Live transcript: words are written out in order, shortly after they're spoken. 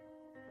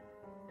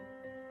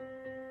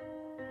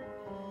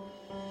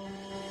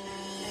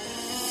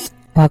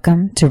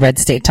Welcome to Red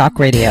State Talk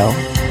Radio.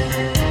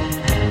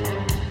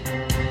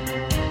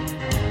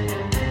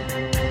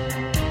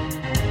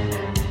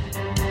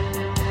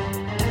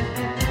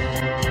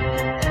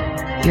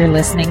 You're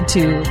listening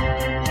to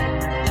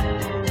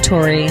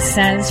Tori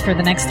Says for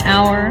the next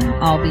hour.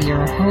 I'll be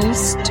your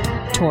host,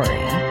 Tori.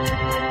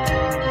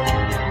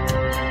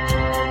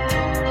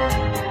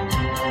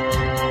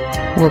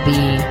 We'll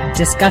be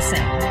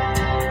discussing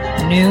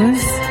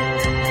news,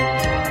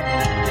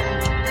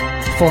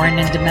 foreign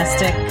and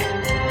domestic,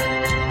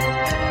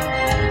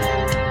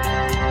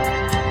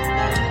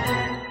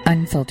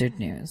 unfiltered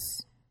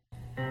news.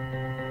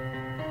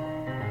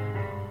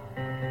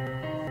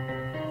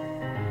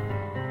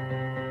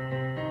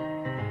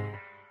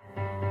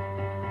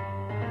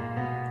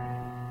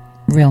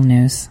 Real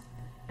news.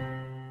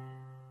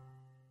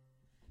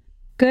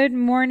 Good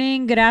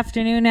morning, good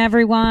afternoon,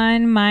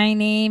 everyone. My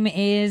name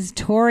is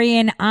Tori,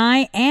 and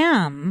I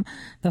am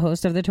the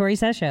host of the Tori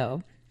Says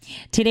Show.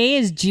 Today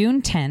is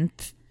June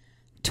 10th,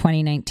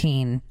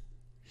 2019.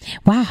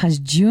 Wow, has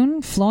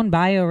June flown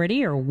by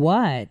already or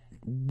what?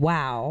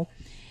 Wow.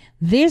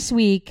 This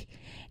week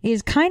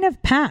is kind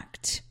of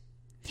packed.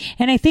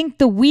 And I think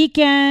the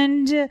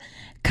weekend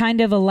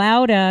kind of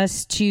allowed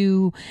us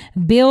to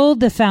build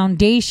the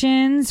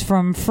foundations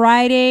from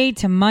Friday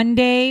to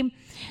Monday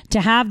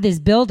to have this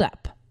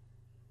buildup.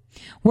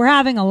 We're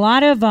having a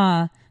lot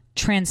of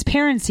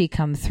transparency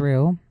come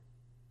through.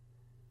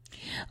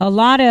 A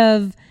lot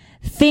of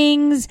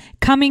things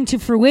coming to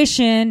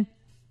fruition.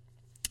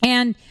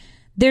 And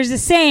there's a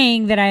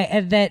saying that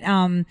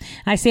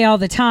I say all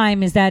the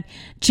time is that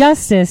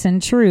justice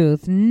and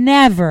truth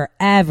never,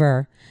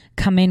 ever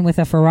come in with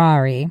a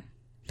Ferrari.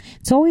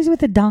 It's always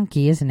with a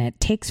donkey, isn't it? It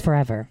takes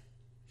forever.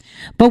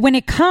 But when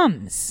it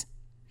comes,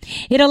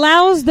 it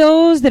allows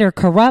those that are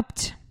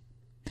corrupt,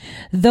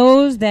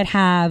 those that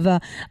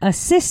have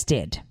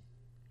assisted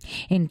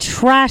in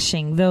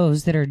trashing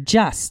those that are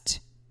just,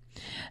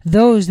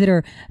 those that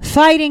are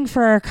fighting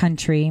for our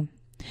country,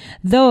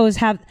 those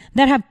that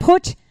have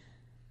put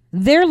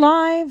their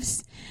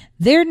lives,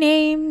 their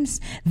names,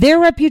 their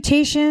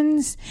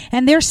reputations,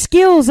 and their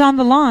skills on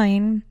the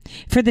line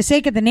for the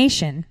sake of the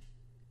nation.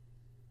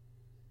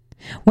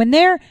 When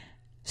they're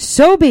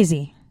so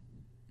busy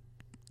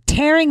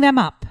tearing them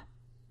up,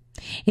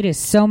 it is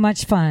so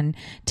much fun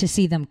to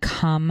see them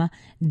come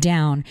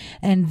down,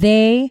 and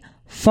they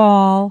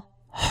fall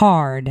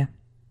hard.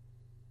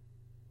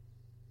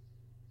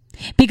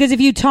 Because if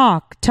you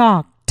talk,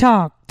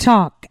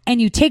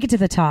 and you take it to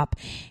the top,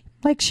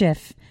 like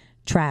Schiff,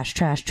 trash.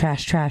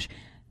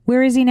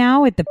 Where is he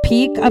now? At the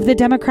peak of the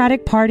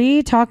Democratic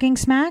Party talking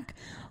smack?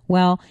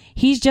 Well,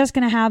 he's just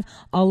going to have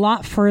a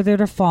lot further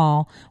to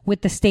fall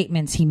with the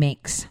statements he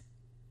makes.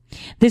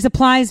 This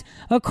applies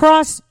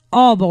across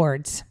all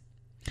boards.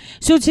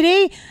 So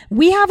today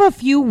we have a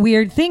few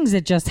weird things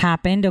that just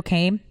happened,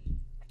 okay?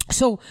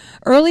 So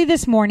early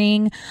this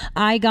morning,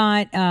 I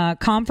got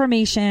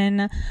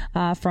confirmation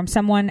from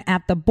someone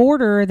at the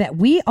border that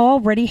we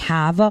already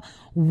have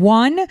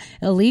one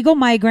illegal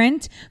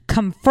migrant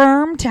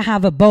confirmed to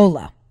have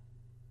Ebola.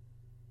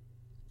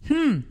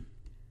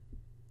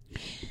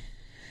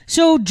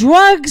 So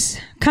drugs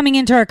coming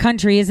into our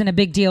country isn't a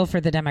big deal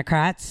for the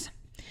Democrats.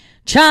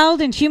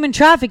 Child and human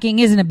trafficking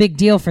isn't a big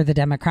deal for the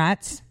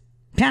Democrats.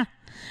 Yeah,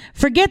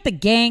 forget the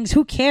gangs.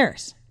 Who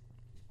cares?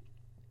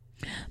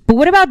 But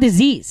what about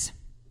disease?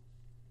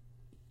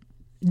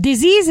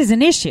 Disease is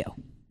an issue.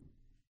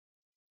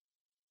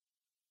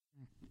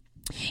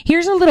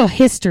 Here's a little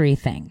history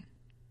thing.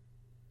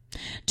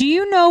 Do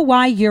you know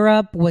why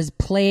Europe was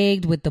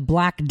plagued with the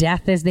Black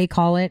Death, as they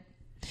call it?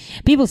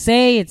 People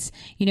say it's,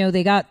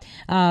 they got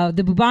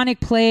the bubonic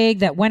plague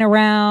that went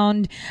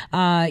around,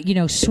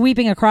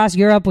 sweeping across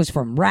Europe was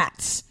from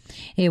rats.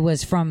 It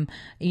was from,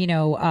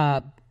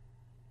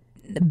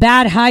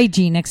 bad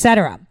hygiene,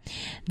 etc.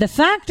 The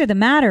fact of the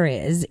matter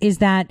is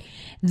that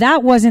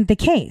wasn't the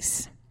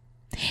case.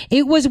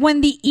 It was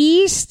when the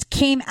East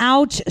came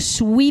out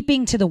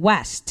sweeping to the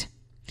West.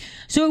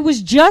 So it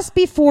was just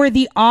before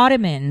the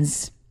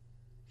Ottomans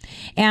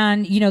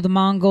and, the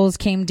Mongols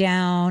came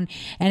down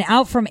and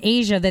out from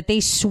Asia that they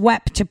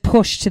swept to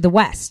push to the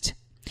West.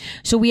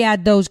 So we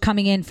had those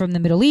coming in from the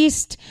Middle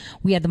East.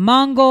 We had the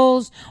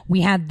Mongols.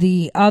 We had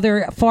the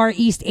other Far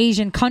East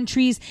Asian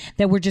countries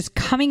that were just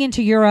coming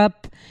into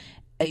Europe,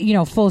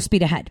 full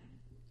speed ahead.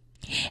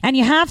 And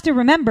you have to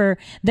remember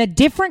that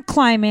different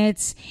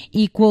climates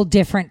equal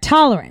different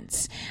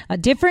tolerance.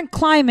 Different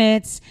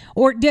climates,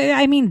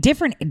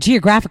 different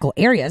geographical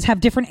areas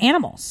have different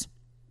animals,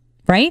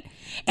 right?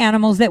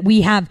 Animals that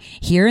we have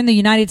here in the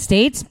United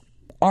States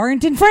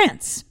aren't in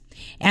France.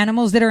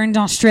 Animals that are in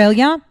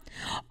Australia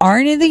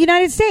aren't in the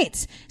United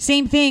States.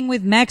 Same thing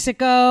with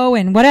Mexico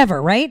and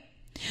whatever, right?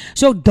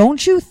 So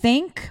don't you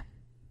think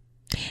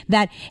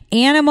that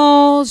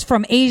animals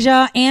from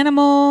Asia,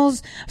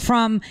 animals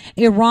from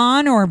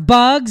Iran or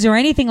bugs or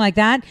anything like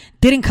that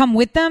didn't come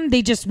with them?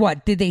 They just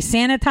Did they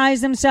sanitize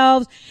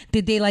themselves?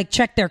 Did they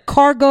check their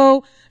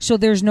cargo so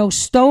there's no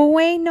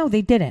stowaway? No,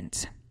 they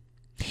didn't.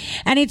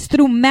 And it's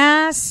through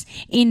mass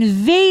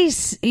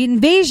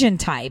invasion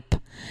type,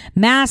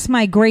 mass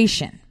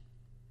migration.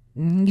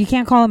 You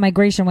can't call it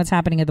migration what's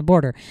happening at the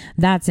border.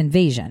 That's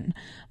invasion.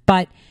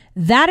 But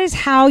that is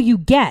how you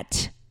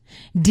get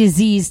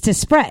disease to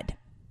spread.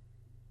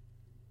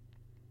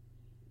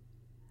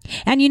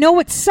 And you know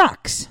what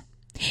sucks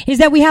is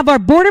that we have our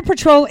Border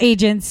Patrol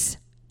agents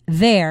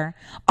there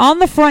on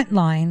the front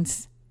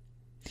lines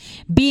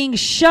being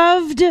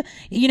shoved,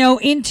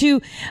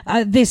 into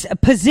this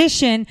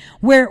position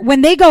where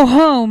when they go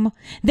home,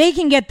 they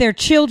can get their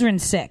children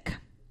sick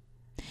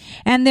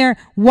and their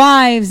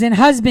wives and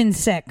husbands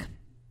sick,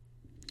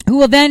 who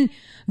will then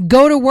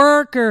go to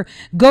work or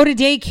go to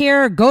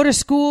daycare or go to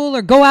school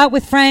or go out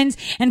with friends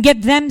and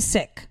get them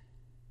sick.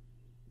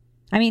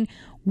 I mean,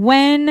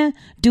 when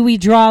do we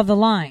draw the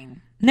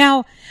line?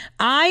 Now,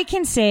 I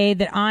can say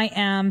that I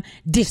am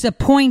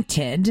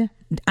disappointed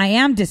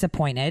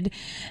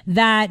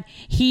that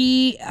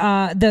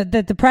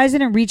the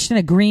president reached an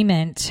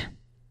agreement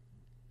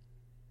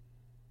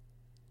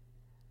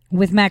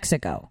with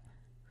Mexico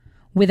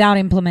without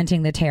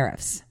implementing the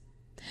tariffs.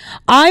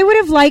 I would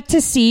have liked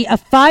to see a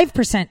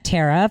 5%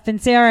 tariff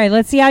and say, all right,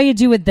 let's see how you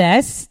do with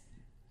this.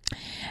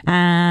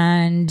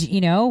 And,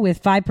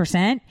 with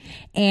 5%.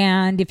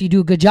 And if you do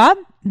a good job,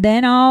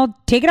 then I'll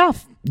take it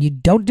off. You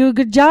don't do a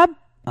good job,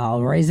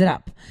 I'll raise it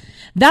up.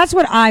 That's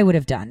what I would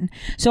have done.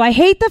 So I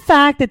hate the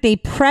fact that they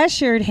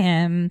pressured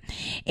him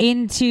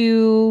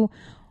into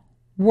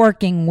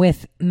working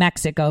with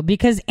Mexico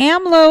because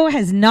AMLO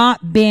has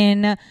not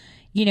been,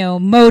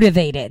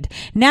 motivated.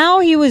 Now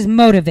he was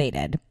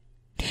motivated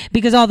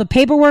because all the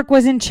paperwork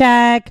was in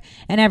check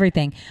and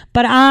everything.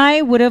 But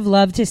I would have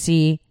loved to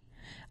see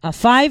a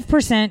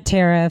 5%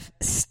 tariff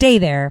stay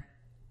there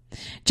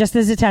just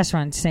as a test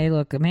run. Say,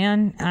 look,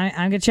 man,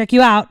 I'm going to check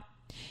you out.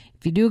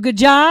 If you do a good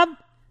job,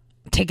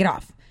 take it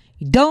off.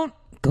 You don't,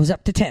 goes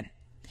up to 10.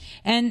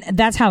 And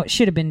that's how it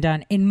should have been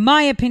done, in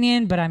my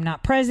opinion, but I'm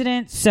not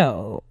president,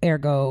 so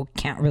ergo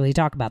can't really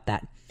talk about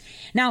that.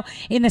 Now,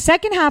 in the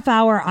second half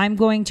hour, I'm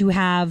going to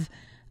have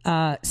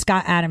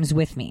Scott Adams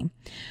with me.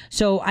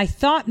 So I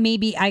thought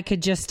maybe I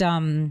could just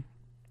kind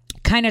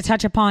of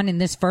touch upon in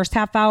this first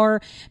half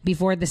hour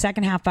before the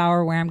second half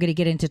hour where I'm going to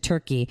get into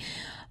Turkey.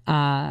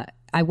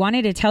 I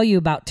wanted to tell you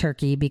about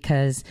Turkey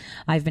because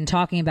I've been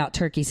talking about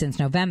Turkey since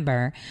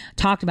November,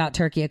 talked about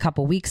Turkey a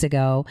couple weeks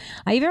ago.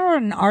 I even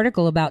wrote an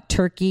article about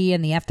Turkey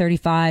and the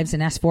F-35s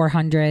and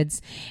S-400s,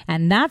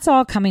 and that's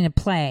all coming to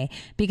play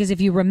because if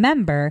you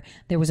remember,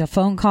 there was a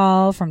phone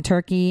call from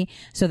Turkey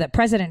so that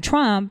President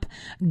Trump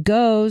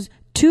goes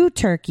to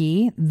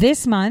Turkey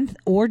this month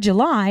or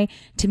July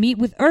to meet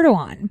with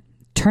Erdogan.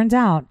 Turns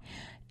out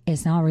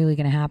it's not really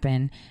going to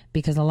happen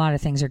because a lot of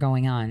things are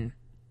going on.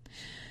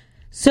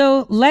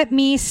 So let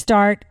me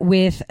start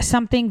with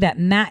something that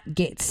Matt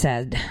Gaetz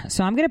said.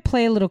 So I'm going to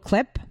play a little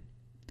clip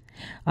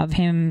of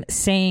him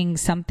saying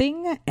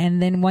something.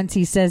 And then once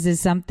he says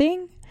his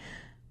something,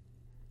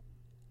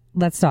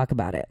 let's talk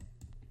about it.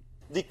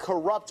 The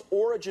corrupt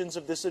origins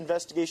of this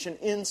investigation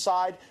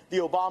inside the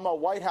Obama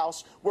White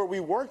House, where we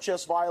weren't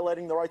just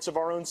violating the rights of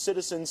our own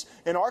citizens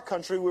in our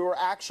country, we were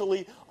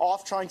actually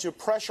off trying to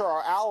pressure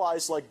our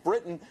allies like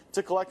Britain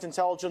to collect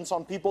intelligence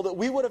on people that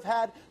we would have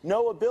had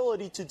no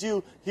ability to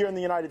do here in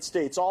the United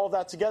States. All of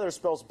that together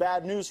spells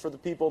bad news for the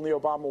people in the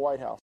Obama White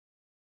House.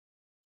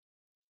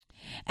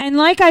 And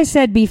like I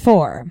said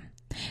before,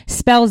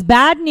 spells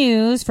bad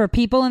news for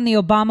people in the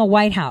Obama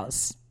White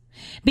House.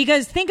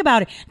 Because think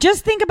about it.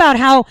 Just think about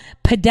how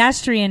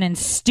pedestrian and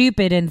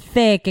stupid and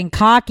thick and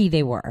cocky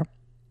they were.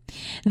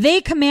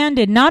 They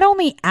commanded not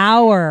only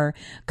our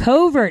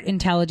covert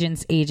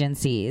intelligence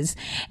agencies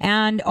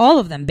and all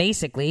of them,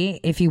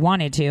 basically, if he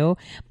wanted to,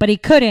 but he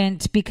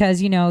couldn't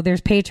because, there's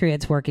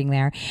patriots working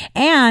there.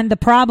 And the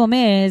problem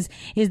is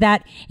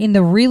that in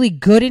the really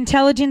good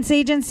intelligence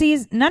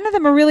agencies, none of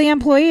them are really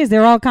employees.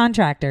 They're all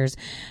contractors.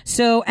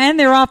 So, and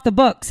they're off the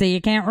book, so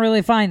you can't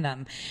really find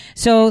them.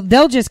 So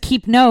they'll just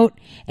keep note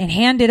and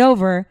hand it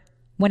over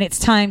when it's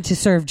time to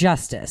serve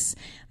justice.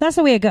 That's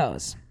the way it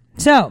goes.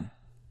 So,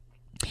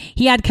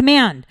 he had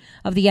command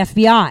of the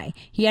FBI.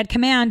 He had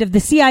command of the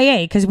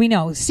CIA, because we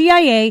know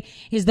CIA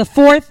is the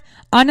fourth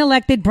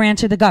unelected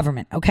branch of the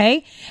government,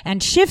 okay?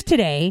 And Shift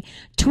Today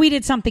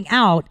tweeted something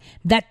out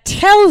that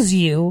tells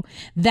you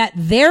that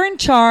they're in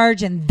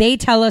charge and they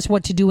tell us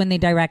what to do when they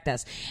direct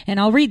us. And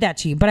I'll read that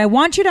to you. But I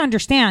want you to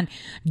understand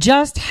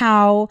just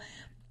how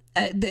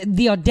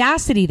the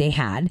audacity they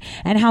had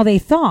and how they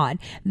thought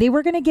they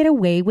were going to get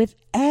away with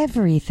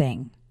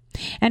everything.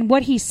 And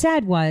what he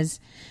said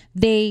was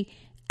they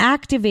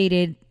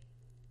activated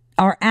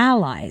our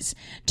allies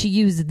to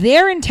use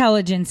their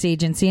intelligence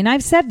agency, and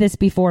I've said this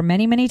before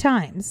many, many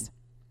times,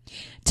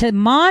 to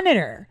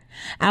monitor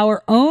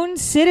our own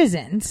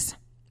citizens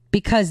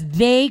because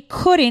they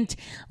couldn't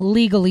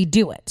legally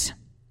do it,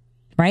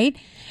 right?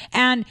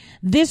 And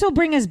this will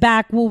bring us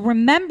back. We'll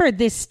remember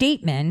this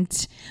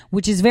statement,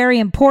 which is very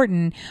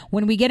important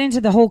when we get into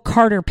the whole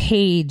Carter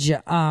Page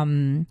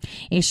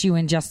issue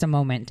in just a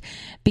moment,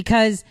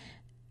 because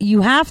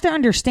you have to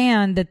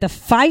understand that the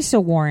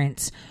FISA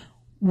warrants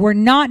were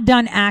not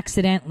done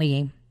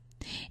accidentally.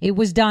 It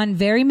was done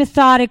very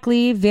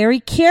methodically, very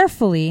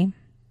carefully,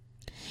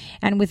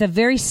 and with a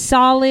very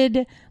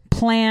solid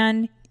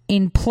plan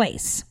in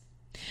place.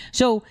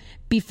 So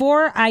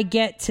before I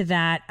get to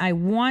that, I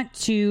want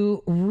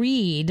to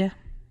read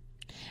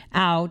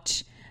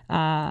out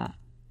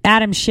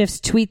Adam Schiff's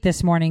tweet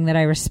this morning that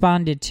I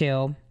responded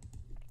to.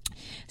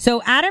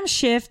 So Adam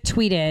Schiff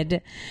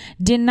tweeted,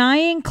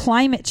 "Denying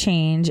climate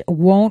change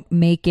won't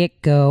make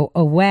it go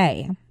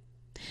away.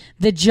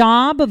 The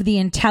job of the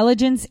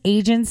intelligence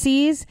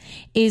agencies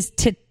is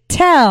to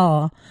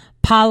tell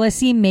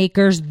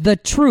policymakers the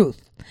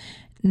truth,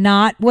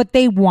 not what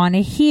they want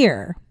to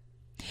hear.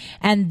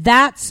 And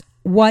that's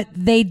what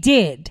they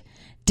did,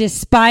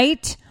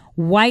 despite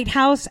White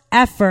House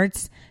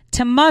efforts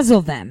to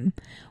muzzle them.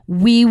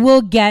 We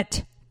will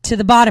get to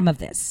the bottom of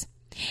this."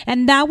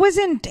 And that was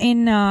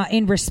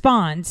in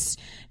response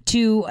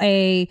to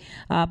a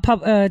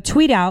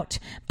tweet out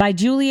by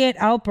Juliet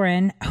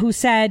Alperin, who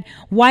said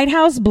White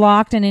House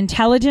blocked an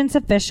intelligence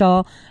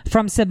official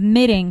from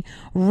submitting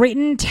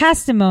written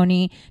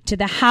testimony to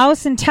the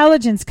House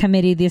Intelligence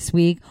Committee this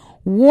week,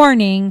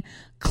 warning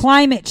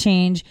climate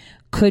change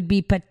could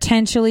be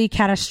potentially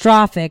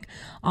catastrophic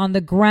on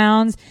the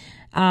grounds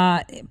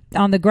that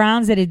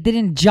it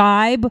didn't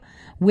jibe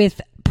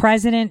with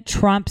President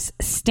Trump's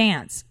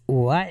stance.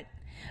 What?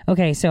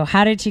 Okay, so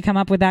how did she come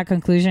up with that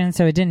conclusion?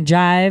 So it didn't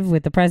jive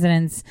with the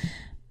president's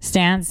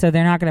stance, so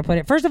they're not going to put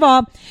it. First of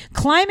all,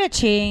 climate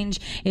change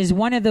is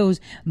one of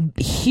those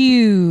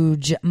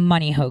huge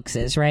money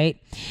hoaxes,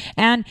 right?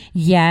 And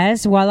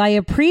yes, while I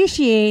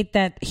appreciate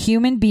that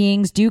human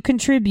beings do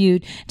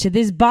contribute to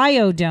this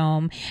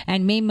biodome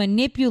and may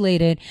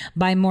manipulate it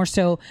by more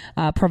so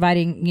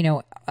providing,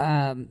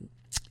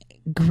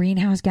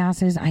 greenhouse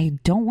gases. I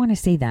don't want to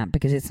say that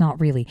because it's not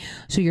really.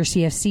 So your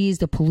CFCs,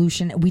 the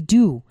pollution, we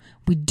do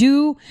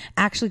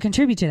actually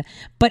contribute to that,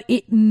 but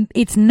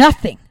it's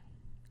nothing.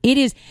 It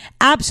is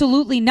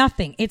absolutely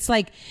nothing. It's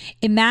like,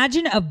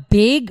 imagine a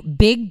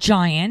big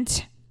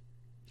giant,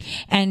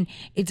 and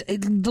it's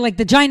like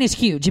the giant is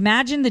huge.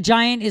 Imagine the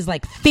giant is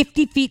like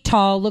 50 feet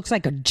tall, looks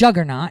like a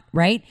juggernaut,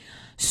 right?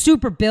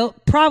 Super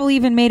built, probably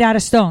even made out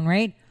of stone,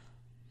 right?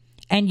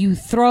 And you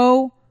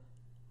throw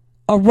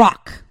a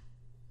rock.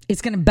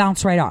 It's going to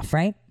bounce right off,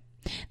 right?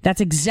 That's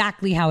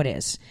exactly how it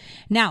is.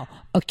 Now,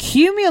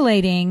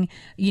 accumulating,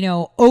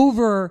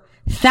 over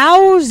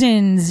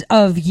thousands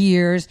of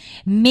years,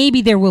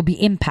 maybe there will be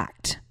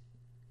impact.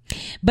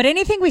 But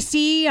anything we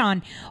see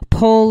on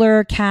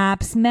polar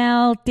caps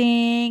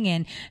melting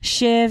and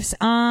shifts,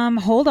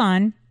 hold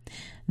on,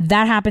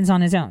 that happens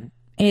on its own.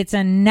 It's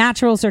a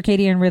natural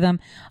circadian rhythm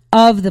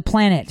of the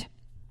planet.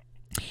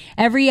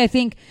 Every, I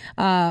think,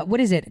 a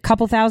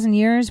couple thousand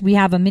years, we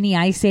have a mini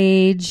ice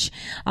age,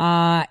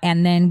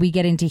 and then we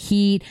get into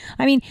heat.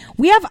 I mean,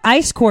 we have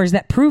ice cores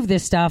that prove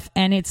this stuff,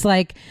 and it's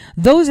like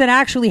those that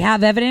actually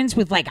have evidence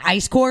with like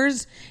ice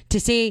cores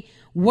to say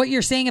what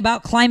you're saying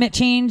about climate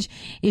change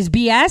is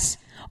BS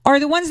are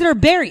the ones that are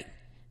buried.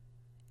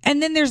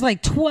 And then there's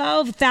like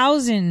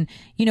 12,000,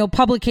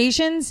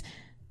 publications,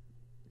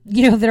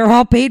 that are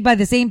all paid by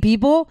the same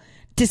people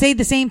to say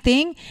the same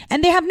thing,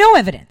 and they have no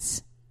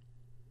evidence.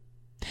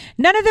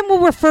 None of them will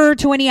refer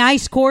to any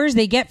ice cores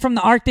they get from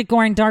the Arctic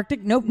or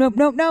Antarctic. Nope.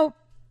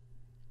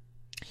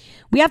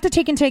 We have to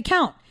take into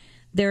account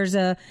there's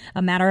a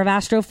matter of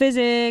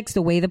astrophysics,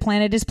 the way the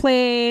planet is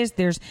placed.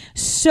 There's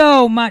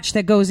so much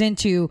that goes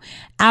into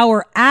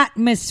our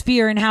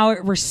atmosphere and how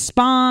it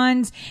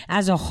responds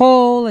as a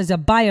whole, as a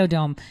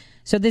biodome.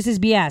 So this is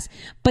BS.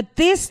 But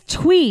this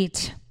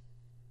tweet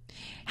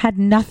had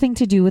nothing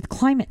to do with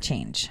climate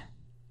change.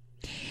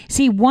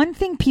 See, one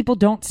thing people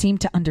don't seem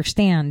to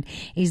understand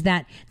is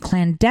that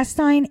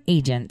clandestine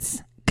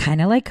agents,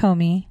 kind of like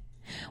Comey,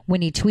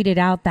 when he tweeted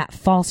out that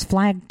false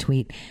flag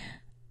tweet,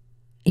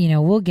 we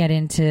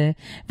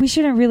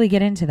shouldn't really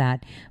get into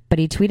that, but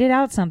he tweeted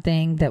out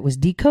something that was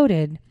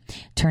decoded,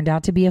 turned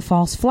out to be a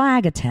false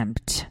flag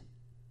attempt.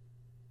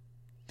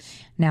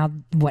 Now,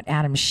 what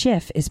Adam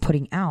Schiff is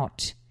putting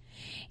out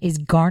is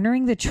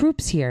garnering the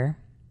troops here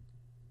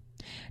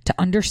to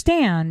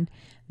understand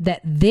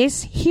that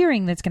this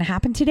hearing that's going to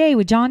happen today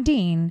with John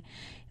Dean,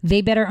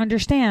 they better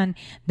understand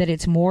that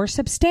it's more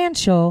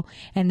substantial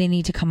and they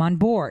need to come on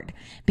board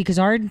because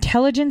our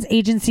intelligence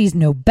agencies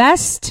know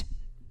best,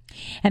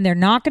 and they're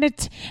not going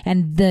to,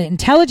 and the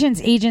intelligence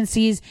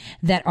agencies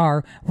that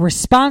are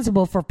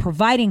responsible for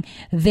providing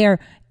their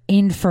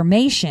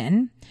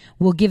information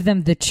will give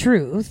them the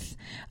truth,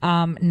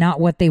 not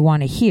what they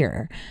want to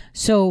hear.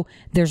 So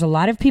there's a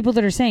lot of people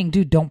that are saying,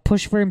 dude, don't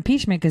push for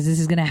impeachment because this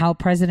is going to help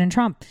President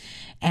Trump.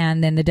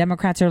 And then the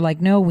Democrats are like,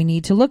 no, we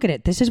need to look at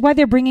it. This is why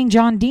they're bringing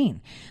John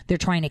Dean. They're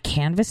trying to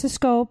canvass a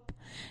scope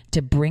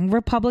to bring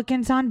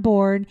Republicans on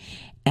board,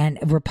 and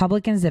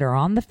Republicans that are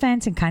on the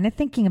fence and kind of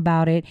thinking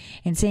about it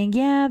and saying,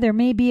 yeah, there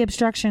may be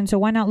obstruction, so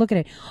why not look at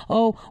it?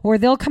 Oh, or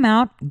they'll come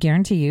out,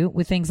 guarantee you,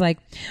 with things like,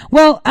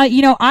 well,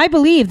 I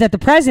believe that the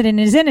president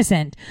is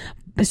innocent,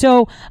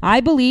 So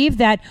I believe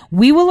that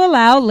we will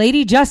allow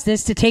Lady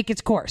Justice to take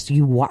its course.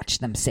 You watch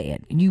them say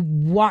it. You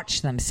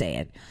watch them say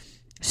it.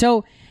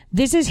 So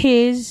this is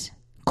his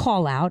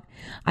call out.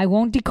 I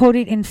won't decode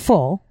it in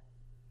full,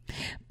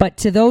 but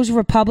to those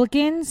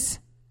Republicans,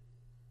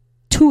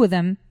 two of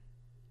them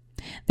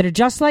that are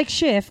just like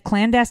Schiff,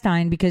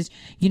 clandestine, because,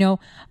 you know,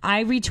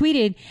 I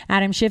retweeted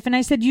Adam Schiff and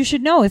I said, you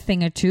should know a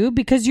thing or two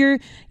because you're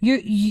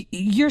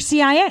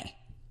CIA.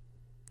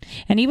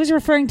 And he was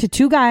referring to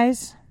two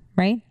guys,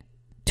 right?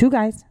 Two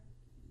guys,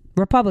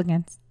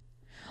 Republicans,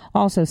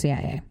 also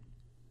CIA.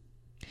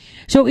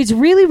 So it's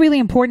really, really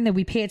important that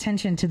we pay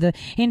attention to the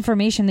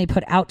information they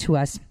put out to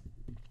us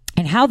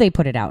and how they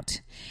put it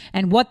out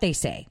and what they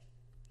say.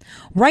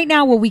 Right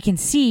now, what we can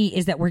see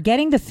is that we're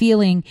getting the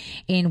feeling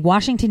in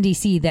Washington,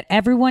 D.C. that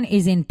everyone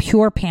is in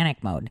pure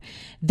panic mode.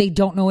 They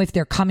don't know if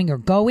they're coming or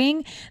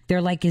going.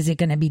 They're like, is it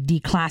going to be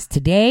declassed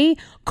today?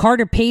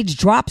 Carter Page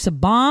drops a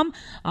bomb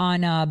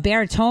on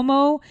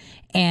Baratomo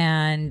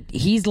and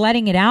he's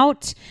letting it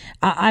out.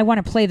 I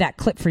want to play that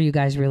clip for you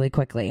guys really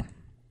quickly.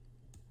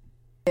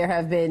 There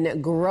have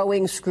been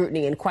growing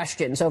scrutiny and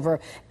questions over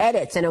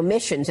edits and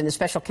omissions in the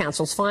special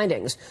counsel's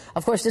findings.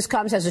 Of course, this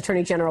comes as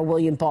Attorney General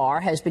William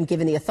Barr has been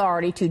given the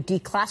authority to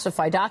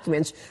declassify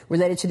documents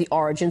related to the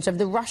origins of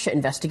the Russia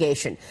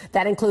investigation.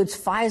 That includes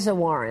FISA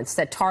warrants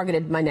that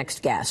targeted my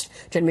next guest.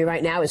 Joining me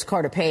right now is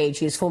Carter Page.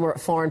 He's former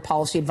foreign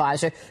policy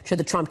advisor to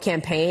the Trump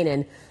campaign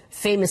and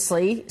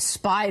famously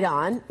spied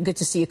on. Good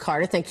to see you,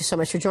 Carter. Thank you so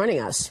much for joining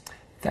us.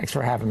 Thanks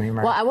for having me,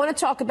 Mary. Well, I want to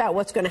talk about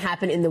what's going to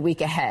happen in the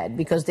week ahead,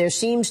 because there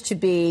seems to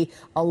be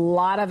a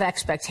lot of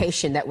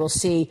expectation that we'll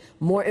see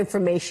more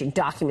information,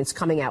 documents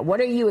coming out. What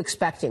are you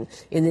expecting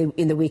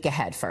in the week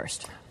ahead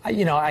first?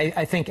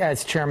 I think,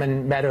 as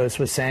Chairman Meadows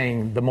was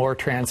saying, the more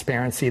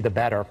transparency, the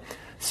better.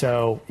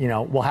 So,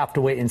 we'll have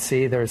to wait and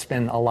see. There's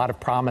been a lot of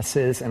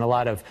promises and a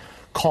lot of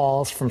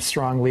calls from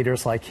strong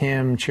leaders like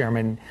him,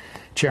 Chairman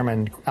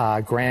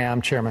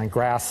Graham, Chairman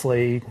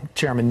Grassley,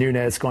 Chairman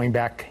Nunes, going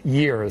back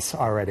years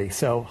already.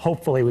 So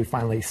hopefully we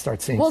finally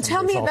start seeing some results. Well,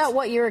 tell me about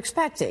what you're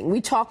expecting.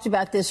 We talked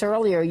about this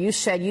earlier. You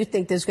said you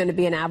think there's going to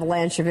be an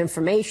avalanche of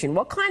information.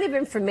 What kind of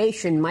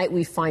information might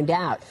we find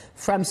out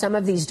from some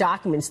of these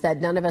documents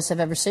that none of us have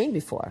ever seen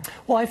before?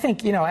 Well, I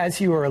think,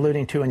 as you were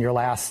alluding to in your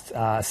last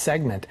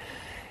segment,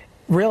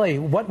 really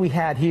what we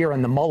had here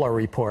in the Mueller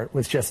report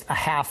was just a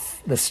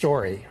half the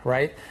story,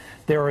 right?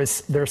 There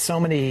are so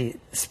many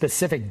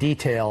specific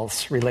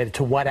details related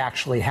to what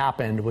actually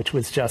happened, which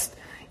was just,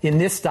 in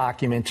this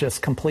document,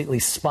 just completely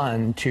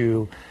spun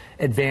to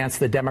advance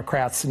the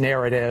Democrats'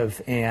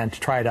 narrative and to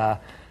try to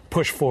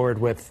push forward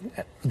with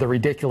the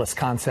ridiculous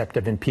concept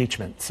of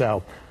impeachment.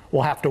 So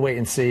we'll have to wait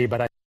and see.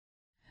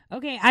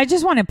 Okay, I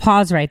just want to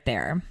pause right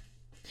there.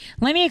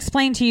 Let me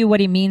explain to you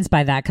what he means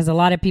by that, because a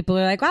lot of people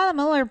are like, well, the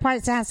Mueller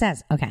report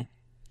says. Okay.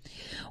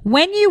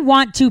 When you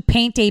want to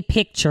paint a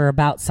picture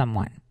about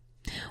someone,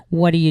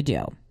 what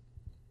do?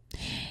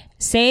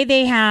 Say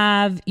they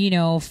have,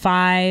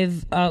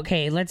 5.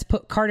 Okay, let's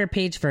put Carter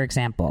Page, for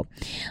example.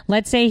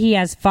 Let's say he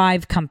has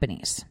 5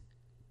 companies.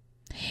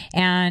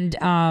 And,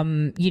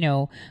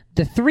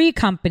 the 3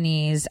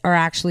 companies are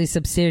actually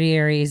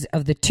subsidiaries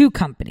of the 2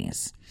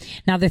 companies.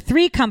 Now, the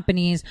 3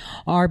 companies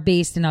are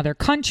based in other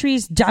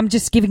countries. I'm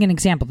just giving an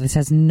example. This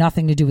has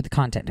nothing to do with the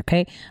content,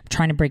 okay? I'm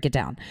trying to break it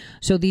down.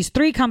 So these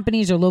 3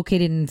 companies are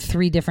located in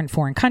 3 different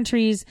foreign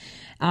countries.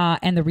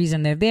 And the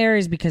reason they're there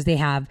is because they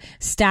have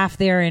staff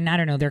there and, I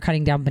don't know, they're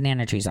cutting down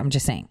banana trees. I'm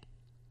just saying.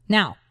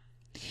 Now,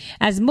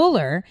 as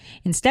Mueller,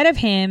 instead of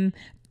him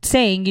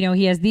saying,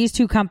 he has these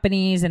 2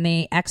 companies and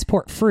they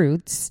export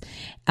fruits,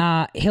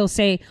 he'll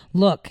say,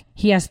 look,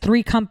 he has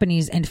 3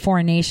 companies in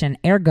foreign nation,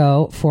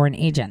 ergo foreign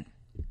agent.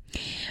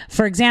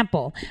 For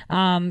example,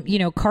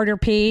 Carter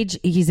Page,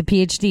 he's a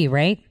PhD,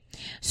 right?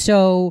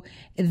 So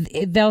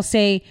they'll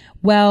say,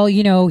 well,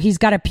 he's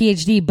got a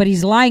PhD, but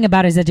he's lying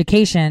about his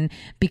education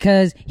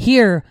because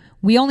here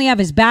we only have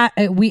his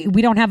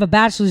we don't have a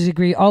bachelor's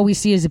degree. All we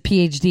see is a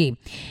PhD.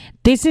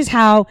 This is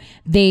how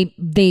they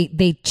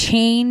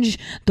change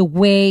the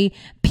way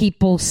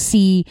people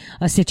see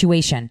a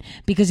situation.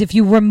 Because if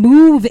you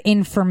remove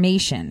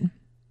information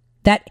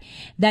that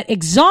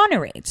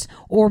exonerates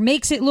or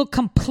makes it look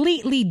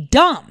completely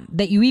dumb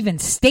that you even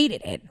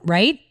stated it,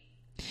 right?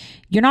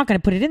 You're not going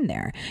to put it in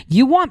there.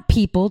 You want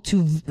people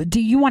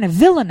you want to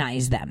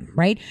villainize them,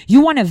 right?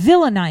 You want to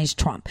villainize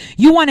Trump.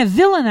 You want to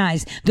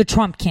villainize the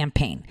Trump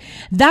campaign.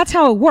 That's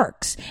how it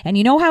works. And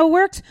you know how it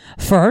works?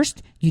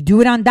 First, you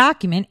do it on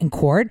document in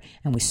court,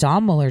 and we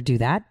saw Mueller do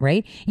that,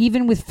 right?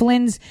 Even with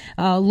Flynn's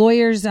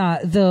lawyers,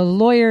 the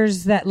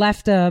lawyers that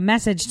left a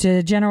message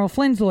to General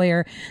Flynn's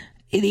lawyer,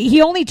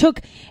 he only took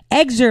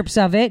excerpts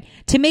of it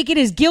to make it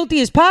as guilty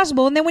as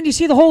possible. And then when you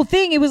see the whole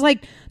thing, it was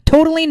like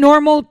totally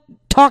normal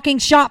talking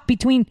shop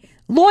between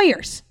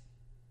lawyers.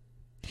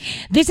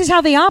 This is how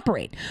they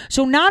operate.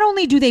 So not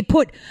only do they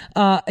put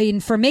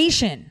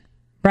information,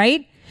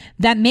 right,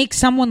 that makes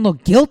someone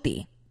look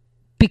guilty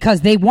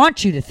because they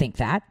want you to think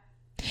that,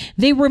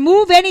 they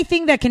remove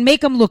anything that can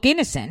make them look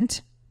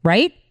innocent,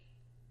 right?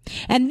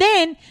 And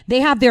then they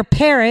have their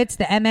parrots,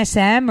 the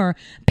MSM or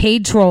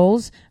paid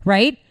trolls,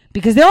 right?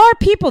 Because there are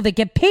people that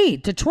get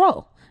paid to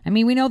troll. I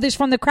mean, we know this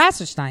from the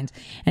Krassersteins,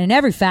 and in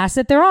every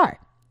facet there are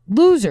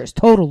losers,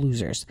 total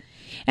losers.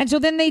 And so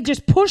then they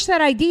just push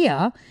that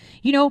idea,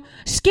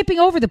 skipping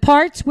over the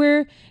parts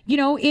where,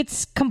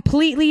 it's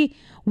completely,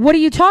 what are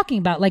you talking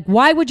about? Like,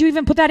 why would you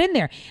even put that in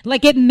there?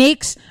 Like, it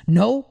makes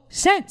no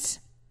sense.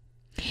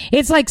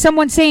 It's like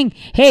someone saying,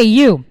 hey,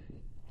 you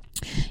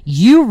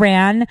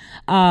ran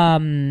a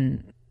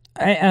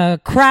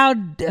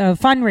crowd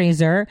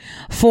fundraiser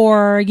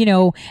for,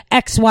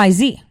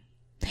 XYZ.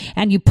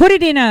 And you put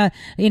it in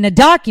a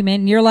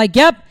document and you're like,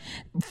 yep,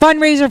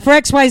 fundraiser for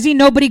XYZ,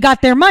 nobody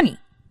got their money.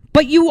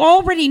 But you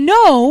already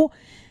know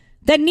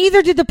that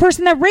neither did the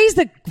person that raised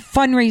the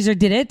fundraiser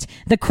did it,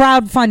 the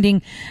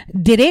crowdfunding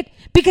did it,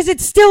 because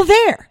it's still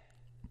there.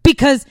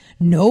 Because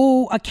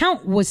no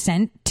account was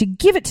sent to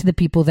give it to the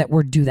people that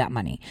were due that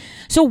money.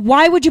 So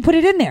why would you put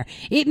it in there?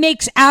 It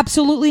makes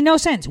absolutely no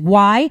sense.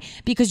 Why?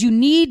 Because you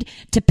need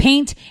to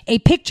paint a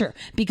picture.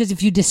 Because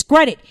if you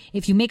discredit,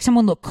 if you make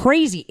someone look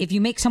crazy, if you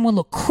make someone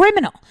look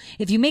criminal,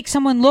 if you make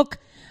someone look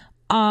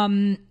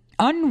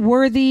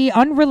unworthy,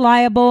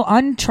 unreliable,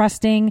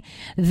 untrusting,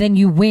 then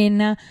you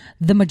win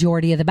the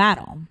majority of the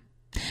battle.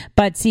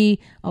 But see,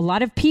 a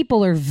lot of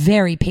people are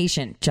very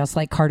patient, just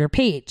like Carter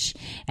Page.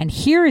 And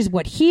here is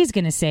what he's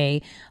going to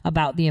say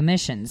about the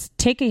emissions.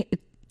 Take a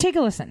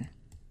listen.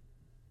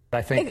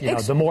 I think,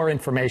 the more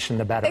information,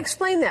 the better.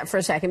 Explain that for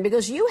a second,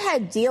 because you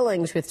had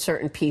dealings with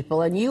certain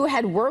people and you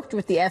had worked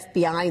with the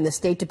FBI and the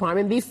State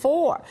Department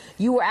before.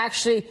 You were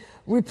actually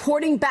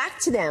reporting back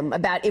to them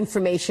about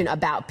information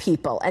about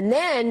people. And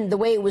then the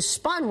way it was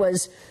spun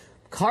was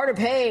Carter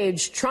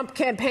Page, Trump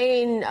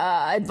campaign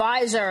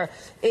advisor,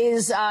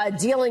 is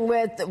dealing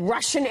with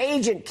Russian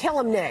agent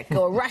Kilimnik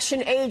or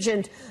Russian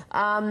agent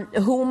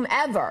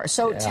whomever.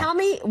 So tell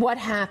me what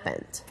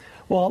happened.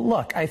 Well,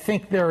 look, I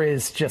think there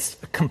is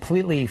just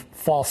completely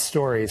false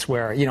stories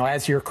where,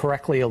 as you're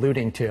correctly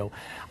alluding to,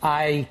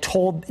 I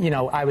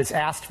was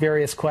asked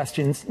various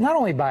questions, not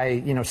only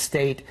by,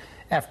 state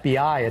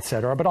FBI, et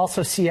cetera, but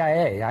also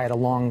CIA. I had a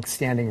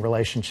long-standing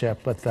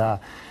relationship with the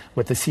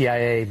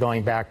CIA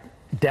going back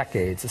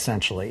decades,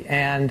 essentially.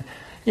 And,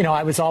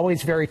 I was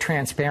always very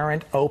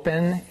transparent,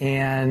 open,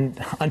 and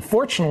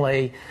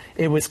unfortunately,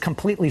 it was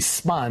completely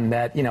spun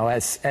that,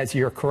 as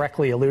you're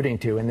correctly alluding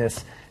to in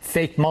this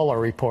fake Mueller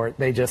report,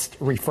 they just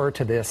refer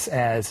to this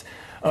as,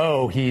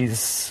 oh,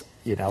 he's,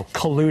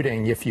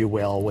 colluding, if you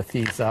will, with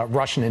these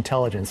Russian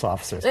intelligence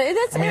officers.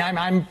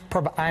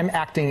 I'm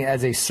acting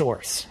as a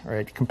source,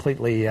 right?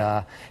 Completely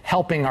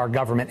helping our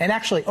government. And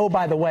actually, oh,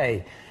 by the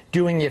way,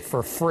 doing it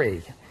for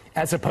free,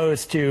 as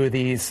opposed to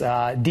these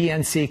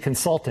DNC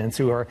consultants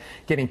who are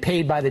getting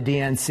paid by the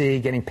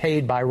DNC, getting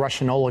paid by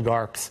Russian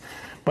oligarchs,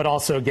 but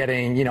also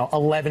getting,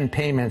 11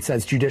 payments,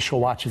 as Judicial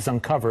Watch has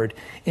uncovered,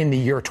 in the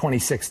year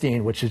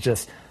 2016, which is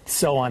just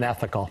so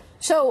unethical.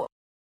 So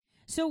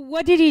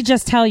what did he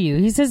just tell you?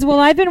 He says,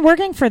 well, I've been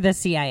working for the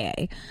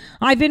CIA.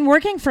 I've been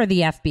working for the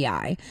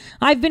FBI.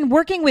 I've been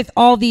working with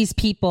all these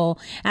people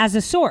as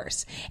a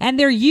source. And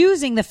they're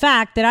using the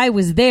fact that I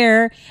was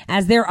there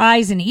as their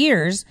eyes and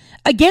ears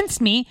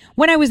against me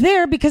when I was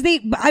there because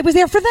I was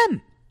there for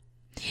them.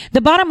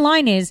 The bottom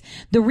line is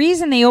the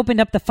reason they opened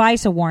up the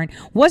FISA warrant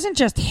wasn't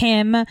just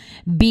him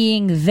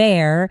being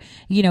there,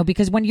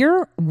 because when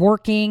you're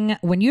working,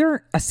 when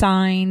you're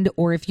assigned,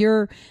 or if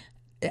you're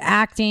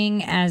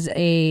acting as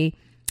a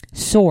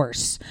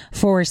source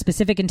for a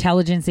specific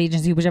intelligence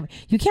agency, whichever,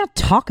 you can't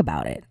talk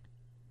about it.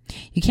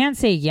 You can't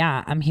say,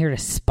 yeah, I'm here to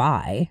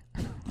spy.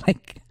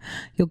 Like,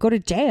 you'll go to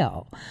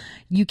jail.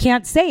 You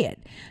can't say it.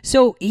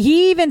 So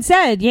he even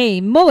said,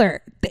 hey,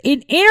 Mueller,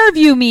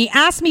 interview me,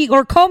 ask me,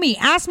 or Comey,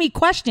 ask me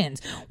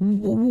questions.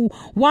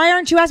 Why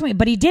aren't you asking me?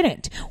 But he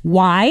didn't.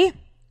 Why?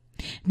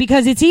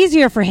 Because it's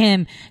easier for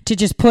him to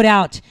just put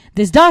out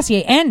this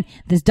dossier. And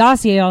this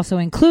dossier also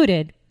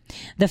included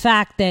the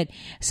fact that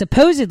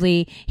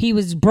supposedly he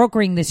was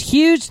brokering this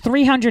huge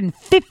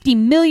 $350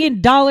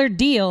 million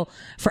deal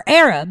for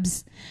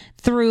Arabs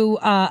through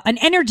an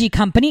energy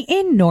company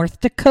in North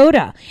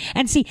Dakota.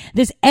 And see,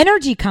 this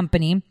energy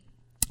company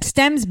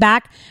stems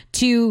back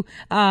to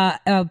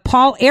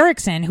Paul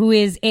Erickson, who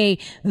is a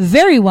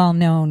very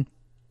well-known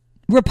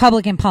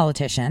Republican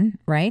politician,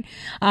 right?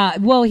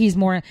 Well, he's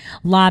more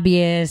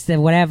lobbyist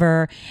and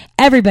whatever.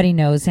 Everybody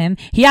knows him.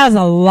 He has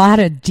a lot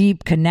of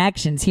deep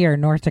connections here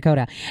in North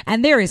Dakota.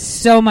 And there is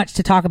so much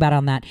to talk about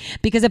on that,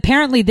 because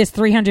apparently this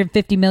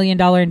 $350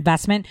 million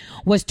investment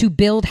was to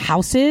build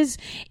houses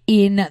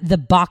in the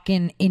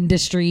Bakken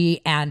industry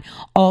and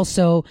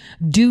also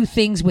do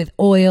things with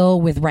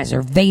oil, with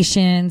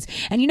reservations.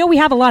 And we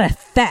have a lot of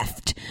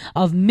theft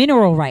of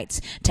mineral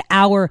rights to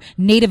our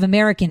Native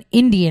American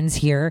Indians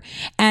here.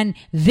 And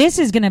this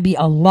is going to be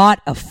a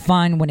lot of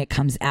fun when it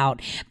comes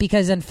out,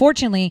 because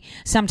unfortunately,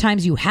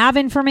 sometimes you have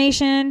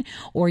information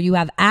or you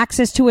have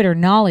access to it or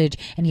knowledge,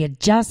 and you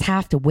just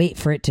have to wait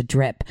for it to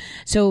drip.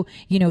 So,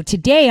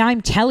 today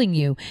I'm telling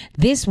you,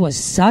 this was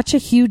such a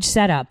huge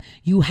setup.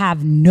 You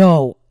have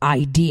no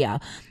idea.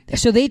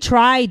 So they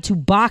tried to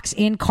box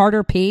in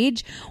Carter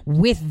Page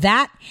with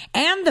that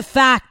and the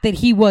fact that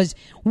he was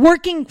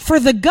working for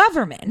the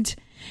government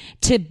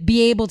to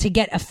be able to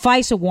get a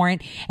FISA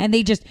warrant, and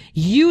they just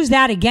use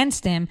that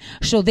against him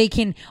so they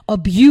can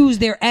abuse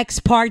their ex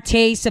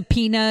parte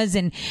subpoenas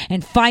and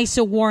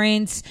FISA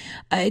warrants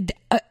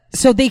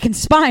so they can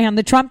spy on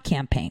the Trump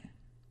campaign.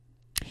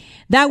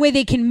 That way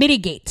they can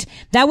mitigate.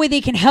 That way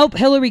they can help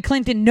Hillary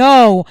Clinton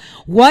know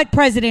what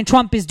President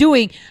Trump is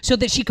doing so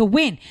that she could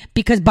win.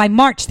 Because by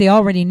March, they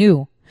already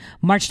knew,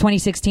 March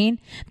 2016,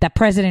 that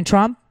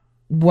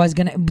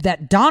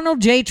that Donald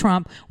J.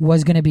 Trump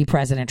was going to be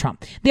President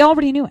Trump. They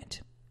already knew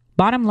it.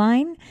 Bottom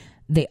line,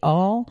 they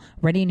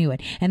already knew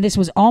it. And this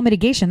was all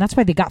mitigation. That's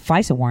why they got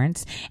FISA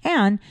warrants,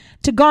 and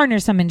to garner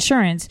some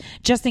insurance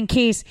just in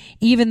case,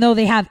 even though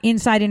they have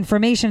inside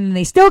information and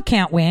they still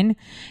can't win,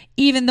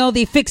 even though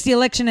they fixed the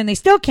election and they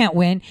still can't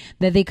win,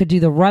 that they could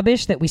do the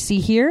rubbish that we see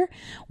here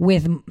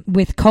with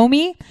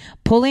Comey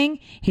pulling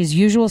his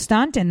usual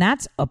stunt, and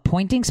that's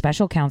appointing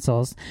special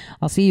counsels.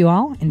 I'll see you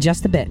all in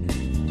just a bit.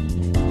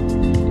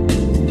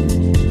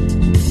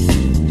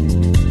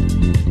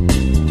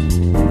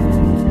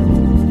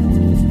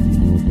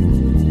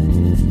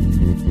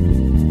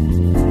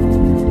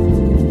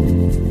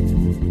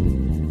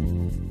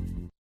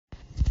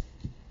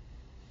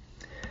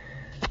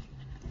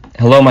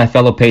 Hello, my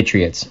fellow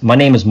patriots. My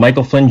name is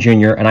Michael Flynn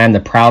Jr., and I am the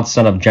proud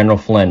son of General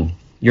Flynn.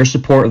 Your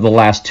support of the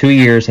last 2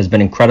 years has been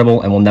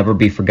incredible and will never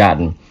be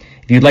forgotten.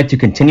 If you'd like to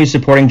continue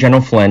supporting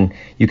General Flynn,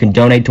 you can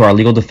donate to our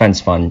Legal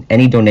Defense Fund.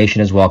 Any donation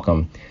is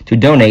welcome. To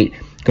donate,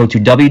 go to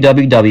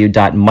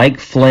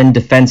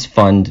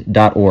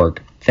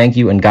www.mikeflynndefensefund.org. Thank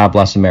you, and God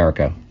bless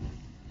America.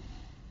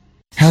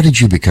 How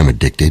did you become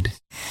addicted?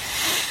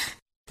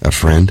 A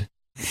friend?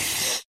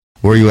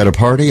 Were you at a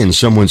party and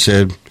someone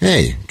said,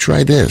 "Hey,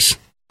 try this"?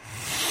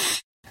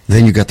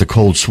 Then you got the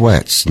cold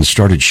sweats and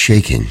started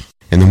shaking.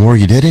 And the more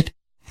you did it,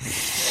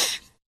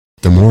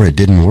 the more it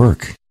didn't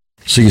work.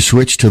 So you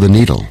switched to the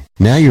needle.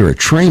 Now you're a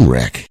train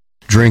wreck.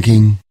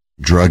 Drinking,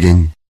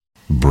 drugging,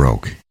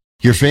 broke.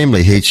 Your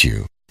family hates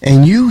you.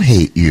 And you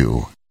hate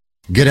you.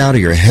 Get out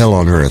of your hell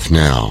on earth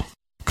now.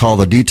 Call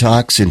the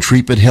Detox and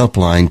Treatment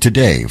Helpline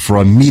today for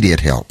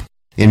immediate help.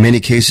 In many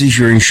cases,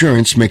 your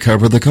insurance may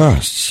cover the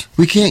costs.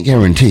 We can't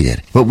guarantee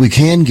it, but we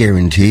can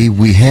guarantee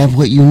we have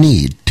what you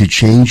need to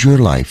change your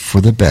life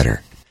for the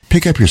better.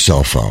 Pick up your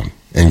cell phone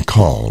and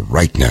call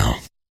right now.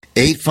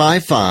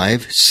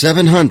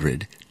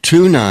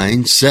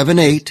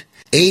 855-700-2978.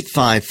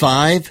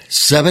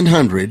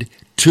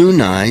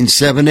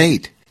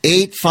 855-700-2978.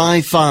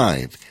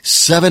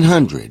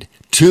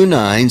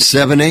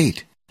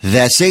 855-700-2978.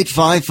 That's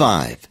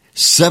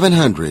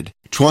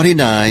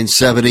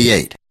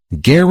 855-700-2978.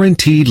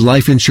 Guaranteed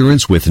life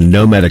insurance with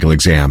no medical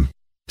exam.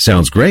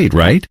 Sounds great,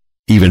 right?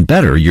 Even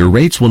better, your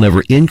rates will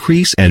never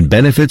increase and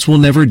benefits will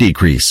never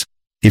decrease.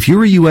 If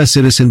you're a U.S.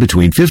 citizen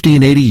between 50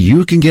 and 80,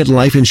 you can get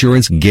life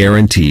insurance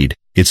guaranteed.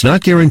 It's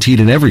not guaranteed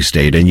in every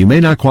state, and you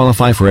may not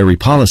qualify for every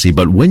policy,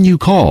 but when you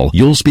call,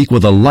 you'll speak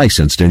with a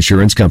licensed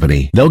insurance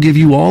company. They'll give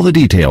you all the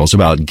details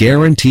about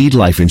guaranteed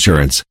life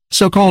insurance.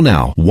 So call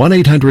now,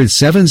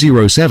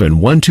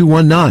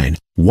 1-800-707-1219,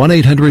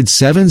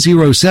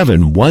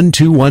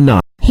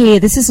 1-800-707-1219. Hey,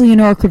 this is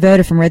Leonora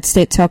Cravota from Red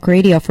State Talk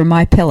Radio for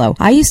MyPillow.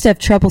 I used to have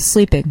trouble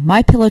sleeping.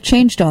 MyPillow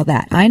changed all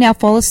that. I now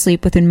fall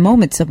asleep within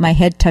moments of my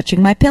head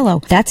touching my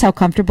pillow. That's how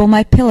comfortable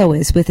MyPillow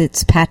is with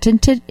its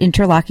patented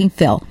interlocking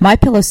fill.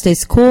 MyPillow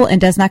stays cool and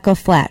does not go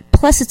flat.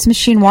 Plus, it's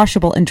machine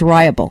washable and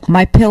dryable.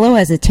 MyPillow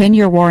has a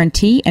 10-year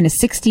warranty and a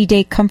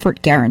 60-day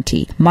comfort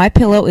guarantee.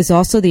 MyPillow is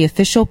also the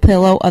official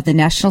pillow of the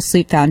National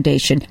Sleep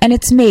Foundation, and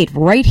it's made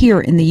right here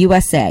in the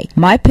USA.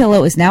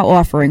 MyPillow is now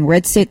offering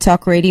Red State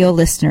Talk Radio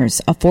listeners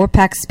a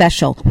 4-pack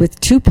special with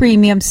 2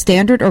 premium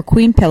standard or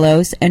queen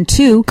pillows and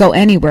 2 go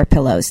anywhere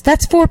pillows.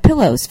 That's 4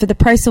 pillows for the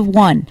price of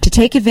 1. To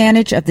take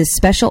advantage of this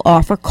special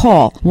offer,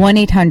 call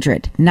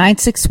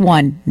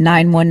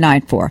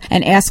 1-800-961-9194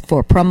 and ask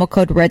for promo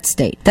code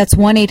RedState. That's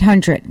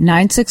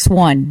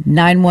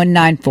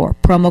 1-800-961-9194,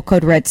 promo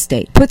code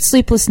RedState. Put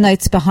sleepless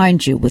nights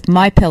behind you with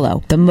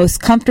MyPillow, the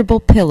most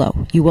comfortable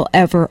pillow you will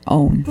ever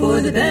own.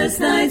 For the best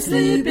night's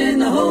sleep in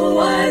the whole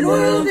wide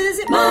world,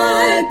 visit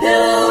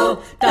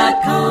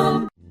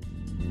MyPillow.com.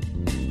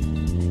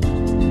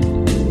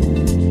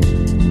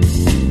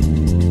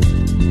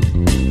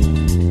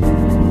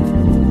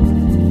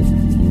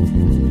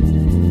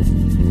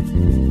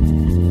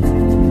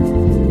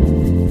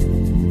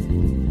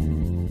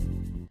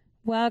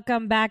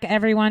 Welcome back,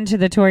 everyone, to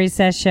the Tori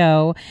Says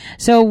Show.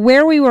 So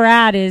where we were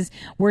at is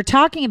we're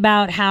talking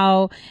about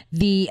how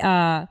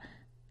the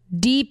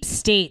deep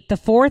state, the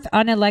 4th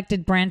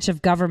unelected branch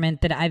of government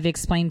that I've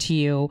explained to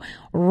you,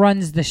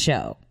 runs the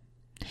show.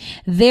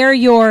 They're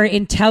your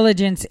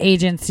intelligence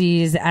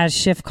agencies, as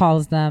Schiff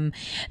calls them,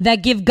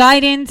 that give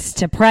guidance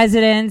to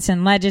presidents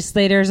and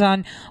legislators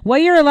on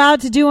what you're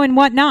allowed to do and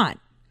what not.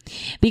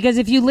 Because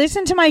if you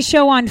listen to my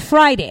show on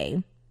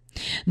Friday,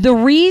 the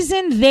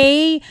reason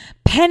they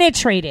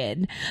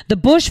penetrated the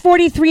Bush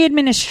 43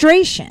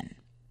 administration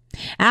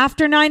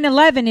after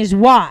 9/11 is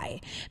why?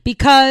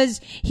 Because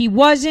he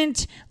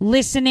wasn't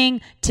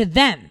listening to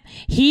them.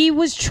 He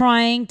was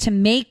trying to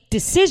make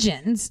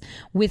decisions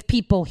with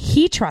people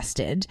he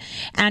trusted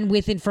and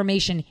with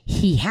information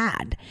he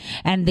had.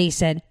 And they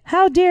said,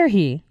 how dare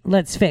he?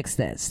 Let's fix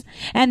this.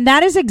 And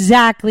that is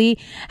exactly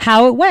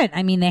how it went.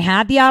 I mean, they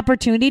had the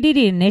opportunity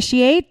to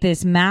initiate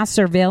this mass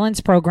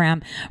surveillance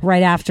program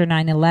right after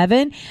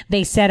 9/11.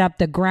 They set up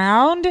the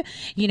ground,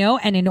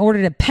 and in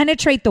order to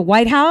penetrate the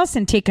White House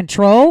and take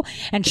control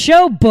and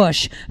show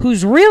Bush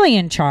who's really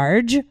in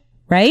charge,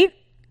 right?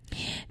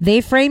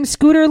 They framed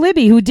Scooter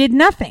Libby, who did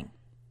nothing.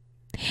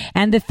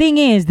 And the thing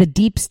is, the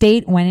deep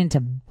state went into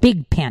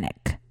big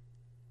panic.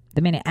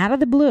 The minute out of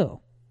the blue,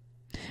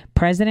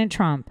 President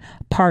Trump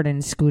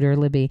pardoned Scooter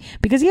Libby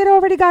because he had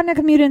already gotten a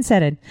commuting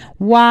sentence.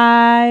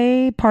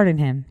 Why pardon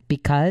him?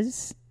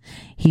 Because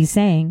he's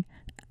saying,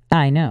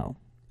 I know.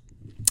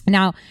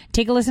 Now,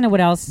 take a listen to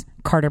what else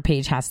Carter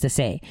Page has to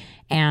say.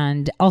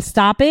 And I'll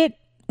stop it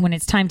when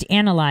it's time to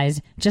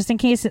analyze, just in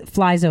case it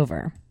flies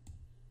over.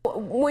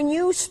 When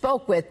you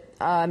spoke with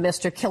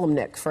Mr.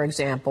 Kilimnik, for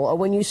example, or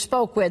when you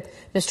spoke with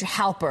Mr.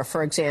 Halper,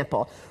 for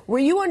example, were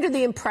you under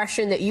the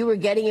impression that you were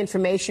getting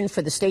information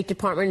for the State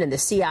Department and the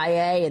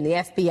CIA and the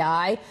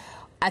FBI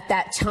at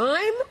that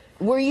time?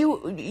 Were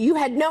you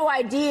had no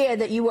idea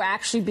that you were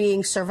actually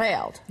being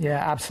surveilled? Yeah,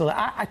 absolutely.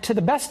 To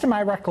the best of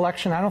my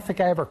recollection, I don't think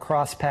I ever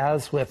crossed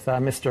paths with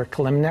Mr.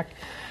 Kilimnik,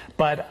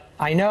 but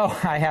I know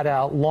I had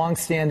a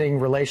long-standing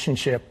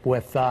relationship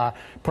with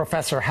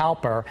Professor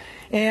Halper,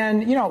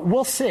 and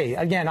we'll see.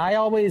 Again, I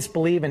always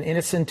believe in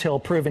innocent till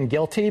proven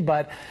guilty,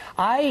 but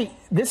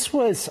this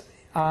was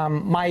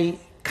my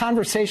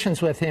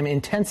conversations with him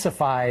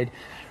intensified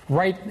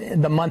right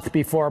the month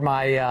before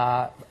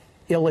my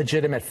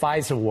illegitimate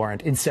FISA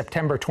warrant in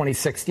September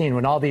 2016,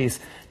 when all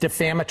these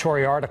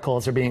defamatory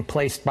articles are being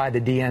placed by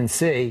the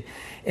DNC,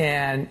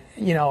 and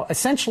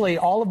essentially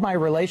all of my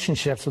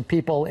relationships with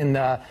people in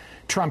the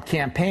Trump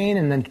campaign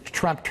and then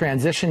Trump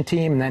transition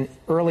team and then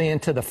early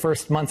into the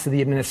first months of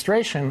the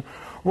administration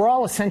were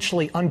all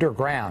essentially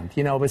underground.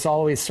 It was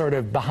always sort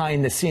of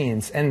behind the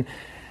scenes. And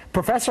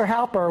Professor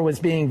Halper was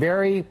being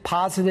very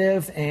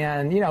positive,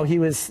 and he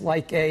was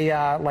like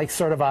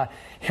sort of a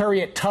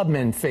Harriet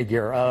Tubman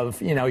figure of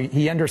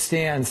he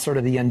understands sort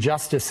of the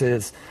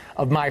injustices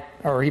of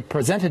he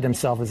presented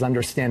himself as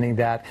understanding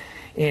that,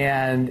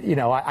 and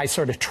I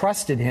sort of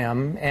trusted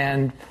him.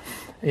 And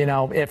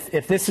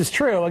if this is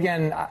true,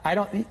 again,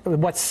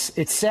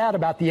 it's sad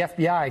about the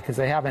FBI because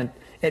they haven't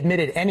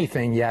admitted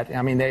anything yet.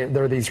 I mean,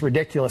 there are these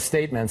ridiculous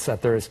statements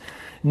that there's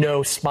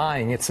no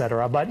spying, et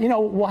cetera. But,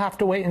 we'll have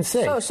to wait and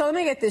see. So let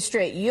me get this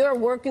straight. You're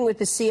working with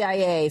the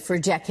CIA for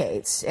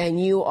decades,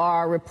 and you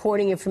are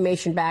reporting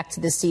information back to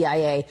the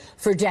CIA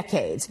for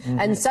decades. Mm-hmm.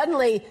 And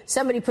suddenly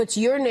somebody puts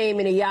your name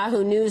in a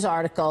Yahoo News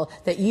article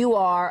that you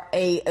are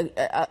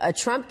a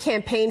Trump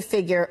campaign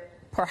figure,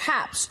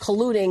 perhaps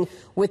colluding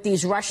with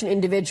these Russian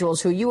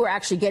individuals who you were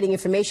actually getting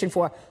information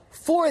for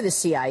the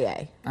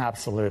CIA.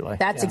 Absolutely.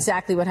 That's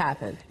exactly what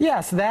happened.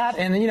 Yes, that,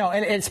 and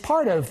and it's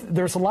part of,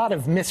 there's a lot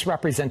of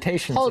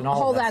misrepresentations in all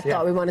Hold of this. that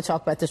thought. We want to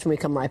talk about this when we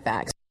come right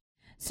back.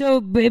 So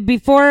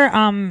before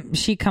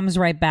she comes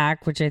right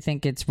back, which I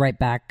think it's right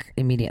back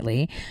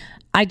immediately,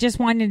 I just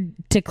wanted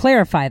to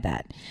clarify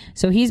that.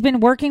 So he's been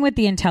working with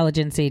the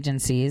intelligence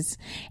agencies,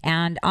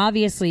 and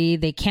obviously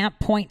they can't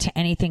point to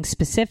anything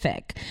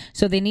specific.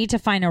 So they need to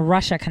find a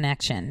Russia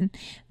connection.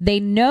 They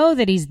know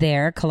that he's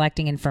there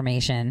collecting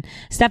information.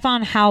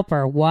 Stefan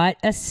Halper, what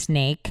a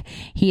snake.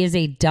 He is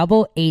a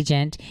double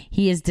agent.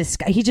 He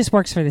just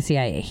works for the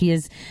CIA. He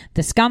is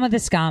the scum of the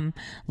scum,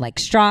 like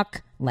Strzok,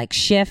 like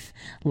Schiff,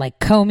 like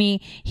Comey.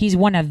 He's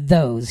one of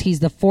those. He's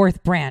the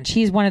fourth branch.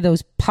 He's one of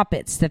those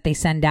puppets that they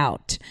send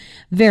out.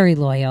 Very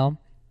loyal,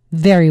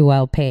 very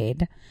well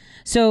paid.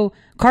 So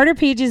Carter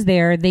Page is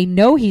there. They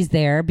know he's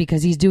there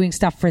because he's doing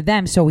stuff for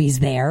them, so he's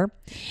there.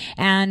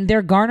 And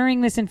they're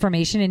garnering this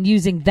information and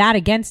using that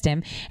against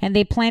him, and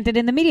they plant it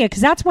in the media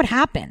because that's what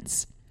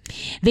happens.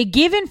 They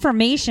give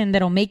information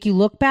that'll make you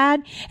look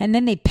bad, and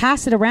then they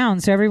pass it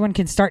around so everyone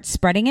can start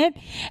spreading it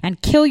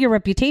and kill your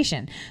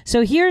reputation.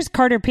 So here's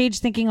Carter Page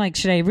thinking, like,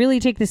 should I really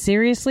take this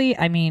seriously?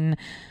 I mean,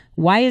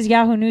 why is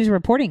Yahoo News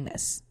reporting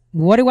this?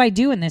 What do I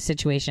do in this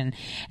situation?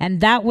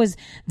 And that was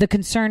the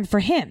concern for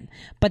him.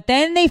 But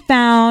then they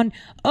found,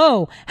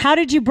 how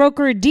did you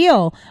broker a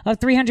deal of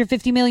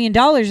 $350 million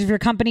if your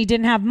company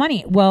didn't have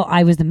money? Well,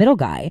 I was the middle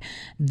guy.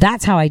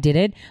 That's how I did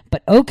it.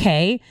 But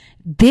okay,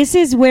 this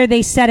is where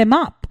they set him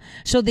up.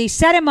 So they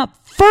set him up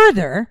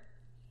further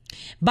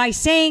by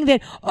saying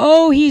that,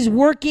 he's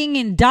working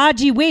in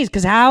dodgy ways,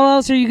 because how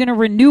else are you going to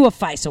renew a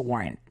FISA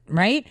warrant,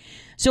 right?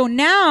 So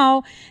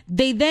now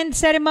they then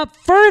set him up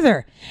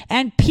further.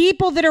 And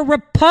people that are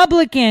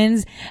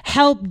Republicans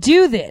help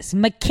do this.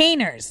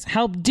 McCainers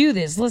help do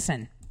this.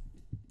 Listen.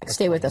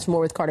 Stay with us.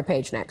 More with Carter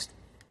Page next.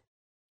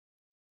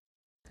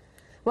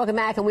 Welcome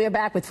back, and we are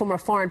back with former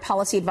foreign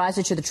policy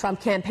advisor to the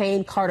Trump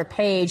campaign, Carter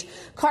Page.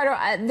 Carter,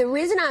 the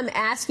reason I'm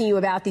asking you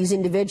about these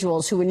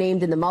individuals who were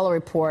named in the Mueller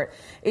report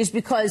is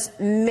because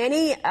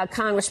many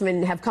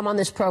congressmen have come on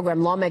this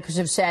program, lawmakers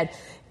have said,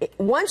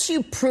 once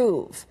you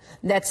prove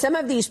that some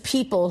of these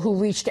people who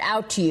reached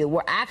out to you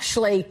were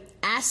actually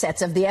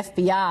assets of the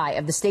FBI,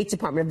 of the State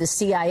Department, of the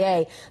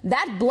CIA,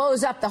 that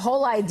blows up the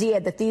whole idea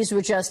that these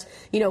were just,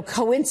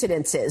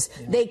 coincidences.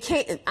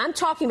 Yeah. I'm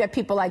talking about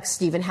people like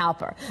Stephen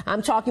Halper.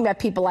 I'm talking about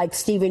people like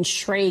Stephen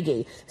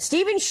Schrage.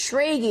 Stephen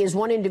Schrage is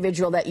one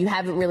individual that you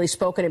haven't really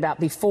spoken about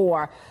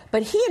before,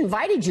 but he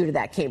invited you to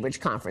that Cambridge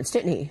conference,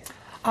 didn't he?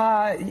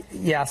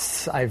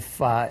 Yes,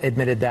 I've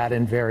admitted that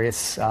in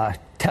various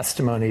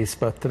testimonies,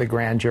 both to the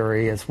grand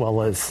jury as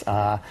well as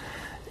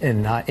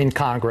in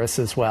Congress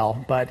as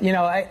well. But,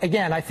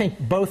 I think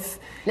both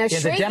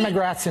the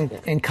Democrats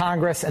in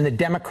Congress and the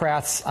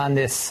Democrats on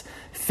this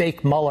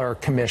fake Mueller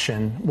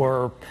commission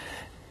were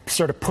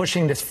sort of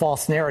pushing this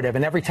false narrative.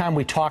 And every time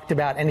we talked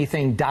about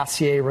anything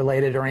dossier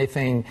related or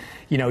anything,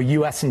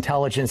 U.S.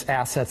 intelligence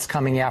assets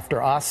coming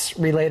after us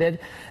related,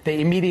 they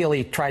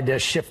immediately tried to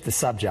shift the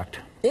subject.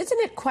 Isn't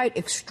it quite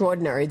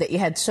extraordinary that you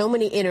had so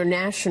many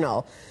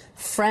international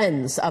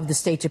friends of the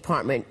State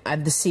Department,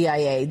 of the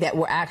CIA, that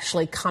were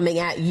actually coming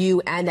at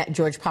you and at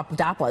George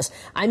Papadopoulos?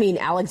 I mean,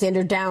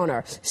 Alexander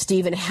Downer,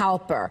 Stephen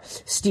Halper,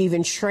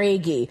 Stephen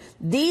Schrage.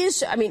 These,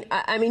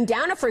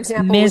 Downer, for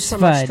example, was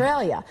from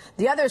Australia.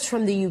 The others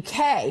from the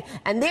UK.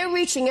 And they're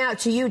reaching out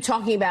to you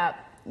talking about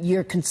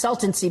your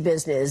consultancy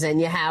business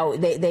and how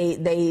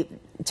they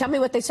tell me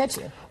what they said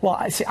to you.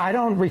 Well, I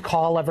don't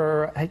recall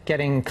ever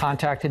getting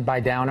contacted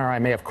by Downer. I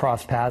may have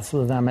crossed paths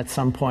with them at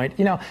some point.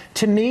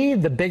 To me,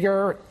 the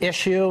bigger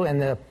issue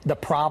and the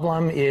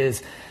problem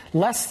is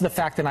less the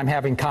fact that I'm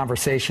having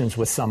conversations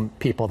with some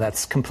people.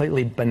 That's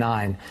completely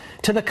benign.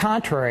 To the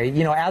contrary,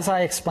 as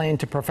I explained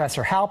to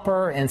Professor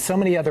Halper and so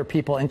many other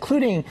people,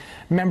 including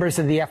members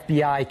of the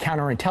FBI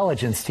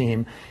counterintelligence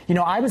team,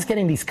 I was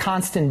getting these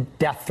constant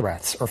death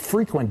threats or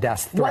frequent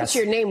death threats. Once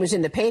your name was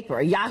in the paper,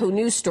 a Yahoo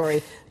News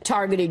story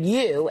targeted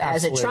you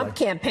as a Trump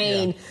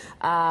campaign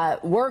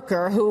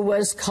worker who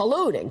was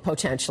colluding,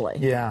 potentially.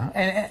 Yeah.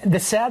 And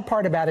the sad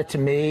part about it to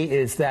me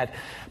is that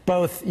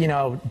both,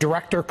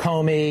 Director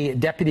Comey,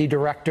 Deputy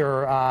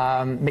Director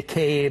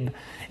McCabe,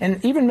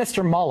 and even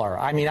Mr. Mueller.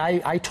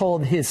 I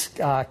told his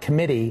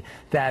committee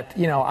that,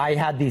 I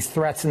had these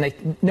threats,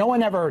 and no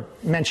one ever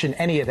mentioned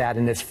any of that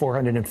in this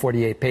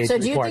 448-page report. So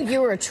do you think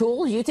you were a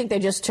tool? Do you think they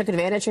just took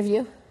advantage of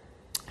you?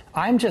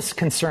 I'm just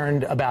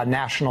concerned about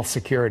national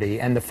security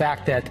and the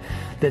fact that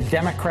the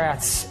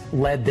Democrats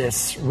led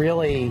this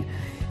really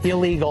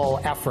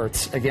illegal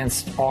efforts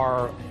against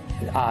our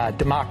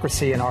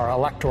democracy and our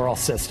electoral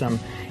system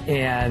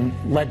and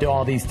led to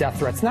all these death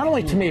threats, not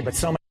only to me, but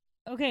so many.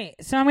 Okay,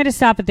 so I'm going to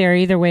stop it there.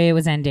 Either way, it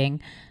was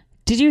ending.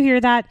 Did you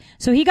hear that?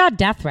 So he got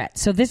death threats.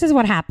 So this is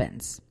what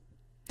happens.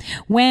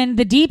 When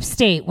the deep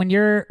state, when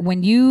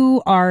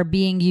you are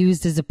being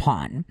used as a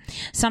pawn,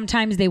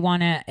 sometimes they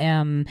want to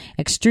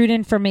extrude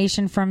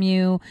information from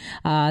you.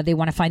 They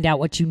want to find out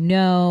what you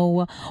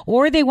know,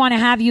 or they want to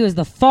have you as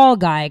the fall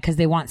guy because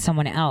they want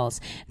someone else.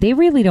 They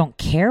really don't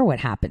care what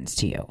happens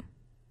to you.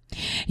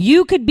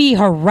 You could be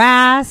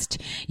harassed.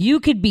 You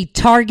could be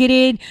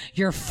targeted.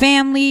 Your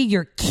family,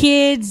 your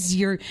kids,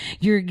 your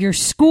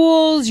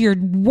schools, your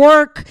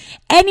work,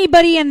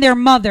 anybody and their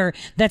mother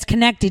that's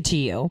connected to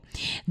you,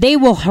 they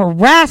will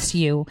harass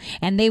you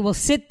and they will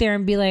sit there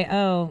and be like,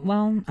 oh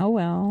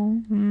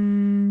well.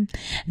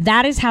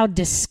 That is how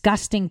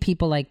disgusting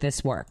people like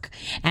this work.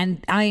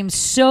 And I am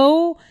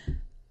so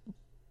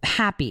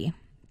happy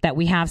that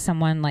we have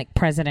someone like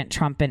President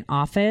Trump in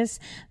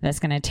office that's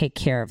going to take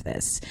care of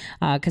this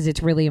because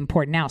it's really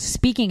important. Now,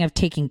 speaking of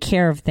taking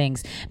care of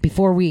things,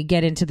 before we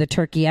get into the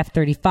Turkey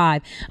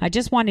F-35, I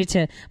just wanted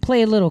to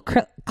play a little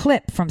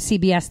clip from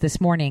CBS this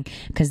morning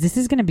because this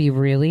is going to be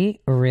really,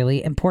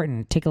 really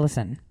important. Take a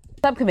listen.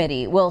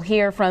 Subcommittee will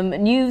hear from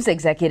news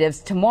executives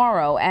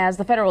tomorrow as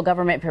the federal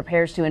government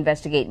prepares to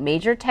investigate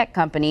major tech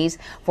companies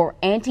for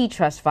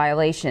antitrust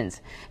violations.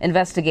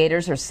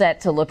 Investigators are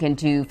set to look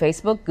into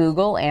Facebook,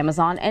 Google,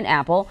 Amazon, and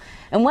Apple,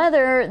 and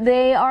whether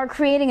they are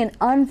creating an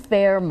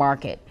unfair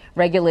market.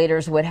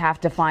 Regulators would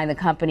have to find the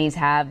companies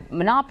have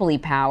monopoly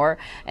power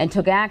and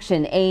took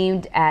action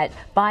aimed at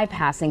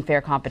bypassing fair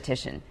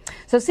competition.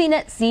 So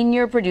CNET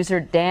senior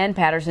producer Dan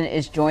Patterson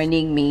is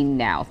joining me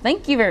now.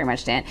 Thank you very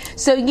much, Dan.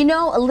 So,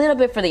 a little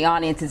bit for the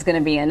audience, it's going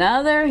to be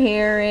another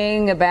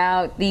hearing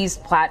about these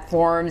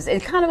platforms.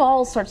 It kind of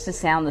all starts to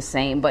sound the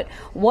same, but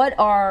what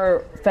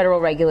are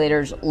federal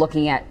regulators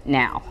looking at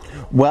now?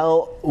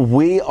 Well,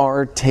 we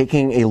are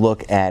taking a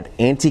look at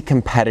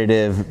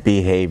anti-competitive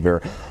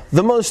behavior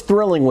the most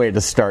thrilling way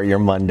to start your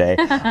Monday.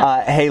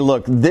 Hey,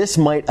 look, this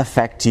might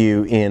affect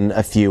you in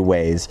a few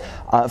ways.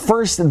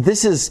 First,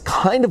 this is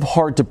kind of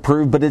hard to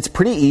prove, but it's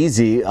pretty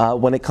easy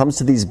when it comes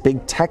to these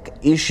big tech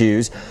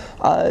issues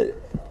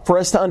for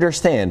us to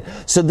understand.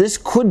 So this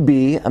could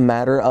be a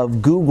matter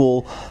of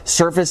Google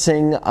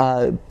surfacing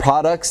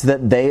products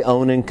that they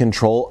own and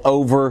control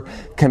over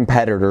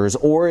competitors,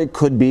 or it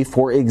could be,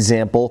 for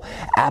example,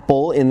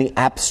 Apple in the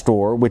App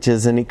Store, which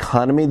is an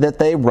economy that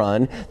they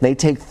run. They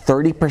take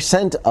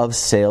 30% of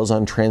sales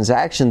on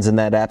transactions in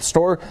that App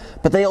Store,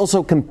 but they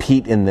also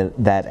compete in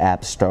that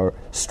App Store.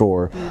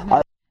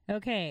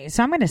 Okay,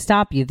 so I'm going to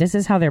stop you. This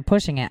is how they're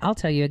pushing it. I'll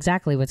tell you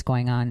exactly what's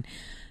going on.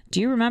 Do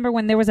you remember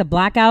when there was a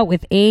blackout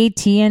with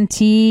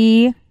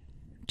AT&T?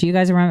 Do you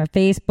guys remember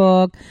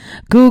Facebook?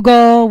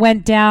 Google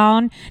went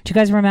down. Do you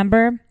guys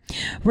remember?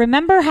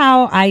 Remember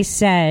how I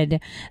said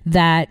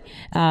that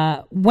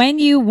when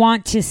you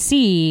want to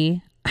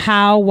see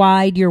how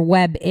wide your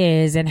web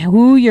is and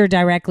who you're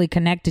directly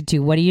connected to,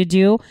 what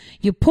do?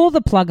 You pull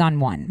the plug on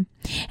one,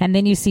 and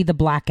then you see the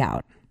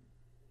blackout.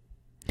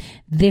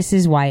 This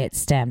is why it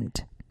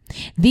stemmed.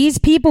 These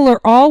people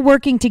are all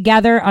working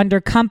together under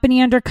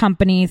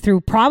company through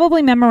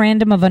probably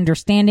memorandum of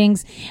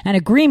understandings and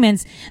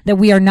agreements that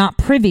we are not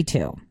privy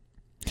to.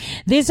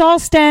 This all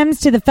stems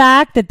to the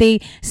fact that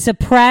they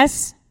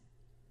suppress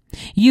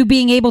you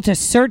being able to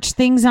search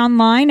things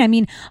online. I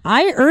mean,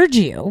 I urge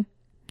you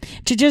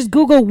to just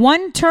Google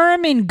one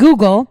term in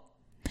Google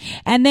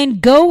and then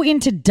go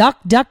into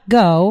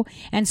DuckDuckGo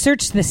and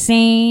search the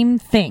same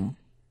thing.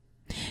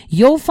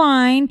 You'll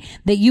find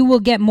that you will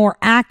get more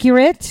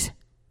accurate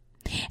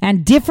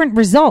and different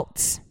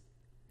results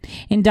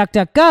in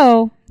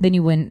DuckDuckGo than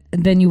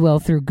you will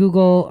through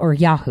Google or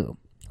Yahoo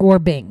or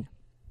Bing.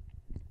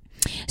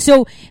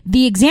 So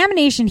the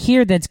examination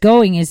here that's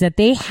going is that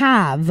they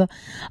have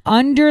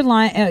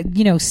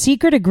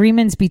secret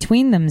agreements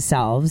between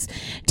themselves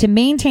to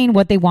maintain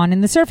what they want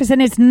in the surface.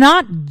 And it's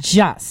not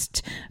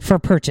just for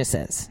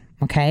purchases.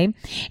 Okay.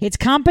 It's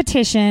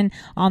competition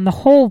on the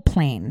whole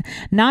plane,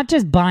 not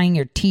just buying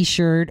your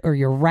t-shirt or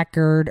your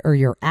record or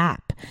your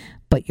app,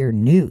 but your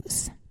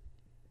news.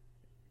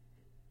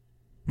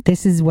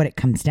 This is what it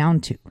comes down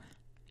to.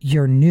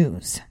 Your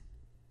news.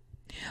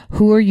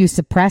 Who are you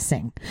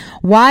suppressing?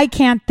 Why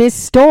can't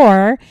this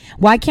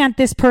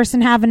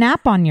person have an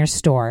app on your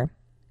store?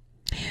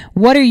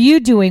 What are you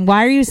doing?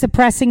 Why are you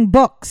suppressing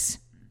books?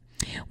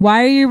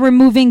 Why are you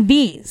removing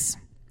these?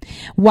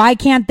 Why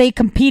can't they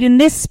compete in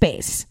this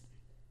space?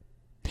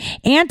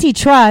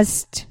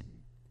 Antitrust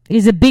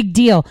is a big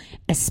deal,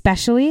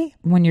 especially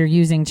when you're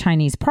using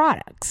Chinese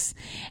products.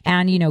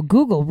 And,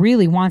 Google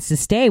really wants to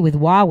stay with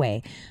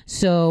Huawei.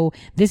 So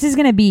this is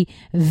going to be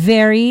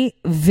very,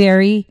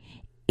 very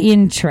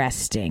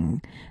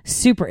interesting,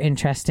 super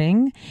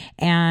interesting.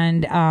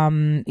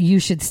 And you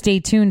should stay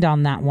tuned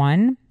on that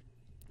one.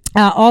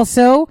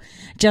 Also,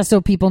 just so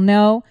people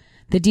know,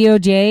 the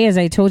DOJ, as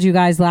I told you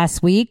guys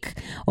last week,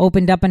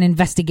 reopened up an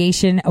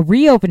investigation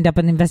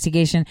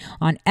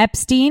on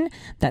Epstein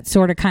that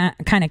sort of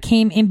kind of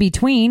came in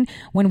between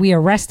when we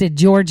arrested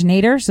George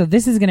Nader. So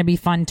this is going to be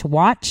fun to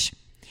watch.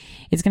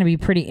 It's going to be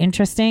pretty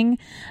interesting.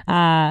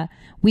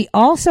 We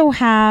also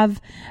have,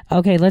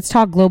 let's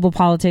talk global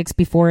politics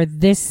before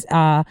this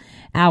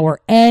hour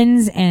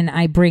ends and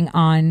I bring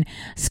on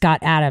Scott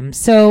Adams.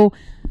 So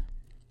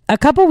a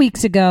couple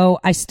weeks ago,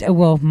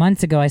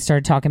 months ago, I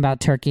started talking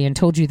about Turkey and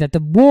told you that the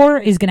war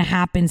is going to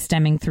happen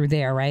stemming through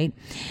there, right?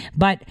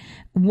 But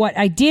what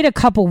I did a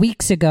couple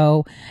weeks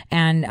ago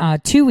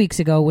and 2 weeks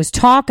ago was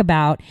talk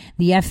about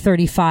the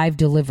F-35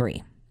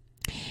 delivery.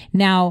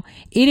 Now,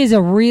 it is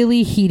a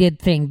really heated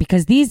thing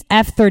because these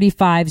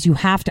F-35s, you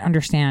have to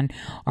understand,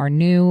 are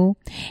new.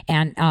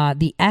 And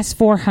the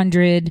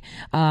S-400,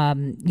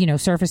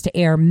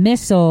 surface-to-air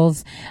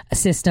missiles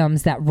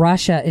systems that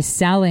Russia is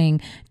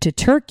selling to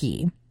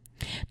Turkey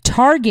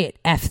target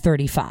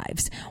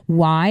F-35s.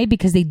 Why?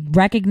 Because they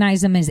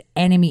recognize them as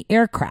enemy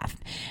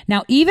aircraft.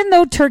 Now, even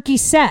though Turkey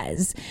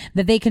says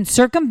that they can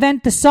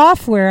circumvent the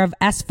software of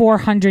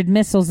S-400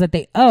 missiles that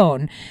they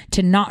own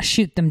to not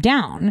shoot them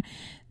down,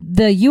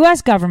 the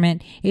U.S.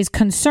 government is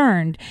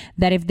concerned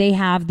that if they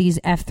have these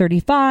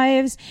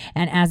F-35s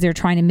and as they're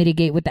trying to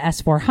mitigate with the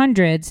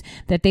S-400s,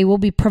 that they will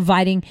be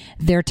providing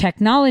their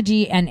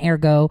technology and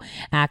ergo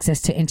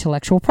access to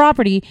intellectual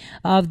property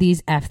of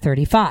these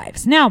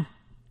F-35s. Now,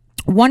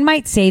 one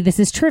might say this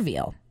is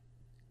trivial.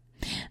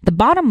 The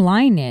bottom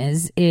line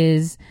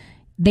is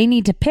they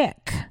need to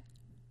pick.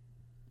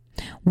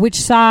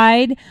 Which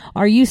side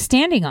are you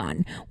standing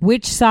on?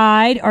 Which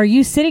side are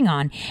you sitting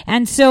on?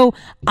 And so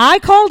I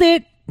called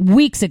it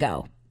weeks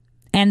ago.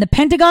 And the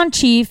Pentagon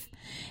chief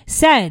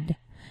said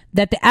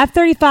that the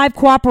F-35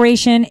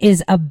 cooperation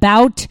is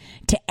about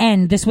to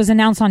end. This was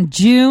announced on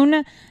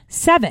June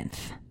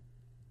 7th.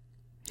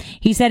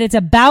 He said it's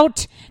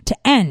about to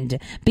end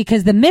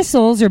because the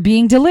missiles are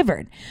being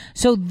delivered.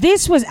 So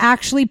this was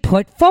actually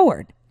put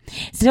forward.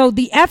 So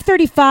the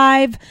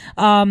F-35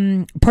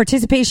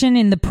 participation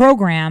in the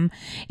program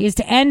is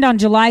to end on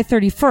July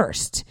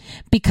 31st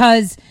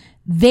because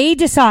they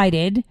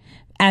decided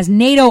as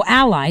NATO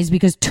allies,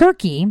 because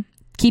Turkey,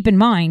 keep in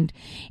mind,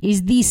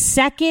 is the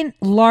second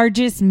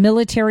largest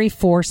military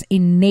force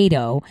in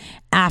NATO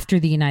after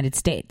the United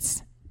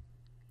States.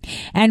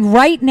 And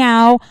right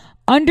now,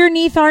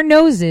 underneath our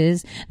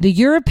noses, the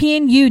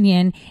European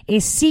Union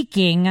is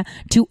seeking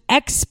to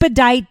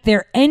expedite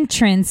their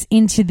entrance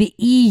into the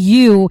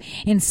EU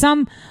in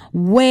some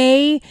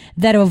way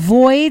that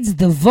avoids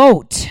the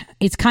vote.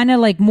 It's kind of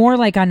like more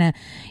like on an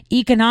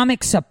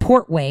economic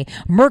support way.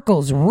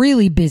 Merkel's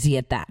really busy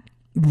at that.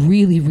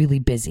 Really, really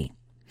busy.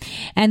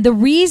 And the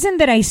reason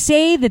that I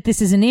say that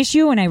this is an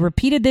issue, and I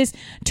repeated this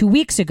 2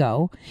 weeks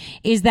ago,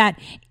 is that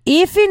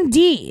if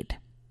indeed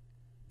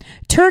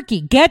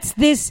Turkey gets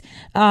this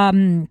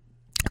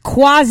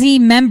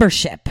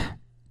quasi-membership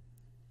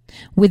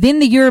within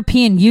the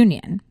European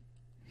Union,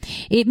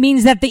 it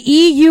means that the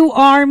EU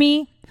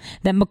army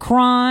that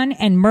Macron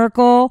and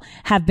Merkel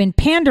have been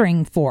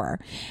pandering for,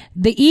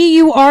 the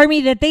EU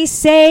army that they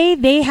say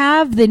they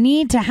have the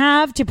need to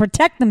have to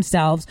protect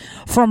themselves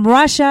from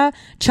Russia,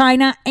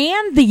 China,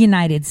 and the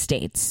United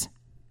States,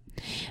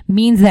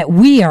 means that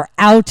we are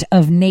out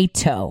of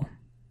NATO.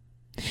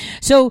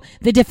 So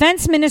the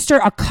defense minister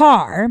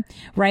Akar,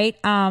 right,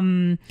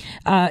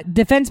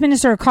 defense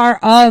minister Akar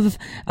of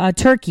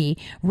Turkey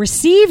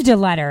received a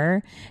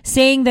letter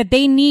saying that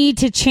they need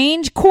to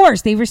change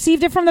course. They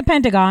received it from the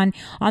Pentagon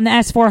on the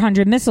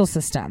S-400 missile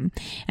system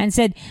and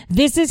said,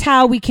 this is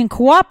how we can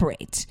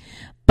cooperate.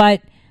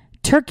 But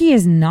Turkey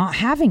is not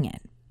having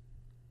it.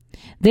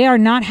 They are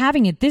not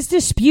having it. This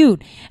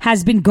dispute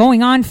has been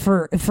going on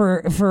for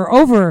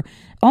over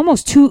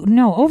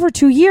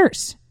 2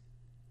 years.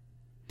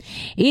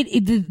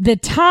 The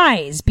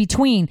ties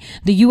between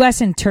the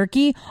U.S. and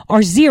Turkey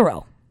are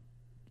zero.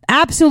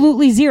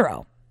 Absolutely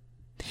zero.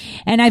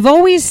 And I've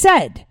always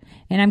said,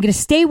 and I'm going to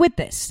stay with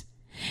this,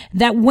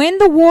 that when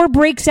the war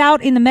breaks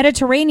out in the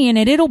Mediterranean,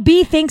 and it'll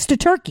be thanks to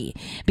Turkey,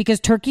 because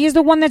Turkey is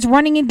the one that's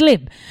running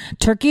Idlib.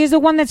 Turkey is the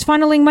one that's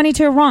funneling money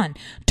to Iran.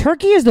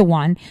 Turkey is the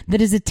one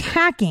that is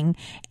attacking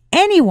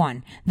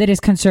anyone that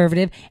is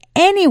conservative,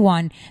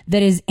 anyone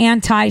that is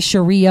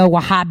anti-Sharia,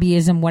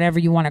 Wahhabism, whatever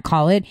you want to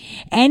call it,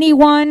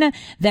 anyone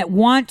that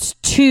wants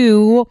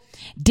to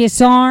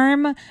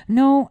disarm,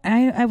 no,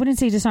 I wouldn't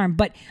say disarm,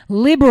 but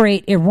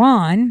liberate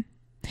Iran,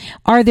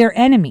 are their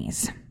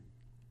enemies.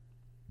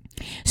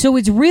 So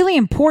it's really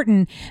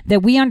important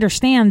that we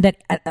understand that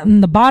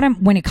on the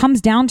bottom, when it comes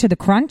down to the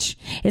crunch,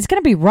 it's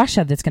going to be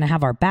Russia that's going to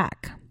have our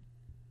back.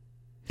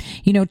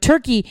 You know,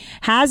 Turkey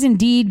has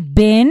indeed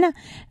been,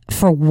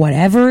 for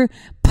whatever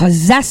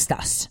possessed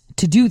us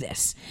to do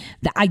this.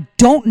 I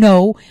don't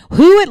know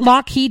who at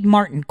Lockheed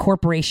Martin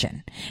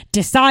Corporation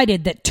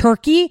decided that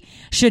Turkey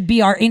should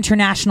be our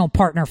international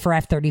partner for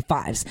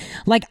F-35s.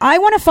 Like, I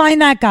want to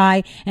find that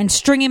guy and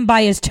string him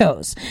by his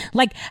toes.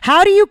 Like,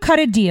 how do you cut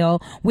a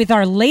deal with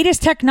our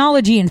latest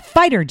technology in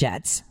fighter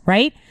jets,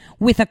 right,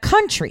 with a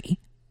country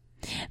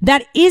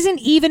that isn't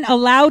even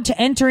allowed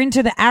to enter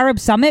into the Arab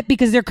Summit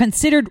because they're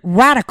considered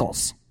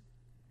radicals?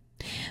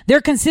 They're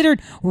considered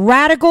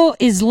radical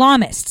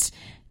Islamists.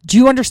 Do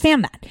you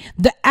understand that?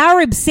 The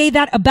Arabs say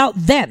that about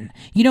them.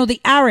 You know, the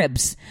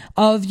Arabs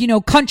of,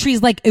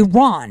 countries like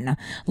Iran,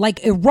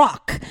 like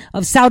Iraq,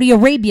 of Saudi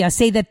Arabia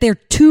say that they're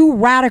too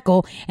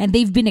radical and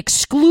they've been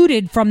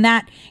excluded from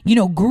that,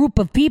 group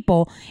of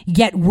people.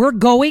 Yet we're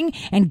going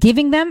and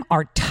giving them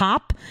our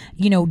top,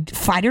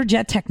 fighter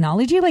jet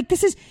technology. Like,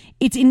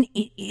 it's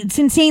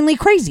insanely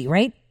crazy,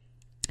 right?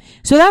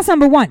 So that's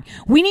number one.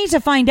 We need to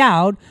find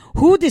out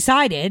who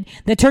decided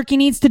that Turkey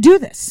needs to do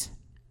this.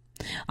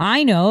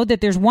 I know that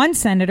there's one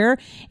senator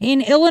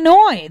in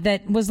Illinois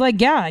that was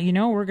like, yeah,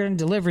 we're going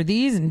to deliver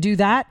these and do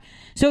that.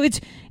 So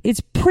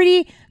it's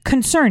pretty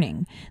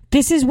concerning.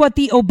 This is what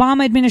the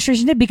Obama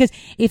administration did, because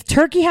if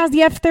Turkey has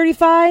the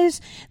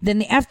F-35s, then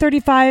the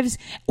F-35s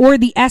or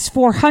the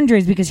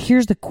S-400s, because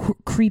here's the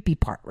creepy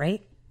part,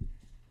 right?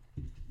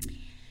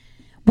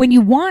 When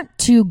you want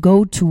to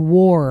go to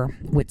war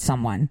with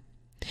someone,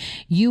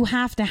 you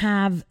have to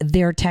have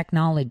their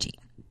technology.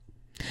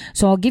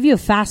 So I'll give you a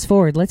fast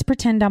forward. Let's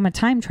pretend I'm a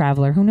time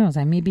traveler. Who knows?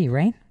 I may be,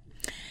 right?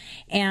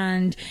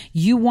 And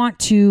you want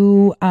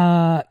to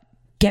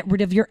get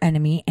rid of your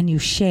enemy and you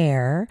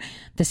share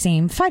the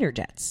same fighter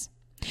jets.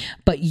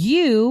 But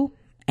you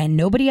and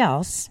nobody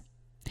else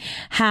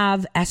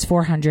have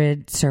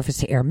S-400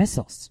 surface-to-air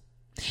missiles.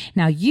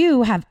 Now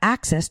you have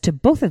access to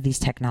both of these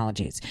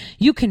technologies.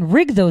 You can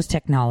rig those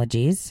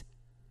technologies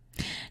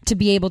to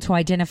be able to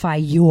identify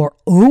your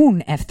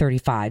own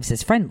F-35s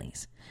as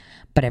friendlies,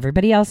 but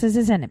everybody else is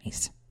his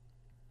enemies.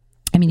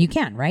 I mean, you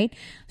can, right?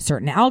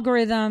 Certain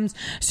algorithms,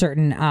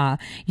 certain,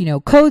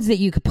 codes that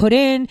you could put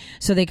in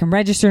so they can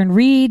register and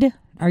read.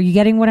 Are you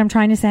getting what I'm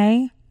trying to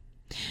say?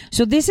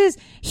 So this is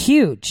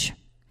huge.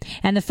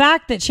 And the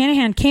fact that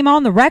Shanahan came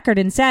on the record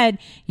and said,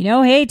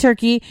 hey,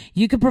 Turkey,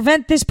 you could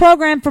prevent this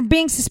program from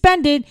being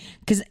suspended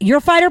because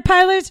your fighter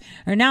pilots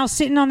are now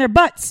sitting on their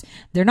butts.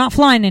 They're not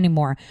flying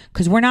anymore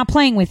because we're not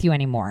playing with you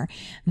anymore.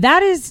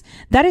 That is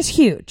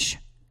huge.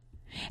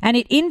 And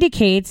it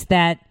indicates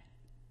that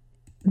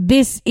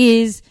this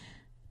is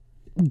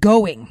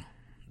going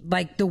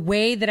like the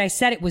way that I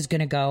said it was going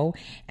to go,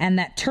 and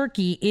that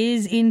Turkey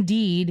is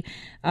indeed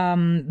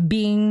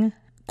being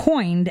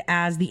coined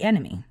as the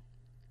enemy.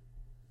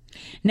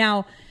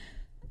 Now,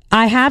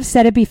 I have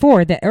said it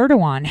before that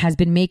Erdogan has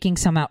been making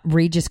some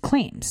outrageous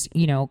claims,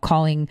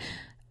 calling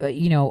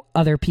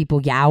other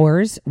people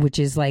yowers, which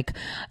is like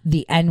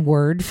the N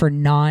word for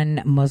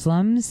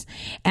non-Muslims.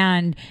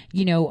 And,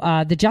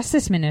 the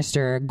Justice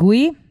Minister,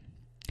 Gui,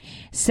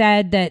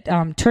 said that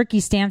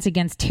Turkey's stance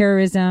against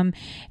terrorism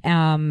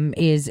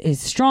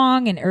is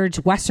strong, and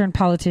urged Western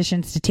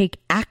politicians to take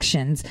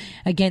actions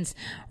against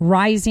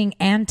rising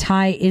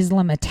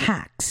anti-Islam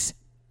attacks.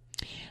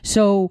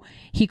 So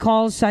he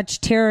calls such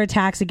terror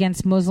attacks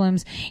against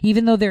Muslims,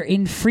 even though they're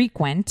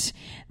infrequent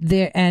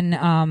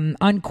and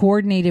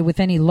uncoordinated with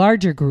any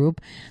larger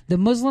group, the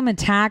Muslim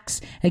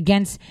attacks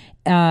against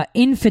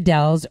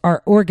infidels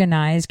are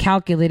organized,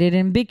 calculated,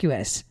 and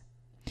ambiguous.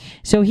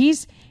 So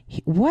he's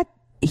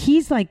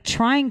like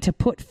trying to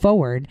put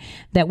forward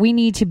that we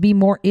need to be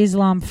more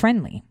Islam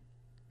friendly.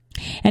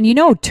 And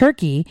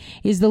Turkey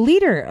is the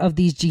leader of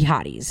these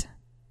jihadis.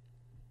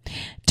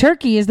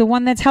 Turkey is the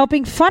one that's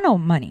helping funnel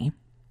money.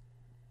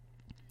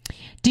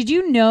 Did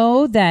you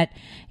know that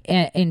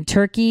in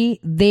Turkey,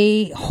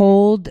 they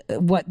hold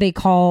what they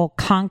call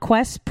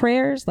conquest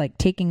prayers, like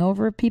taking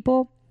over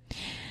people?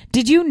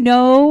 Did you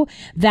know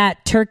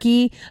that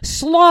Turkey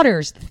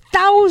slaughters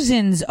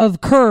thousands of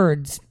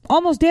Kurds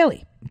almost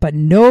daily, but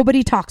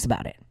nobody talks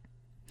about it?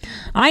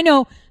 I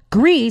know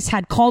Greece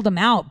had called them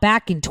out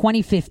back in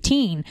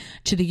 2015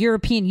 to the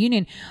European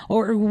Union,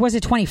 or was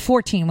it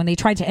 2014 when they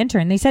tried to enter,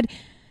 and they said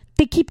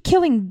they keep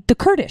killing the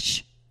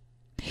Kurdish.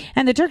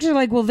 And the Turks are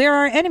like, well, they're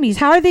our enemies.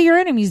 How are they your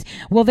enemies?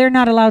 Well, they're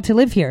not allowed to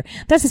live here.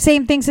 That's the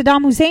same thing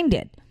Saddam Hussein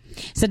did.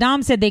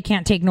 Saddam said they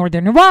can't take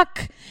northern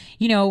Iraq.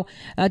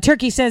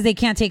 Turkey says they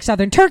can't take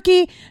southern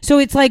Turkey. So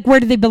it's like,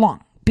 where do they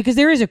belong? Because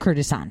there is a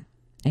Kurdistan.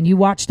 And you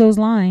watch those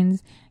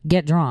lines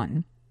get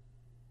drawn.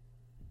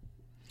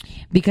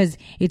 Because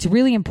it's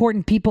really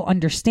important people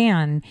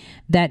understand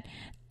that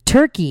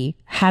Turkey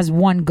has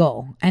one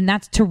goal, and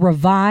that's to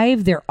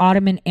revive their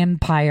Ottoman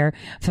Empire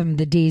from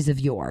the days of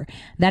yore.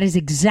 That is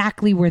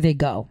exactly where they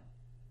go.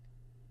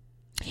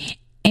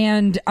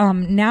 And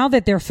now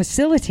that they're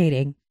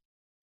facilitating,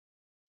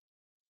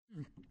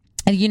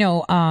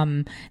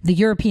 the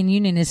European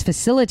Union is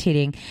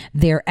facilitating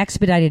their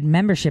expedited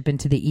membership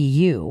into the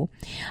EU.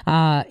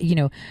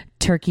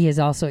 Turkey has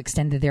also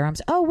extended their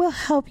arms. Oh, we'll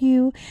help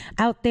you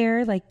out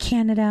there, like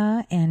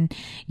Canada and,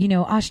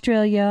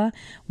 Australia.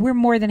 We're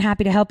more than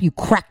happy to help you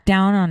crack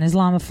down on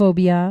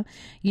Islamophobia.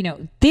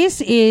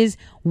 This is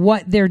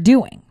what they're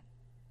doing.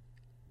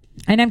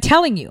 And I'm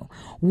telling you,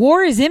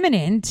 war is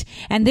imminent,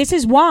 and this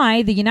is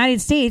why the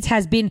United States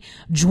has been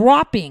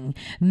dropping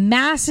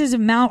massive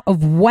amount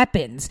of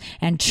weapons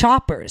and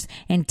choppers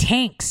and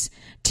tanks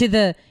to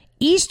the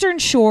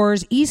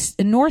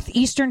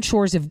northeastern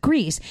shores of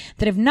Greece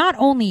that have not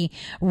only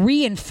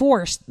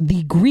reinforced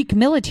the Greek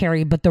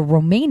military, but the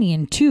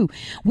Romanian too,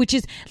 which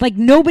is like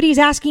nobody's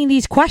asking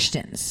these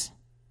questions.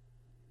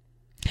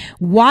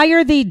 Why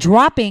are they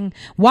dropping?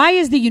 Why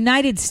is the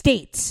United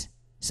States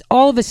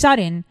all of a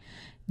sudden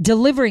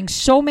delivering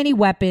so many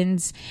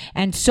weapons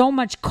and so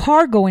much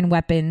cargo in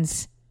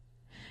weapons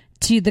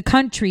to the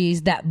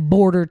countries that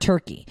border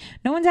Turkey?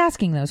 No one's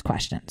asking those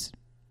questions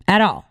at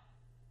all.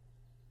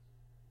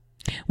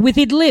 With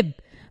Idlib,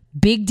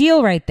 big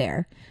deal right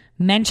there.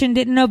 Mentioned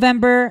it in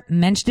November,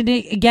 mentioned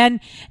it again.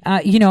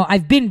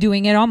 I've been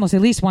doing it almost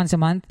at least once a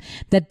month,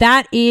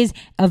 that is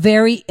a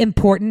very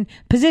important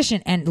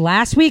position. And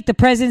last week, the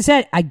president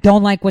said, I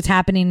don't like what's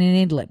happening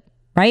in Idlib,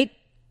 right?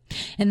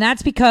 And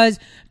that's because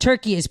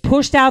Turkey has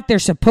pushed out their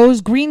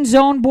supposed green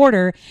zone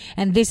border,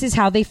 and this is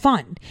how they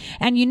fund.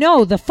 And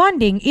the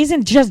funding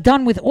isn't just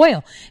done with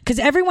oil, because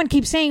everyone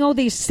keeps saying, oh,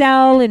 they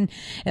sell and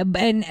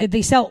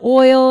they sell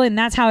oil, and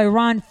that's how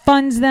Iran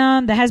funds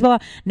them, the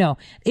Hezbollah. No,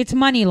 it's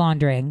money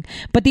laundering.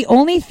 But the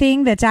only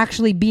thing that's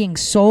actually being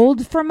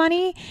sold for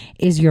money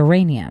is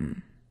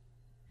uranium.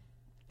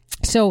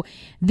 So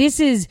this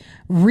is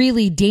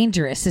really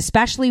dangerous,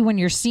 especially when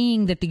you're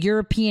seeing that the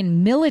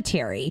European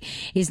military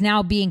is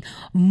now being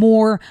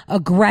more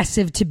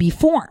aggressive to be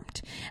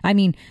formed. I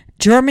mean,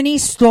 Germany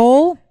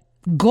stole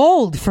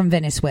gold from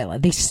Venezuela.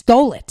 They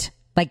stole it,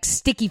 like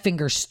Sticky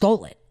Fingers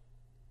stole it.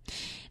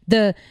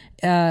 The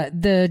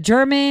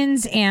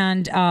Germans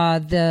and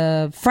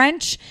the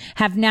French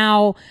have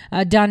now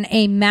done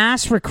a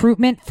mass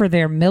recruitment for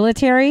their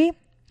military.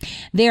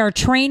 They are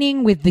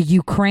training with the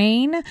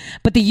Ukraine,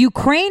 but the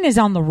Ukraine is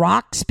on the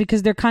rocks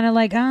because they're kind of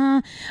like,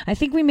 I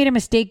think we made a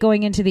mistake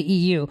going into the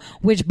EU,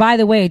 which, by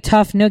the way,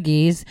 tough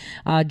noogies,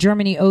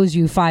 Germany owns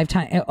you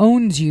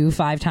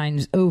 5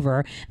 times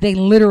over. They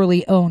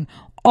literally own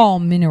all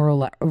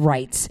mineral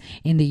rights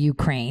in the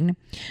Ukraine.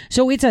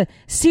 So it's a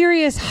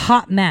serious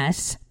hot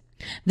mess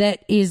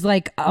that is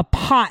like a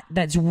pot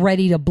that's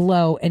ready to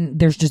blow, and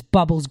there's just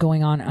bubbles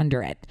going on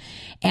under it.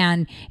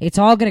 And it's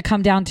all going to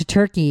come down to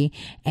Turkey,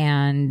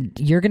 and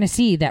you're going to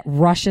see that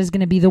Russia's going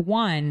to be the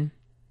one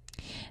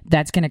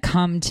that's going to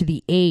come to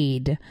the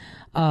aid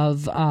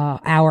of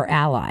our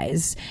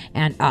allies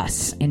and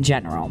us in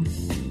general.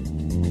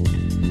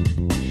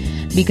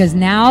 Because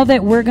now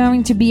that we're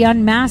going to be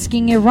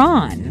unmasking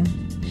Iran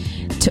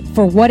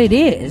for what it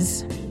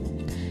is,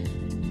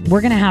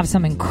 we're going to have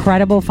some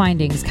incredible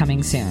findings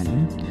coming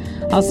soon.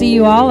 I'll see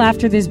you all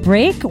after this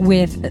break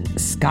with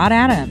Scott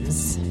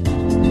Adams.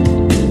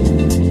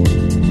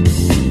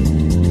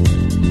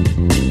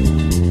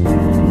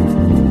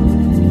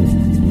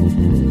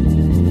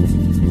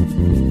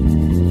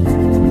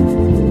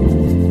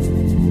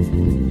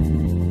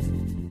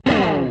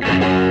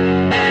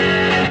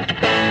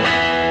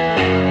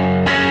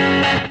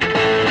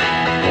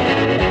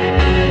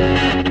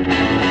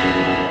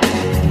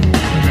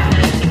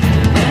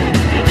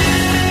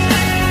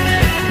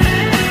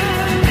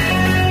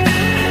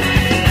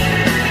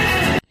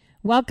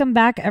 Welcome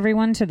back,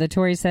 everyone, to the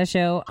Tori Says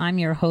Show. I'm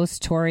your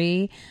host,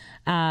 Tori.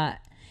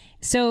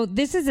 So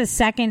this is the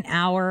second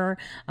hour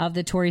of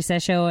the Tori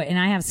Says Show, and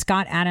I have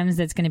Scott Adams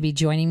that's going to be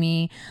joining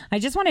me. I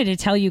just wanted to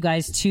tell you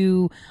guys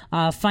two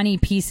funny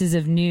pieces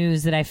of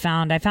news that I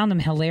found. I found them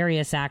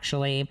hilarious,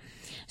 actually.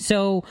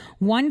 So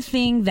one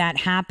thing that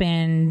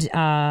happened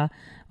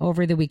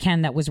over the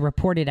weekend that was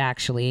reported,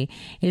 actually,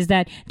 is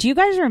that, do you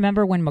guys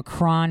remember when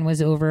Macron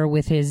was over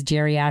with his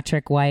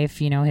geriatric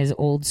wife, you know, his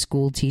old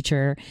school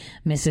teacher,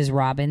 Mrs.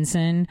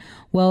 Robinson?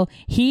 Well,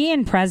 he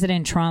and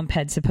President Trump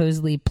had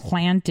supposedly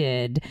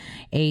planted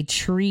a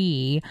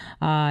tree,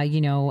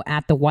 you know,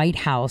 at the White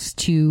House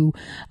to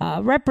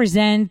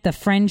represent the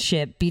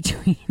friendship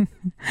between,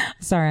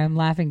 sorry, I'm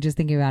laughing just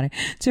thinking about it,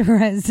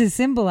 to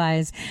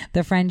symbolize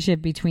the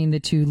friendship between the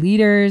two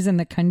leaders and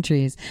the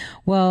countries.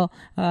 Well,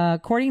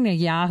 according to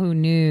Yahoo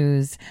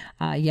News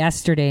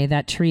yesterday,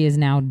 that tree is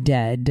now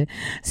dead.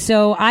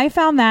 So I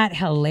found that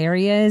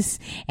hilarious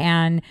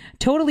and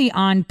totally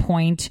on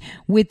point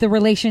with the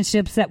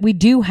relationships that we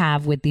do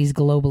have with these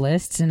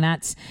globalists, and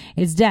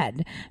it's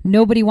dead.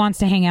 Nobody wants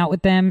to hang out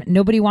with them.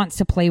 Nobody wants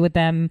to play with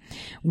them.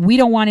 We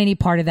don't want any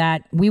part of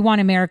that. We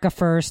want America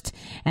first,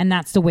 and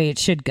that's the way it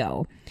should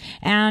go.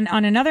 And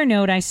on another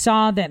note, I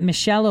saw that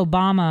Michelle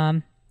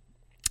Obama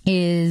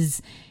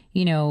is,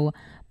 you know,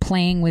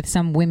 playing with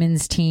some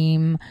women's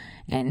team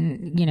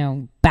and, you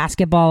know,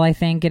 basketball, I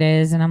think it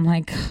is. And I'm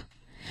like,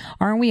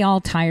 aren't we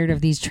all tired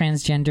of these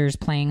transgenders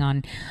playing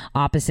on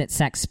opposite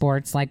sex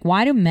sports? Like,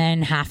 why do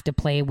men have to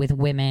play with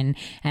women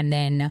and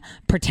then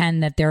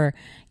pretend that they're,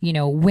 you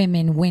know,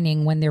 women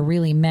winning when they're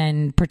really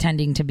men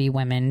pretending to be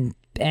women?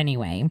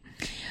 Anyway,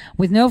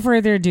 with no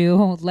further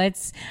ado,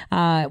 let's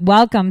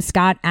welcome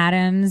Scott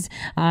Adams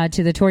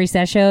to the Tori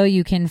Says Show.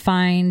 You can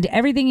find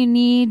everything you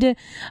need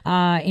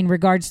in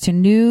regards to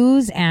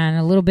news and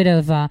a little bit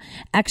of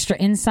extra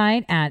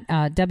insight at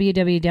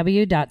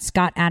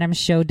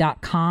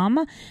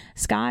www.scottadamsshow.com.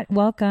 Scott,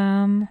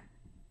 welcome.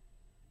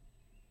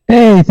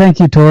 Hey, thank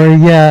you, Tori.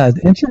 Yeah,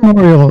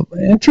 intramural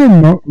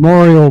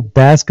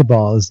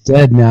basketball is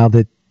dead now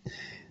that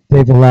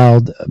they've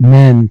allowed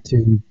men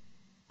to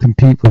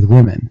compete with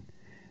women.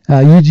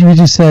 You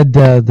just said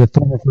the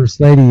former first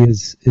lady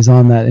is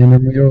on that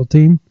intramural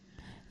team.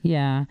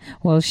 Yeah.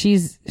 Well,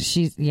 she's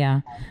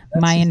yeah.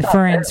 My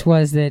inference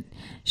was that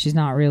she's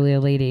not really a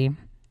lady.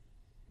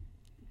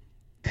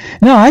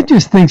 No, I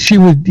just think she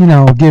would, you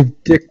know,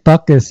 give Dick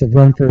Butkus a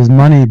run for his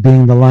money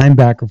being the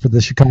linebacker for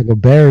the Chicago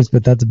Bears,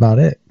 but that's about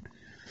it.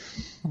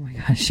 Oh my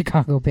gosh,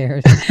 Chicago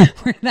Bears.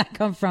 Where did that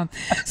come from?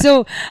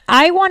 So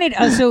I wanted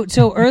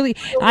so early.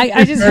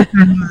 I just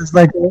it's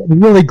like a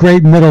really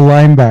great middle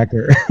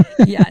linebacker.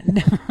 Yeah,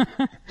 no.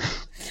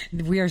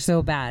 We are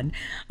so bad.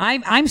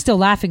 I'm still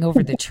laughing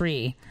over the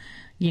tree.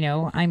 You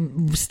know,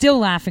 I'm still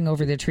laughing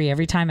over the tree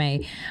every time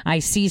I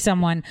see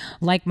someone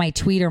like my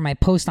tweet or my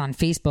post on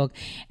Facebook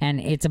and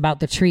it's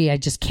about the tree. I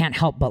just can't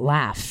help but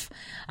laugh.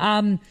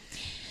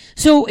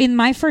 So in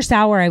my first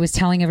hour, I was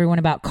telling everyone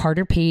about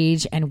Carter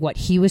Page and what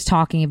he was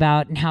talking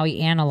about and how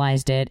he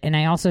analyzed it. And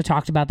I also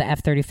talked about the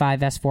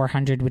F-35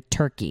 S-400 with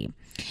Turkey.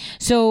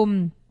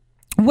 So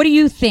what do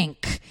you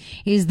think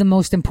is the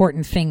most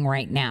important thing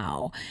right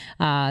now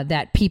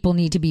that people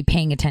need to be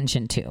paying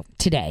attention to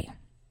today?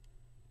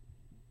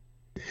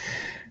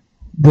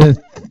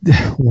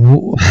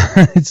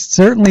 It's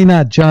certainly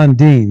not John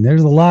Dean.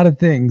 There's a lot of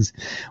things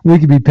we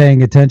could be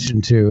paying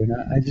attention to. And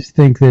I just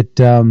think that,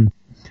 you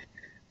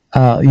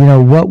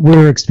know, what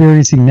we're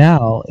experiencing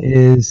now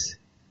is,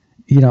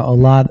 you know, a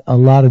lot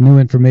of new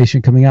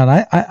information coming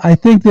out. I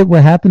think that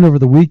what happened over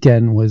the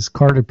weekend was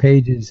Carter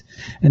Page's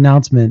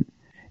announcement.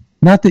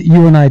 Not that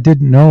you and I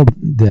didn't know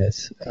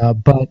this,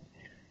 but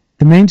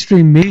the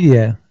mainstream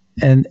media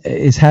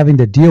is having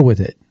to deal with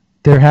it.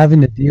 They're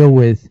having to deal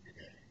with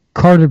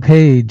Carter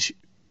Page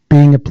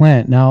being a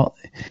plant. Now,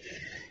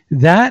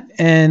 that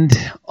and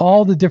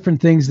all the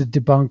different things that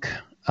debunk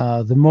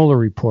the Mueller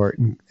report.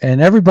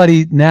 And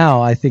everybody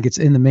now, I think it's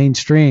in the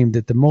mainstream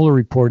that the Mueller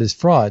report is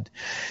fraud.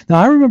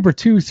 Now, I remember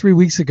 2-3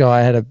 weeks ago,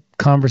 I had a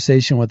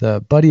conversation with a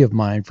buddy of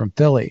mine from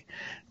Philly,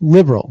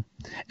 liberal.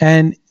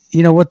 And,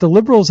 you know, what the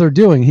liberals are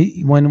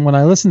doing, when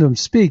I listen to him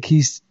speak,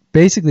 he's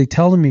basically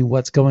telling me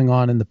what's going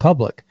on in the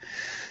public.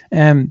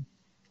 And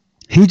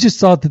he just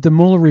thought that the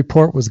Mueller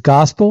report was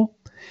gospel,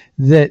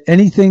 that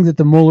anything that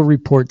the Mueller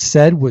report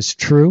said was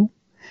true.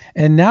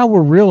 And now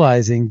we're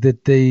realizing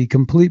that the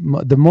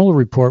Mueller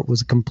report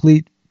was a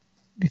complete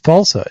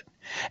falsehood.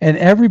 And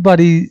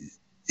everybody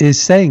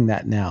is saying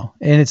that now.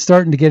 And it's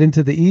starting to get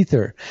into the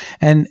ether.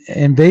 And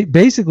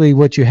basically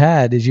what you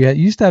had is you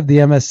used to have the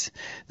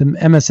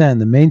MSN,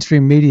 the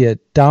mainstream media,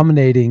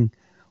 dominating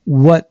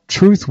what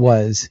truth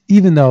was,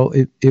 even though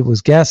it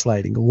was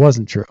gaslighting. It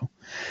wasn't true.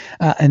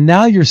 And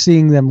now you're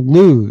seeing them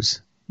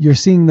lose. You're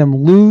seeing them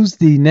lose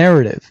the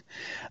narrative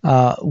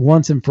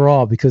once and for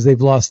all because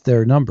they've lost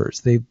their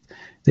numbers.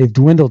 They've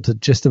dwindled to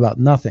just about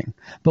nothing.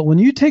 But when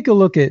you take a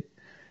look at,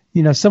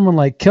 someone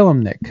like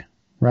Kilimnik,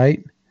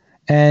 right,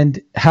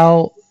 and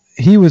how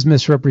he was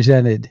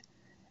misrepresented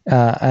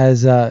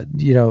as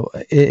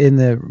in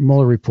the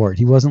Mueller report,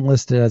 he wasn't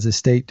listed as a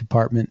State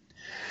Department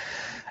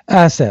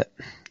asset.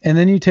 And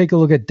then you take a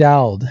look at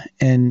Dowd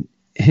and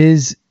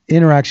his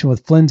interaction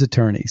with Flynn's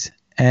attorneys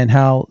and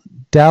how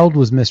Dowd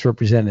was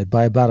misrepresented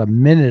by about a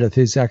minute of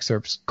his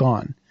excerpts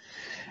gone.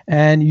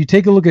 And you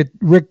take a look at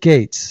Rick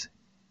Gates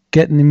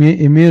getting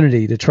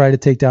immunity to try to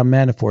take down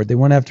Manafort. They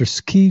went after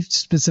key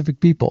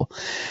specific people.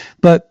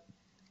 But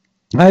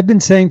I've been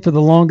saying for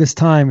the longest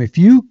time, if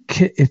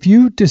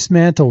you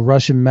dismantle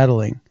Russian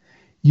meddling,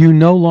 you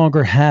no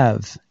longer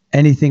have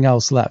anything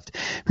else left,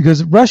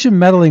 because Russian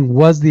meddling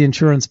was the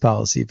insurance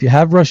policy. If you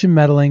have Russian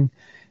meddling,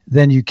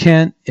 then you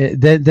can't.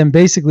 Then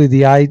basically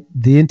the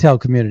intel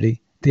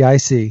community, the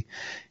IC,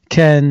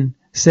 can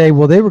say,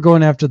 well, they were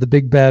going after the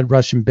big bad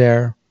Russian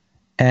bear,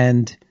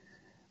 and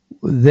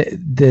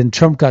then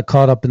Trump got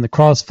caught up in the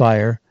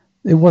crossfire.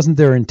 It wasn't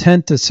their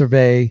intent to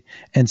survey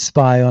and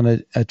spy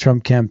on a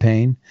Trump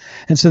campaign,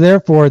 and so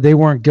therefore they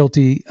weren't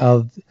guilty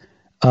of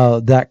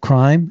that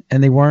crime,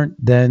 and they weren't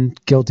then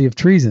guilty of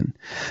treason.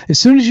 As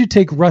soon as you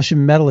take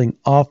Russian meddling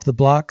off the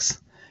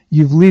blocks,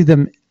 you leave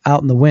them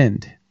out in the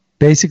wind.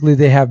 Basically,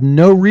 they have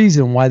no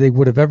reason why they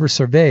would have ever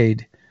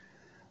surveyed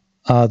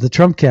the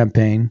Trump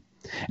campaign,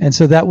 and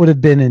so that would have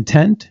been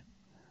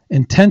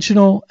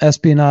intentional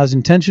espionage,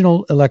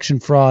 intentional election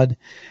fraud,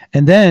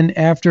 and then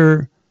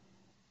after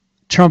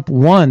Trump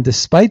won,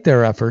 despite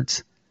their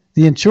efforts,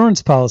 the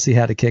insurance policy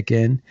had to kick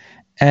in,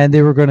 and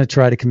they were going to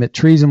try to commit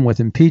treason with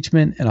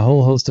impeachment and a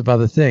whole host of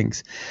other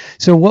things.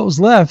 So what was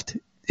left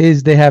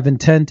is they have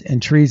intent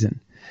and treason.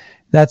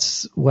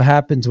 That's what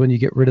happens when you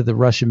get rid of the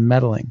Russian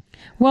meddling.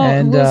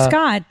 Well,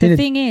 Scott, the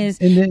thing is...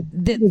 you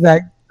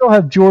still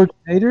have George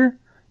Nader.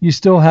 You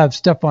still have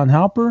Stefan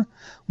Halper.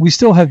 We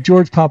still have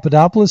George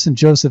Papadopoulos and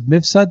Joseph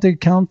Mifsud to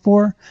account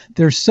for.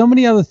 There's so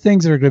many other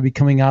things that are going to be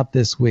coming out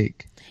this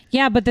week.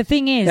 Yeah, but the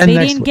thing is,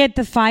 they didn't get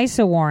the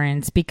FISA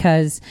warrants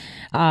because,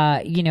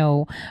 they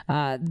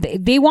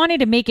wanted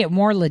to make it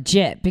more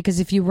legit. Because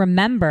if you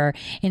remember,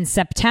 in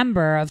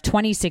September of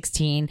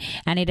 2016,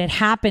 and it had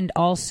happened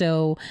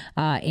also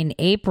in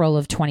April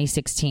of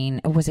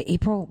 2016. Was it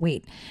April?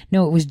 Wait,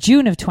 no, it was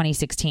June of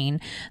 2016.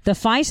 The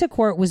FISA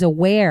court was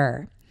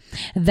aware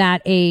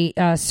that a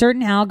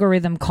certain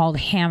algorithm called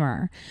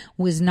Hammer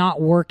was not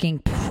working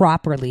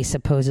properly,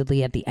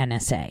 supposedly, at the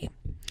NSA.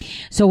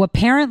 So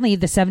apparently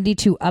the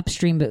 72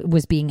 upstream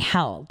was being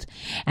held.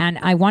 And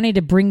I wanted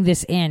to bring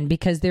this in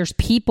because there's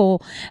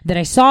people that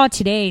I saw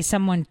today,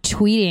 someone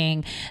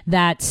tweeting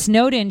that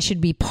Snowden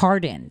should be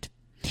pardoned.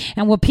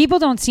 And what people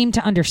don't seem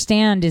to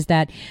understand is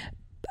that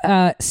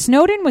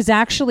Snowden was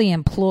actually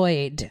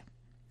employed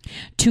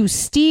to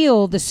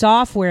steal the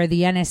software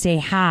the NSA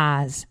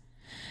has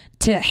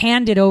to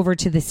hand it over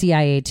to the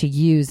CIA to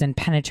use and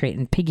penetrate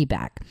and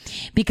piggyback.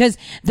 Because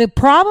the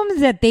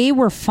problem that they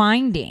were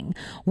finding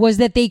was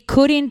that they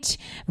couldn't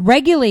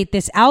regulate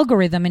this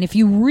algorithm. And if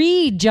you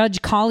read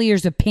Judge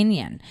Collier's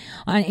opinion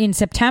in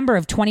September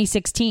of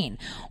 2016,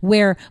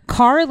 where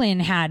Carlin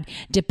had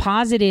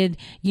deposited,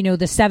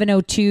 the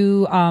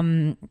 702,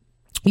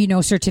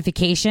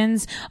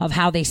 certifications of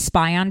how they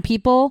spy on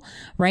people,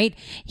 right?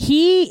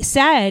 He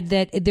said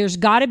that there's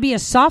got to be a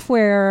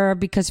software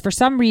because for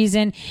some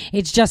reason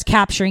it's just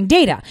capturing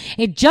data.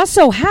 It just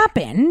so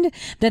happened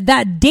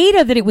that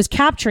data that it was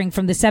capturing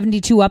from the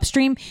 72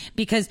 upstream,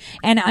 because,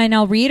 and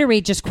I'll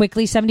reiterate just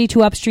quickly,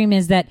 72 upstream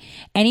is that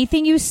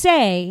anything you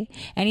say,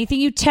 anything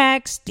you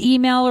text,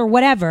 email, or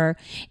whatever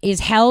is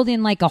held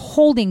in like a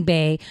holding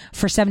bay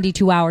for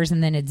 72 hours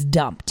and then it's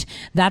dumped.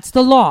 That's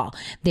the law.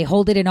 They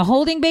hold it in a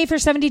holding bay for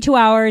 72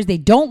 hours. They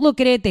don't look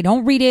at it. They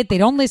don't read it. They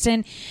don't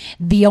listen.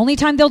 The only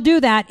time they'll do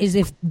that is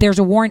if there's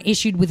a warrant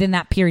issued within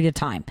that period of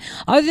time.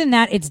 Other than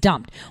that, it's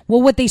dumped.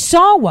 Well, what they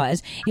saw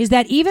is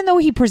that even though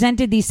he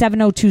presented these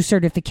 702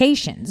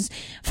 certifications,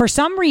 for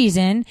some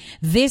reason,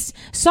 this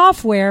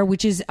software,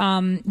 which is,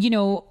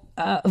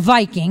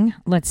 Viking,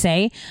 let's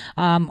say,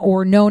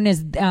 or known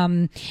as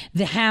the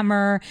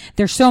Hammer.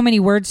 There's so many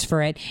words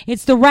for it.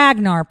 It's the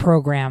Ragnar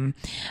program.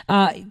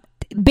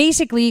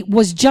 Basically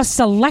was just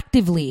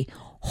selectively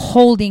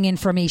holding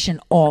information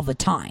all the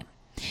time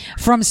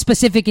from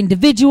specific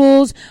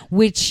individuals,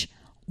 which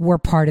were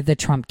part of the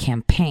Trump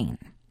campaign.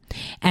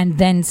 and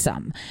then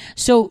some.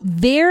 So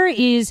there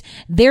is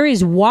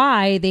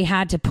why they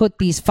had to put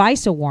these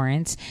FISA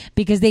warrants,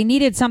 because they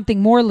needed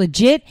something more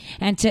legit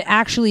and to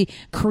actually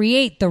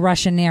create the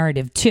Russian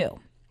narrative too.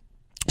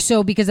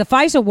 So because a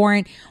FISA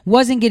warrant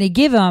wasn't going to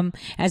give them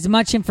as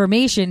much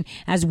information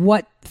as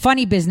what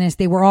funny business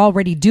they were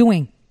already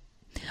doing,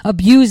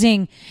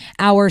 abusing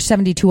our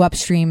 72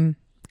 upstream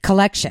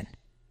collection.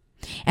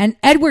 And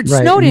Edward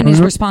Snowden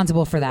is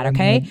responsible for that,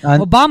 okay?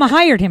 Obama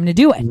hired him to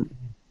do it.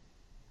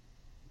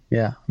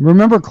 Yeah.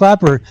 Remember,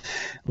 Clapper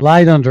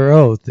lied under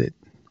oath that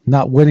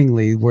not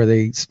wittingly were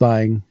they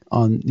spying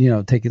on,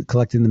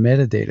 collecting the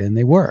metadata, and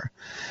they were.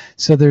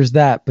 So there's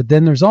that. But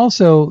then there's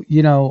also,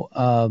 in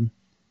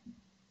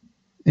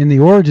the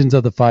origins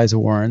of the FISA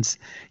warrants,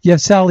 you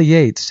have Sally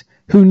Yates,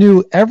 who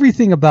knew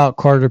everything about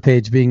Carter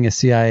Page being a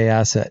CIA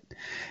asset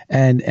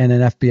and an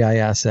FBI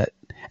asset.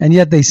 And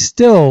yet they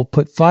still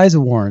put FISA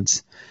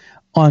warrants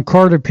on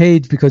Carter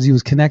Page because he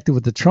was connected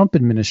with the Trump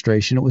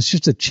administration. It was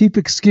just a cheap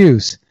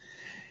excuse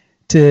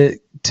to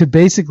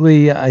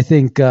basically, I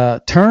think,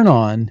 turn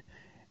on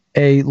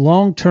a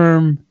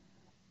long-term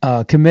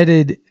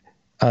committed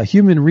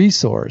human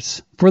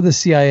resource for the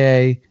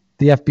CIA,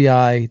 the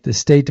FBI, the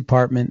State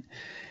Department,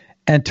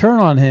 and turn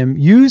on him,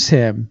 use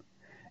him,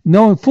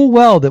 knowing full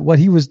well that what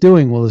he was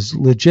doing was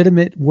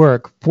legitimate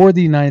work for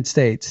the United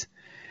States,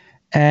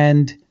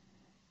 and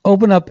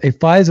open up a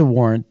FISA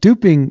warrant,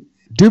 duping,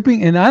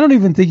 and I don't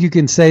even think you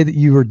can say that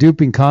you were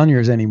duping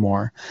Conyers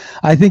anymore.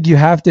 I think you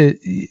have to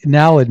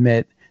now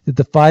admit that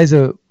the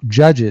FISA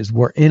judges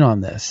were in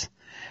on this.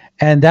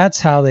 And that's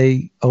how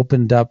they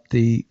opened up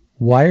the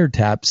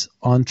wiretaps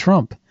on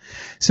Trump.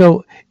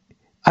 So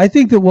I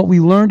think that what we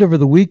learned over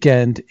the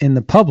weekend in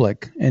the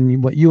public,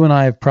 and what you and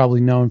I have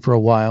probably known for a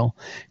while,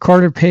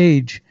 Carter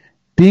Page,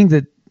 being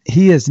that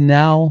he is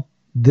now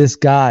this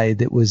guy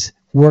that was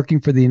working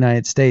for the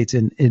United States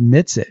and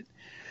admits it.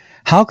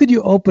 How could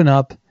you open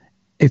up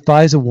a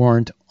FISA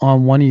warrant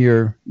on one of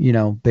your,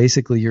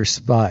 basically your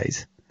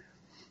spies?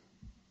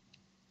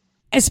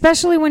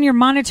 Especially when you're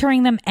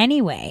monitoring them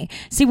anyway.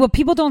 See, what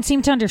people don't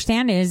seem to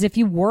understand is if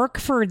you work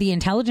for the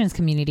intelligence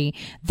community,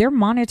 they're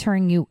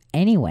monitoring you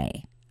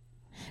anyway,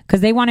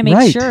 because they want to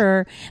make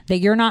sure that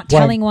you're not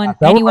telling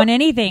anyone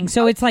anything.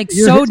 So it's like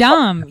so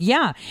dumb.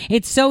 Yeah,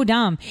 it's so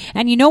dumb.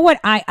 And you know what?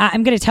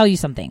 I'm going to tell you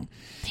something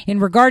in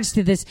regards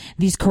to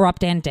these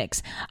corrupt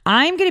antics.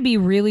 I'm going to be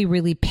really,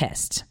 really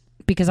pissed,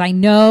 because I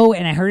know,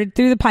 and I heard it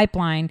through the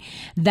pipeline,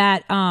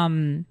 that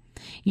Barr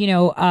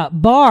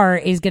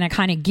is going to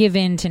kind of give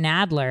in to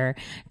Nadler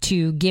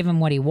to give him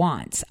what he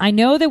wants. I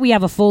know that we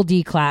have a full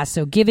D class,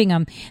 so giving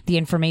him the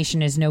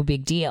information is no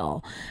big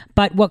deal.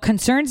 But what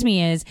concerns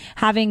me is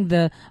having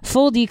the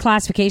full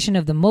declassification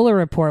of the Mueller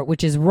report,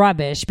 which is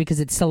rubbish because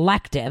it's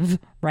selective,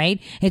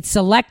 right? It's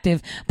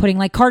selective, putting,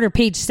 like Carter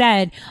Page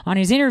said on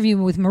his interview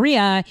with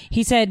Maria,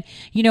 he said,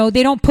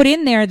 they don't put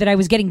in there that I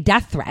was getting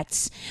death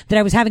threats, that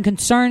I was having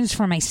concerns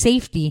for my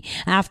safety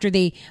after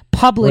they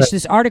published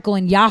this article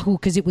in Yahoo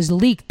because it was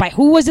leaked by.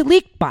 Who was it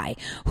leaked by?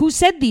 Who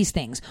said these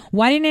things?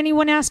 Why didn't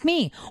anyone ask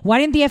me? Why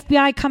didn't the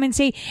FBI come and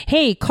say,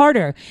 hey,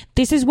 Carter,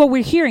 this is what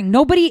we're hearing?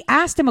 Nobody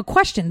asked him a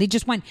question. They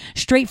just went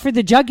straight for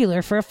the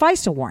jugular for a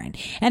FISA warrant.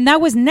 And that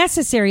was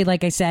necessary,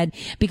 like I said,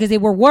 because they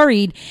were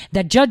worried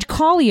that Judge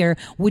Collier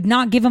would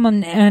not give him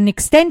an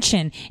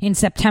extension in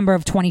September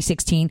of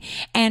 2016.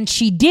 And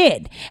she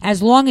did,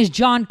 as long as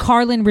John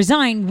Carlin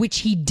resigned, which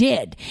he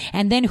did.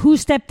 And then who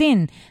stepped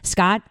in,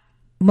 Scott?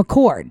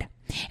 McCord.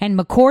 And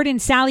McCord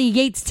and Sally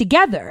Yates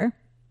together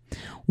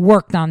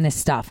worked on this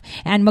stuff.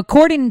 And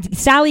McCord and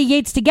Sally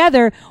Yates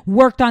together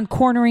worked on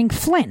cornering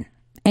Flynn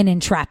and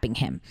entrapping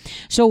him.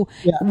 So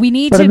we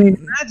need to...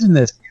 imagine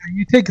this.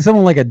 You take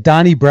someone like a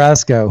Donnie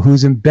Brasco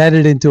who's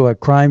embedded into a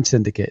crime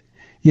syndicate,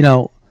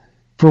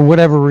 for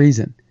whatever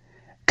reason.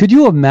 Could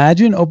you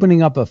imagine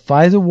opening up a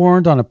FISA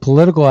warrant on a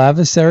political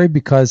adversary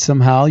because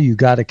somehow you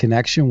got a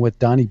connection with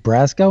Donnie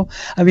Brasco?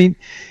 I mean,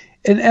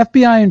 an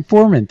FBI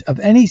informant of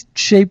any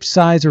shape,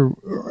 size,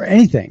 or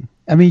anything.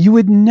 I mean, you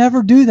would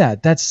never do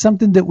that. That's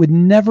something that would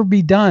never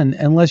be done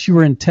unless you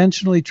were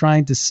intentionally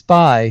trying to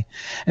spy.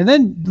 And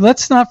then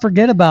let's not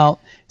forget about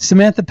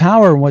Samantha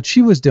Power and what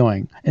she was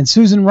doing, and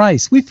Susan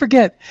Rice. We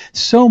forget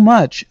so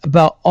much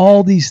about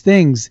all these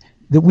things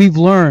that we've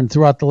learned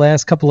throughout the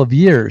last couple of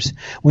years.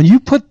 When you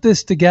put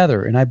this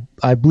together, and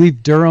I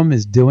believe Durham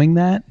is doing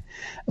that,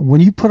 when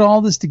you put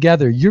all this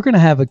together, you're going to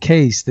have a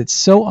case that's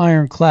so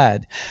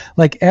ironclad.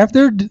 Like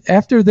after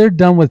they're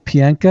done with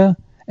Pienka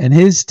and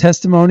his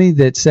testimony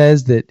that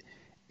says that,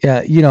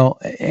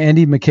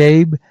 Andy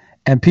McCabe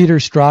and Peter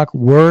Strzok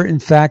were in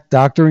fact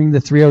doctoring the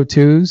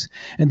 302s,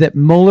 and that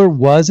Mueller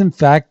was in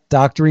fact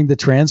doctoring the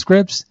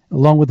transcripts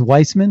along with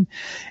Weissman,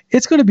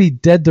 it's going to be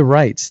dead to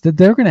rights that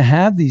they're going to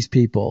have these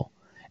people.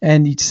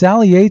 And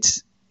Sally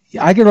Yates,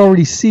 I could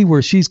already see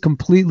where she's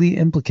completely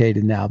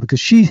implicated now,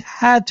 because she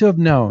had to have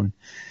known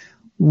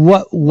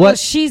what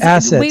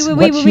assets,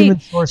 what human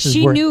wait. sources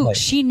She were in knew. place.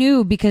 She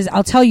knew because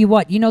I'll tell you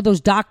what. You know those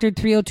doctored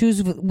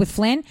 302s with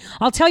Flynn?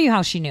 I'll tell you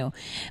how she knew.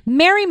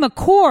 Mary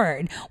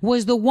McCord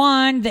was the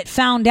one that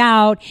found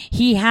out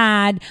he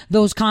had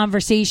those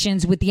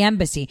conversations with the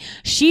embassy.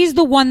 She's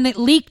the one that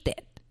leaked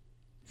it.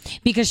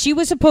 Because she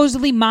was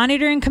supposedly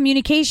monitoring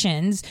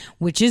communications,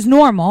 which is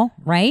normal,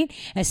 right?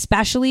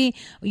 Especially,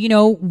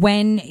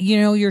 when,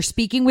 you're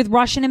speaking with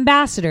Russian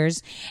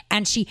ambassadors,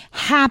 and she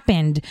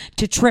happened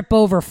to trip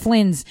over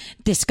Flynn's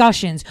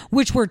discussions,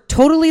 which were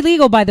totally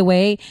legal, by the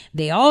way.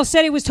 They all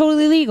said it was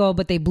totally legal,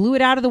 but they blew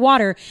it out of the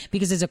water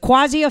because as a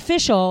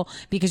quasi-official,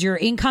 because you're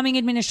incoming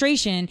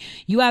administration,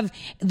 you have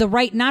the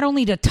right not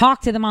only to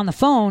talk to them on the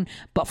phone,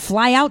 but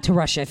fly out to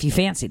Russia if you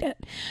fancied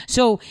it.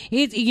 So,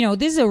 this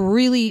is a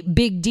really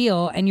big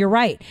deal, and you're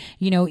right.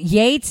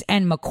 Yates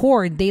and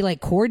McCord, they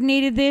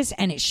coordinated this,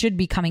 and it should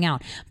be coming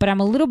out. But I'm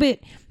a little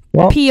bit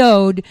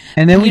PO'd,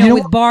 and then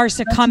with Barr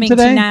succumbing to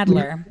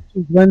Nadler.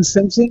 Glenn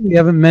Simpson. We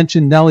haven't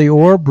mentioned Nellie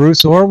Orr,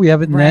 Bruce Orr. We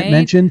haven't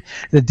mentioned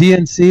the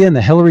DNC and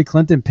the Hillary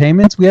Clinton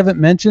payments. We haven't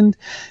mentioned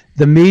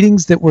the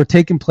meetings that were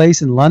taking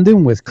place in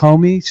London with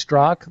Comey,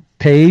 Strzok,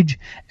 Page,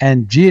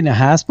 and Gina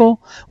Haspel.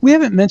 We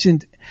haven't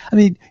mentioned. I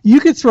mean, you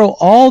could throw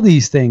all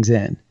these things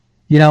in.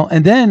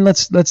 And then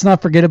let's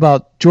not forget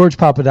about George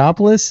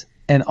Papadopoulos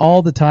and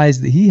all the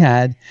ties that he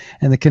had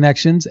and the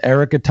connections.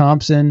 Erica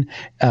Thompson,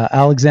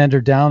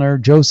 Alexander Downer,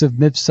 Joseph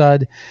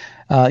Mifsud.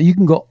 You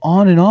can go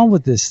on and on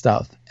with this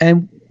stuff.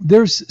 And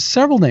there's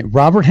several names.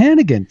 Robert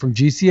Hannigan from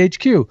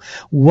GCHQ.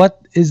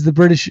 What is the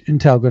British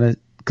intel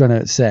going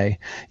to say?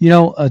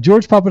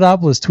 George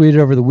Papadopoulos tweeted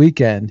over the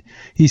weekend.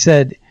 He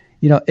said,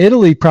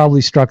 Italy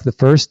probably struck the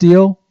first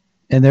deal,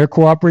 and they're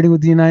cooperating with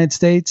the United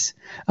States.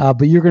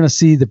 But you're going to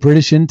see the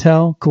British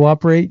intel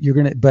cooperate.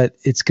 But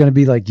it's going to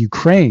be like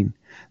Ukraine.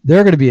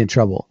 They're going to be in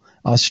trouble.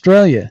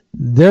 Australia,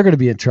 they're going to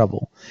be in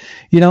trouble.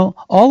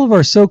 All of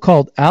our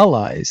so-called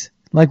allies,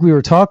 like we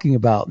were talking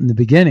about in the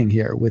beginning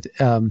here with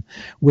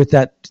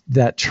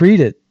that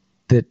tree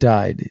that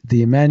died,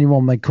 the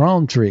Emmanuel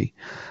Macron tree.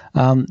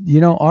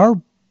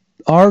 Our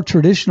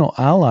traditional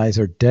allies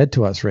are dead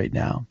to us right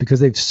now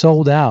because they've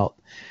sold out.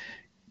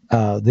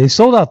 They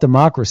sold out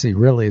democracy,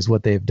 really, is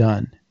what they've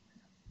done.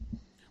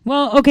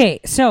 Well,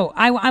 okay, so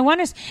I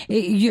want to.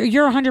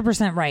 You're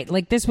 100%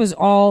 right. This was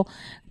all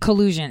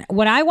collusion.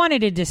 What I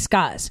wanted to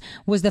discuss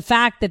was the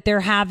fact that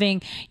they're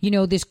having,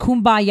 this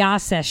kumbaya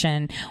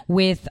session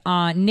with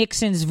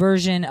Nixon's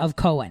version of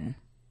Cohen,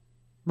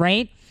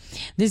 right?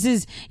 This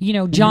is,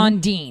 John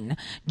Dean.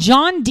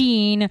 John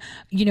Dean,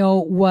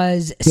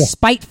 was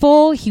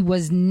spiteful. He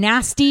was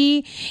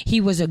nasty.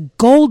 He was a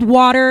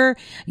Goldwater,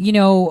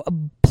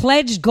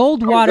 pledged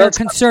Goldwater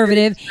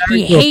conservative.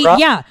 He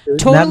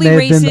totally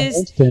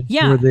racist.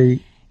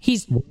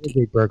 He's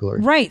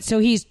burglary. Right. So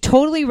he's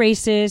totally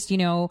racist.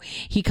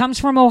 He comes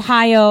from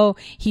Ohio.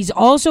 He's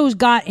also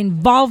got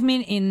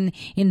involvement in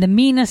the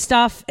MENA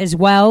stuff as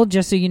well,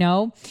 just so you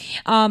know.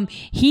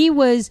 He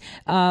was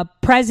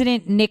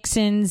President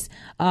Nixon's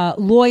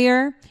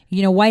lawyer,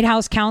 White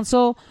House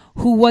counsel,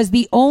 who was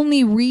the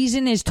only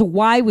reason as to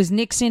why was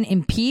Nixon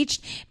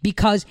impeached,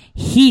 because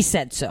he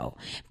said so,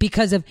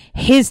 because of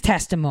his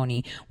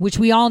testimony, which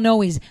we all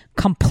know is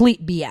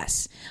complete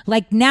BS.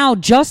 Now,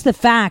 just the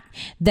fact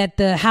that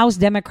the House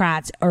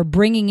Democrats are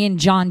bringing in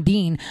John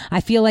Dean,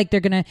 I feel like they're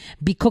going to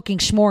be cooking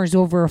s'mores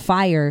over a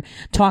fire,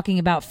 talking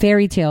about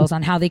fairy tales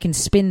on how they can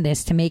spin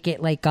this to make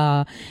it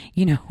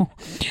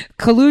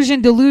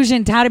collusion,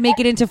 delusion, to how to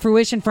make it into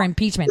fruition for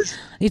impeachment.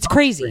 It's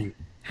crazy.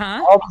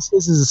 Huh? All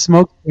this is a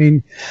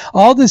smokescreen.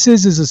 All this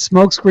is a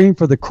smokescreen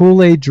for the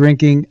Kool-Aid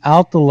drinking,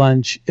 out to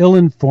lunch,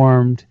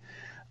 ill-informed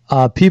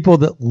people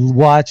that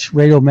watch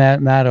Rachel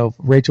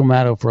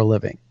Maddow for a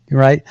living.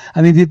 Right?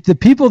 I mean, the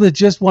people that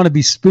just want to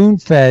be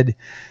spoon-fed,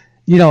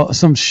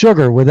 some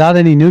sugar without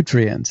any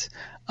nutrients.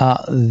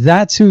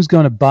 That's who's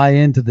going to buy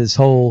into this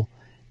whole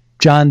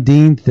John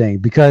Dean thing,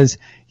 because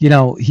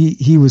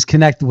he was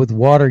connected with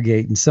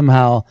Watergate, and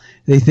somehow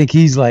they think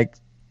he's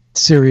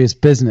serious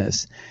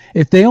business.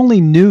 If they only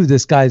knew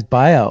this guy's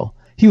bio,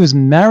 he was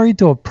married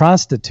to a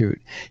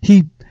prostitute.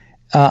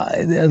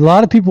 A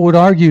lot of people would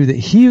argue that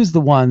he was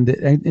the one that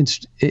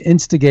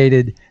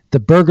instigated the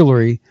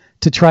burglary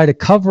to try to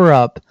cover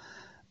up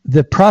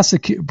the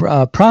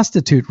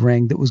prostitute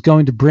ring that was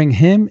going to bring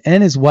him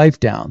and his wife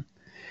down.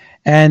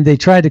 And they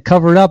tried to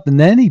cover it up, and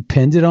then he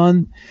pinned it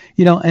on,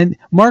 and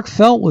Mark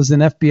Felt was an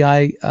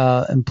FBI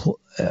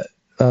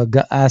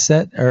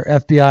asset or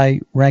FBI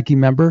ranking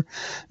member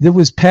that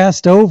was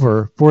passed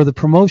over for the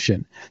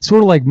promotion.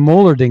 Sort of like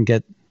Mueller didn't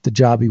get the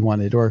job he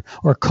wanted, or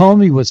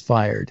Comey was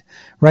fired,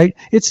 right?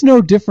 It's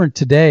no different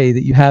today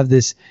that you have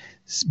this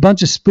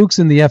bunch of spooks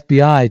in the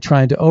FBI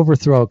trying to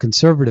overthrow a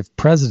conservative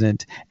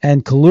president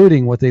and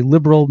colluding with a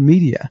liberal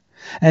media.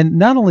 And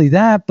not only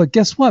that, but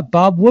guess what?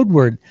 Bob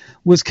Woodward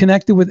was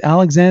connected with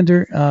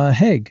Alexander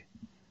Haig.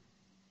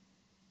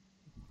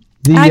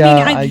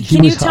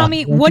 Can you tell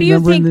me, what do you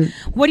think?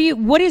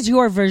 What is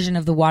your version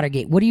of the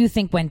Watergate? What do you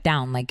think went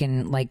down?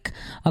 In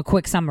a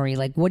quick summary,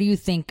 what do you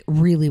think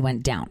really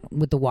went down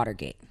with the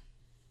Watergate?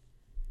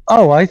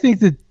 Oh, I think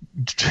that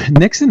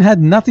Nixon had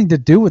nothing to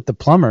do with the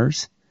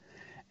plumbers,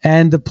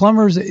 and the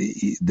plumbers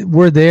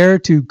were there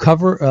to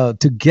cover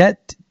to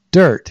get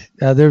dirt.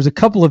 There's a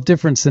couple of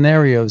different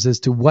scenarios as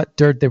to what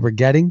dirt they were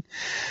getting,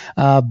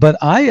 but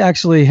I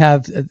actually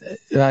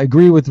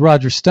agree with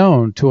Roger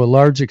Stone to a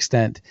large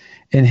extent.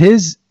 And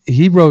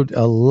he wrote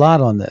a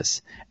lot on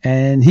this,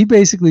 and he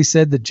basically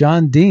said that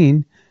John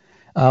Dean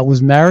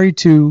was married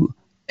to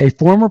a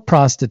former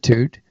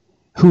prostitute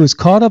who was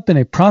caught up in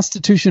a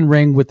prostitution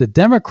ring with the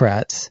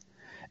Democrats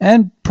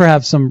and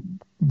perhaps some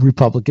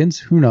Republicans,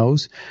 who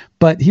knows,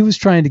 but he was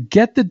trying to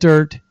get the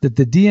dirt that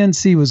the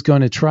DNC was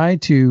going to try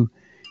to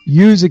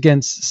use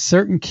against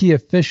certain key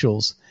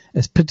officials,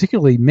 as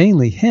particularly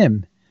mainly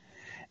him,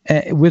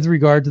 with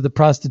regard to the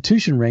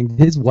prostitution ring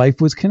his wife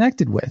was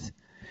connected with.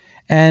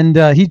 And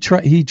he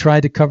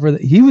tried to cover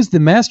that. He was the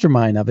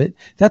mastermind of it.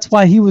 That's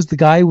why he was the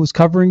guy who was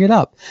covering it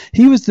up.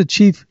 He was the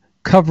chief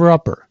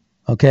cover-upper,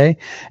 okay?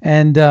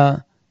 And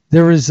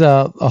there was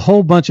a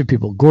whole bunch of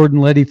people. Gordon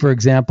Liddy, for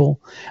example,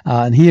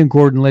 and he and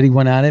Gordon Liddy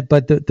went at it.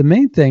 But the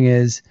main thing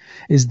is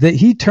that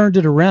he turned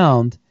it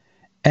around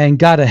and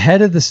got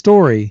ahead of the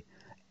story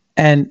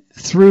and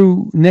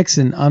threw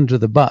Nixon under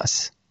the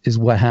bus is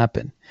what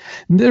happened.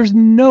 There's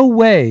no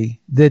way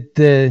that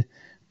the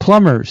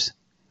plumbers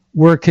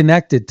were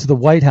connected to the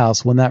White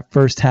House when that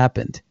first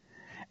happened.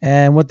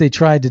 And what they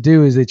tried to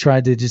do is they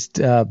tried to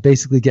just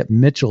basically get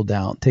Mitchell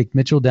down, take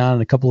Mitchell down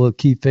and a couple of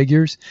key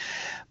figures.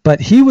 But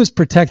he was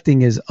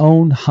protecting his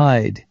own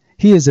hide.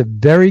 He is a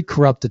very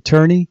corrupt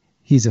attorney.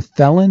 He's a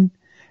felon,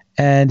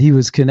 and he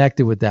was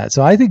connected with that.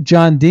 So I think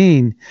John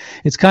Dean,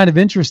 it's kind of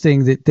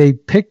interesting that they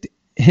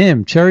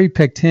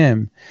cherry-picked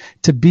him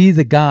to be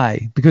the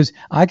guy. Because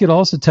I could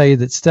also tell you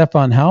that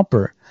Stefan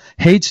Halper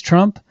hates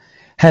Trump,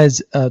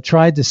 has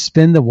tried to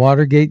spin the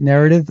Watergate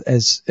narrative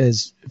as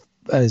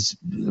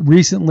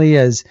recently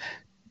as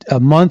a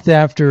month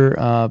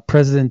after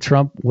President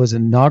Trump was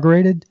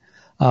inaugurated.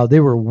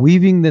 They were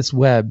weaving this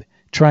web,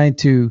 trying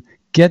to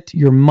gaslight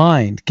your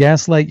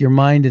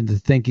mind into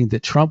thinking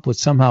that Trump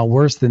was somehow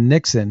worse than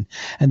Nixon,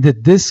 and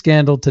that this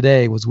scandal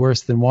today was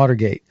worse than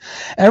Watergate.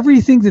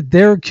 Everything that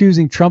they're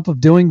accusing Trump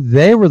of doing,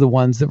 they were the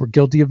ones that were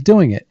guilty of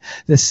doing it.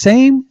 The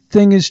same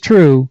thing is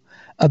true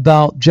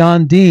about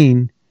John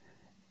Dean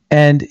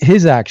and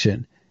his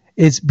action.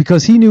 It's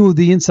because he knew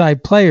the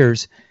inside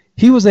players.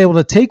 He was able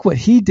to take what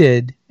he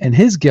did and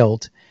his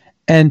guilt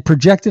and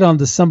project it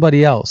onto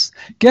somebody else.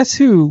 Guess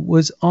who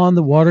was on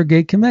the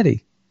Watergate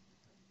committee?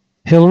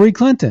 Hillary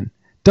Clinton.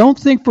 Don't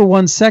think for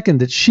 1 second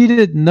that she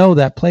didn't know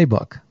that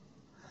playbook.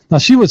 Now,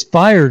 she was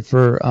fired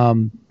for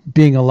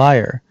being a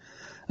liar,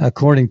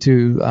 according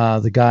to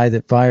the guy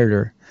that fired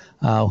her,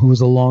 who was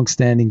a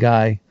long-standing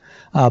guy.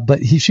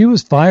 But she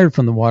was fired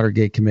from the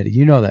Watergate committee.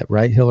 You know that,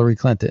 right? Hillary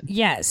Clinton.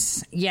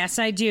 Yes,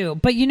 I do.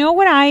 But you know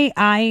what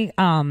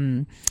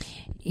I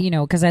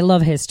because I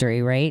love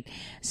history, right?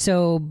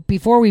 So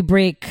before we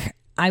break,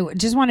 I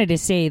just wanted to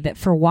say that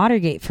for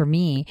Watergate, for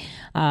me,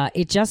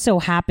 it just so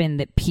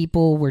happened that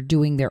people were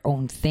doing their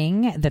own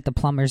thing, that the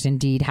plumbers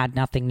indeed had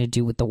nothing to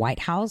do with the White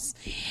House,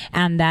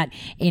 and that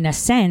in a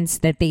sense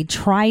that they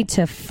tried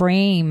to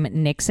frame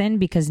Nixon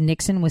because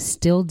Nixon was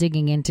still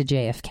digging into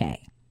JFK.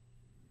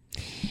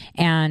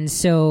 And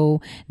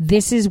so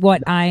this is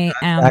what I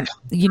am,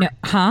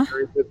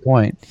 Very good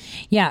point.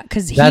 Yeah,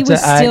 because he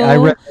was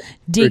still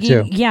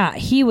digging. Too. Yeah,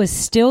 he was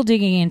still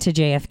digging into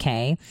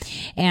JFK,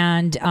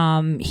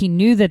 and he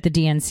knew that the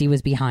DNC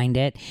was behind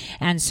it.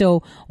 And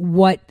so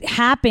what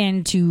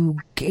happened to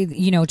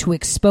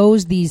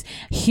expose these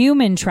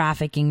human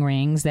trafficking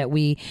rings that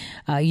we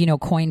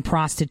coined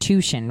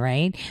prostitution,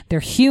 right? They're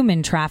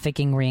human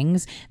trafficking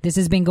rings. This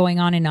has been going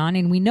on,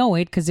 and we know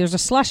it because there's a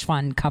slush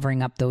fund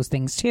covering up those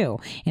things too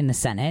in the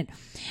Senate.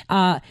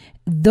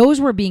 Those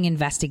were being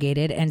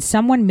investigated, and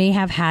someone may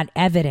have had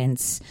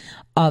evidence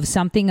of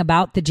something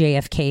about the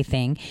JFK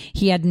thing.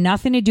 He had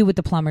nothing to do with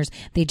the plumbers.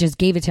 They just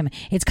gave it to him.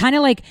 It's kind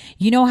of like,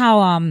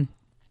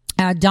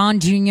 how Don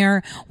Jr.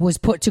 was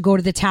put to go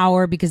to the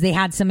tower because they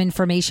had some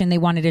information they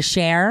wanted to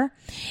share,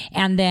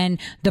 and then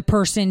the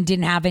person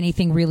didn't have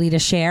anything really to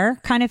share,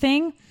 kind of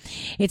thing.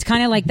 It's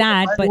kind of like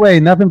that. By the way,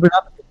 nothing but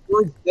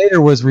George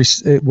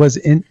Nader was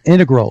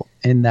integral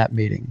in that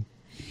meeting.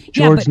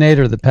 George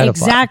Nader, the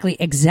pedophile.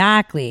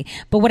 Exactly.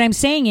 But what I'm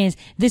saying is,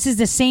 this is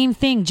the same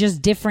thing,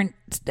 just different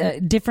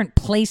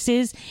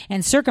places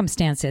and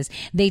circumstances.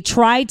 They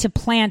tried to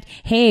plant,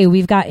 hey,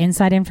 we've got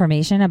inside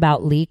information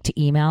about leaked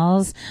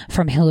emails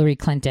from Hillary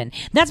Clinton.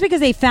 That's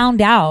because they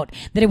found out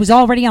that it was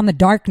already on the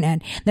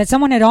darknet, that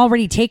someone had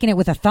already taken it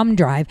with a thumb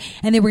drive,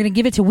 and they were going to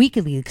give it to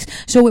WikiLeaks.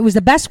 So it was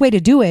the best way to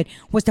do it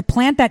was to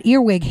plant that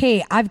earwig.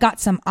 Hey, I've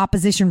got some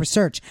opposition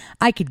research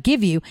I could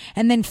give you,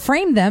 and then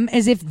frame them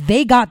as if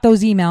they got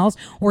those emails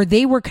or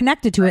they were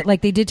connected to it,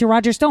 like they did to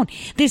Roger Stone.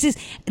 This is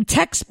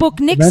textbook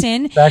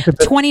Nixon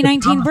 2019.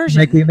 2019 version.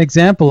 Making an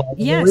example of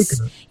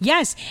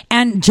Yes.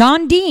 And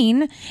John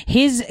Dean,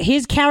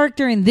 his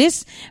character in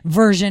this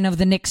version of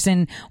the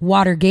Nixon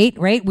Watergate,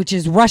 right, which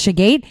is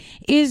Russiagate,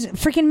 is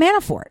freaking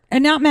Manafort.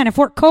 And not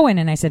Manafort, Cohen,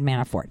 and I said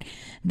Manafort.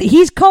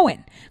 He's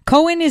Cohen.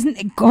 Cohen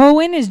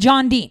is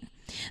John Dean.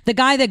 The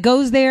guy that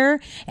goes there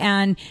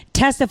and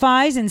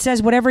testifies and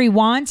says whatever he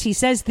wants. He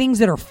says things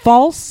that are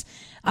false.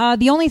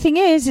 The only thing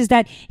is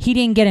that he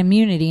didn't get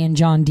immunity and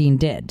John Dean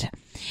did.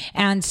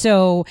 And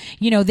so,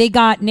 they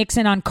got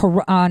Nixon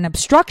on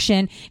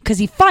obstruction because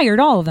he fired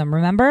all of them,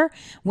 remember?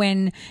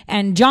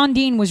 And John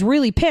Dean was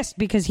really pissed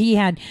because he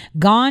had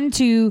gone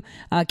to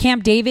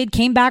Camp David,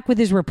 came back with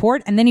his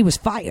report, and then he was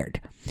fired.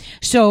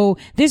 So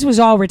this was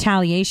all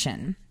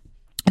retaliation.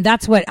 And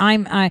that's what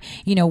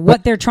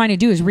what they're trying to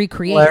do is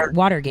recreate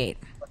Watergate.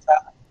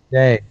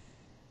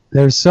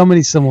 There's so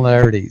many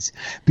similarities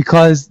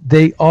because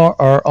they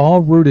are all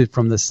rooted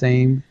from the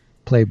same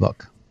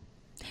playbook.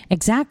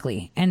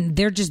 Exactly. And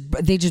they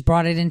just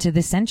brought it into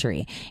this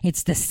century.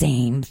 It's the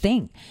same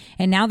thing.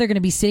 And now they're going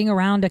to be sitting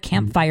around a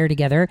campfire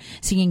together,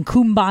 singing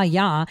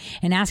Kumbaya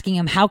and asking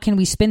him, how can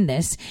we spin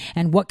this?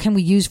 And what can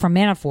we use from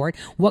Manafort?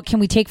 What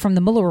can we take from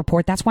the Mueller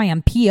report? That's why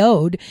I'm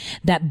PO'd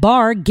that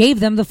Barr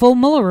gave them the full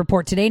Mueller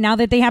report today now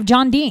that they have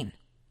John Dean.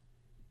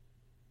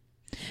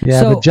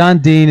 Yeah, but John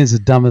Dean is as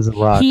dumb as a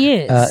rock. He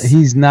is.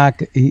 He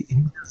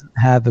doesn't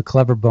have a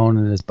clever bone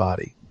in his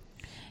body.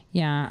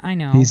 Yeah, I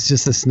know. He's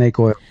just a snake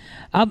oil.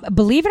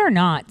 Believe it or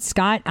not,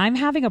 Scott, I'm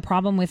having a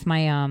problem with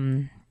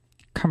my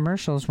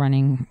commercials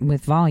running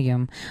with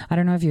volume. I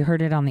don't know if you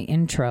heard it on the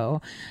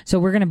intro. So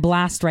we're going to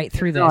blast right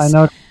through this. No,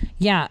 I know.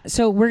 Yeah,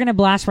 so we're going to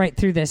blast right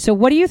through this. So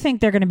what do you think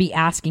they're going to be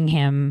asking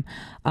him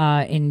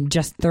in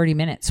just 30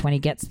 minutes when he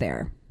gets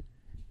there?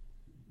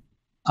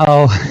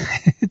 Oh,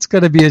 it's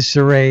going to be a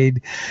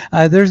charade.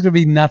 There's going to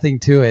be nothing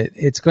to it.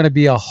 It's going to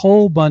be a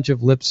whole bunch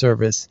of lip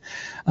service.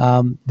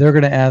 They're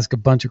going to ask a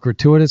bunch of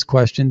gratuitous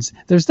questions.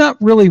 There's not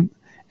really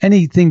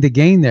anything to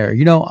gain there.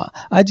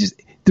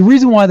 The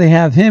reason why they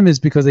have him is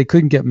because they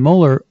couldn't get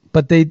Mueller,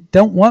 but they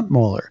don't want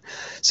Mueller.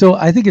 So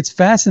I think it's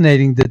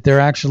fascinating that they're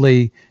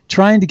actually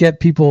trying to get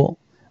people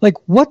like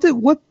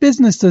what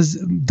business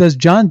does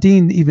John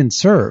Dean even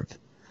serve?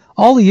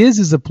 All he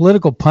is a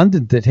political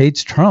pundit that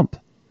hates Trump.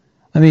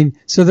 I mean,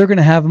 so they're going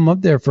to have him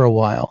up there for a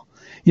while.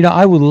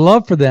 I would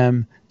love for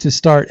them to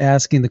start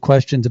asking the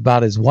questions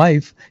about his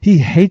wife. He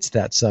hates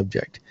that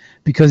subject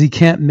because he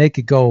can't make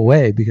it go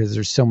away because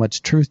there's so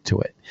much truth to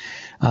it.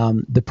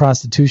 The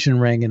prostitution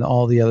ring and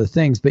all the other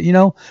things. But,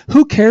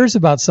 who cares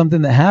about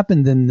something that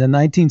happened in the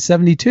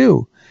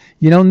 1972?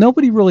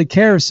 Nobody really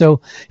cares.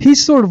 So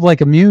he's sort of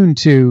like immune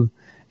to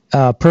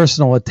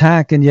personal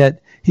attack. And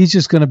yet he's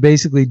just going to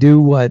basically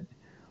do what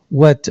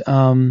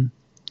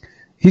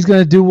he's going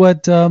to do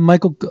what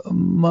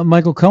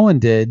Michael Cohen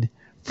did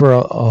for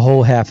a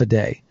whole half a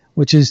day,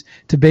 which is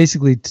to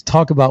basically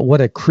talk about what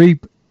a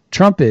creep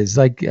Trump is.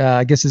 Like,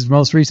 I guess his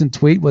most recent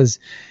tweet was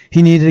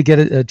he needed to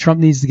get Trump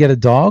needs to get a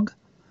dog.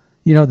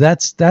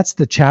 That's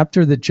the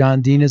chapter that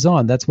John Dean is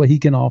on. That's what he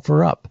can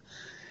offer up.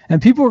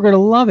 And people are going to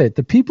love it.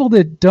 The people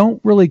that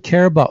don't really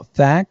care about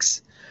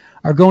facts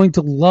are going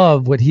to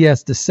love what he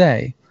has to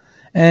say.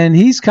 And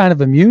he's kind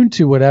of immune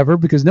to whatever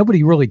because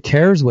nobody really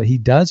cares what he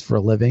does for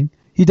a living.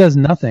 He does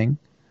nothing,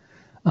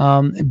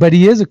 but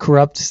he is a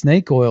corrupt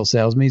snake oil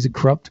salesman. He's a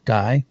corrupt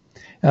guy,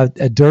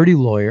 a dirty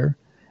lawyer,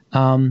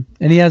 and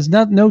he has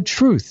no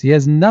truth. He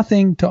has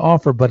nothing to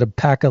offer but a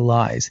pack of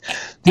lies.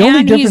 The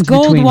only difference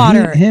between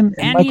him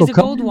and Michael he's a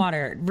Cohen,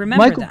 Goldwater.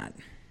 Remember that.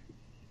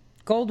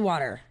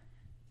 Goldwater.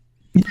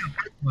 Yeah,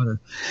 Goldwater.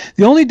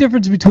 The only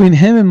difference between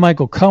him and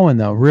Michael Cohen,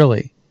 though,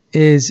 really,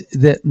 is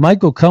that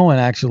Michael Cohen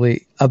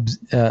actually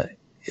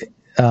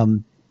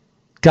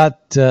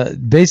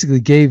basically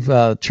gave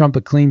Trump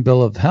a clean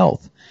bill of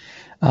health,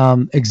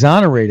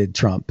 exonerated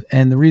Trump.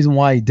 And the reason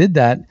why he did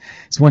that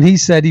is when he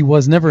said he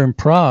was never in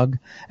Prague,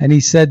 and he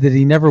said that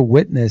he never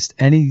witnessed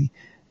any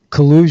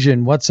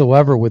collusion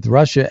whatsoever with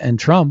Russia and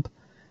Trump.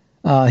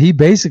 He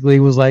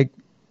basically was like,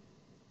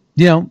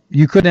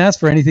 you couldn't ask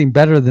for anything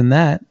better than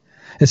that,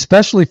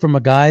 especially from a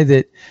guy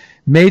that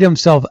made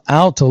himself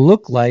out to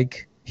look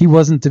like he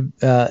wasn't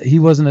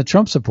a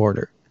Trump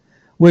supporter.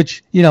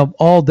 Which,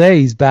 all day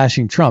he's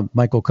bashing Trump,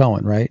 Michael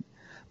Cohen, right?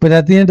 But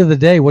at the end of the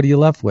day, what are you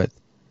left with?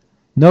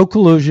 No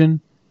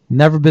collusion,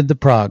 never been to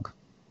Prague.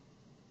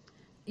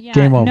 Yeah,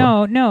 Game over.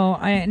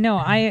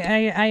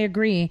 I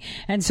agree.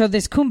 And so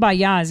this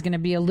Kumbaya is going to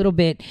be a little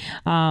bit,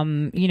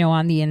 on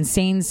the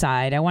insane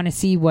side. I want to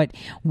see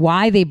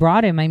why they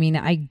brought him. I mean,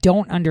 I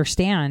don't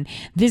understand.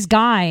 This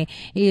guy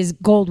is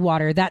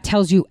Goldwater. That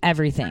tells you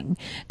everything.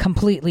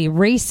 Completely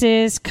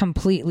racist,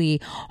 completely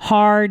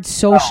hard,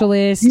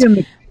 socialist.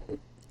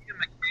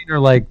 Are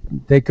like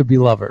they could be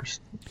lovers,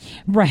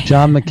 right?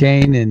 John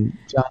McCain and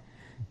John.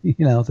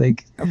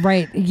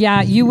 Right.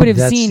 Yeah, you would have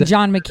That's seen the-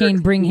 John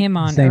McCain bring him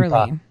on Same early.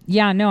 thought.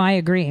 Yeah, no, I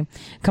agree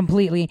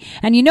completely.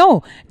 And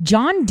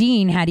John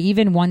Dean had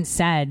even once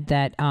said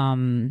that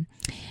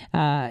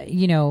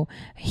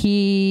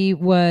he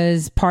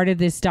was part of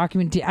this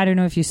document. I don't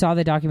know if you saw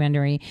the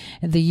documentary,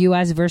 The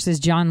U.S. versus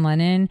John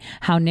Lennon,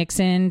 how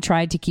Nixon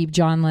tried to keep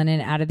John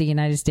Lennon out of the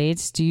United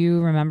States. Do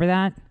you remember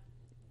that?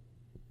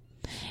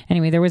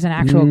 Anyway, there was an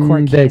actual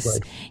court case.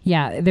 Vaguely.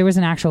 Yeah, there was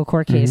an actual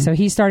court case. So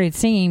he started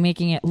singing,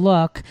 making it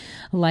look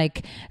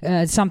like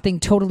something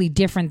totally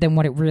different than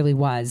what it really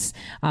was.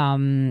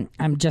 I'm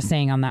just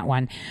saying on that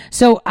one.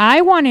 So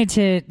I wanted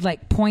to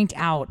point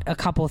out a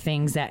couple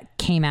things that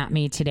came at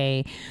me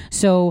today.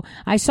 So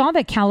I saw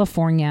that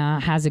California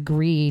has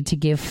agreed to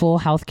give full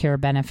health care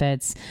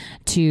benefits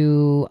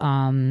to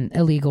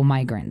illegal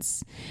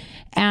migrants.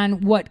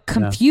 And what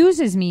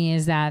confuses me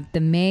is that the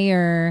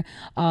mayor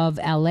of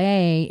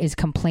LA is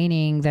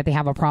complaining that they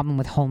have a problem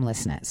with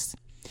homelessness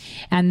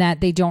and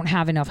that they don't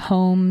have enough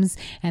homes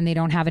and they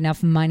don't have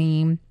enough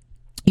money,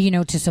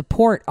 to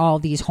support all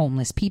these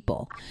homeless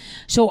people.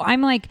 So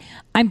I'm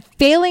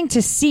failing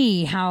to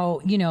see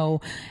how,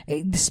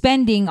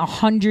 spending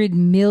 $100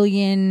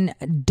 million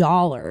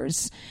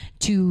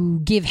to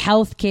give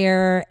health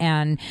care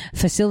and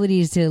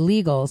facilities to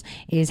illegals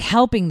is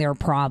helping their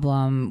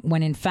problem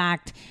when in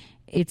fact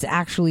it's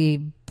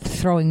actually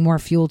throwing more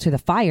fuel to the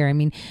fire. I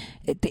mean,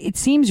 it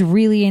seems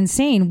really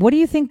insane. What do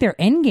you think their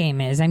end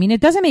game is? I mean, it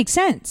doesn't make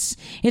sense.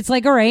 It's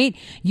like, all right,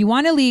 you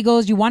want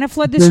illegals, you want to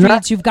flood the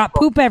streets, you've got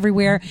poop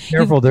everywhere.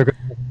 Careful, they're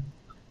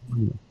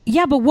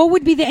Yeah, but what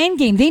would be the end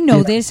game? They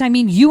know this. I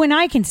mean, you and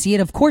I can see it.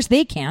 Of course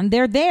they can.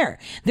 They're there.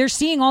 They're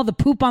seeing all the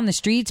poop on the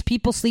streets,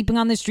 people sleeping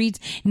on the streets,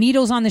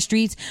 needles on the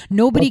streets.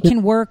 Nobody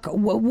can work.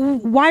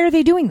 Why are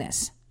they doing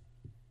this?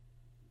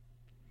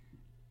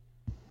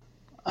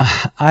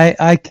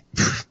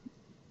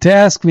 To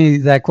ask me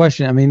that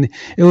question, I mean,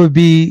 it would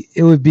be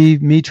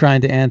me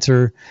trying to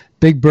answer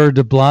Big Bird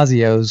de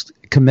Blasio's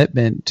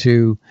commitment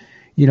to,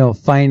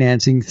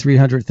 financing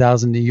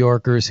 300,000 New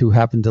Yorkers who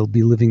happen to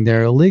be living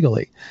there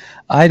illegally.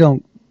 I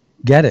don't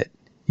get it.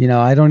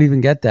 I don't even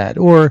get that.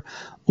 Or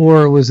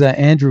it was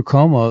Andrew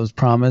Cuomo's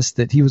promise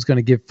that he was going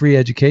to give free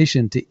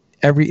education to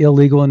every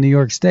illegal in New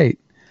York State.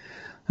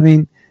 I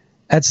mean,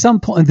 at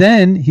some point,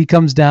 then he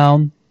comes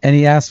down and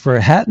he asked for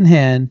a hat in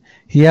hand.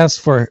 He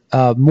asked for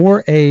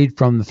more aid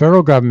from the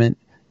federal government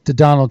to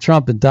Donald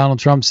Trump, and Donald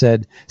Trump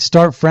said,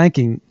 "Start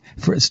fracking,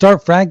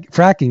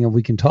 and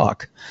we can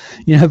talk."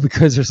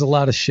 Because there's a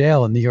lot of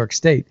shale in New York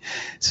State.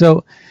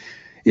 So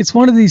it's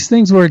one of these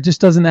things where it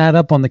just doesn't add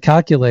up on the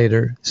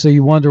calculator. So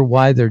you wonder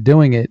why they're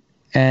doing it,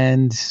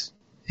 and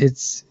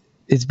it's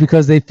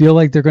because they feel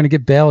like they're going to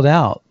get bailed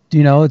out.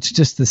 It's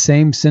just the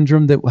same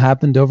syndrome that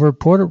happened over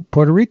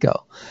Puerto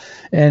Rico.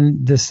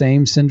 And the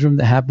same syndrome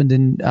that happened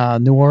in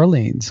New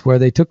Orleans, where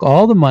they took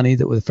all the money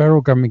that the federal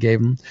government gave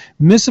them,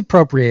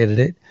 misappropriated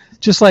it.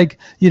 Just like,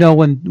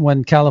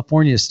 when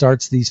California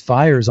starts these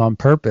fires on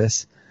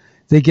purpose,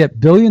 they get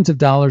billions of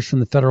dollars from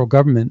the federal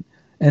government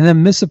and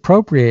then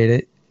misappropriate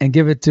it and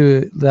give it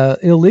to the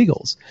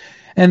illegals.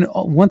 And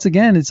once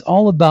again, it's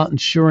all about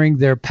ensuring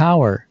their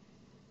power.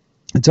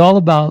 It's all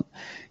about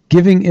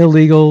giving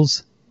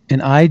illegals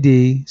an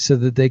ID so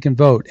that they can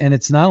vote. And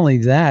it's not only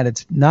that,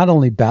 it's not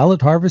only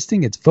ballot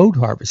harvesting, it's vote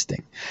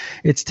harvesting.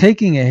 It's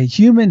taking a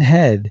human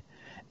head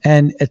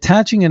and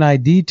attaching an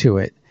ID to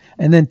it,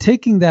 and then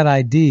taking that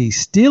ID,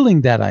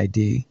 stealing that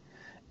ID,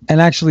 and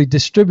actually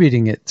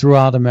distributing it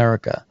throughout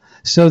America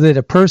so that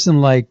a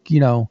person like,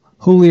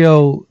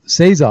 Julio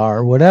Cesar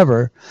or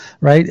whatever,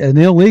 right, an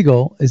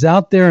illegal, is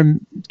out there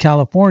in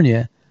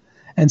California,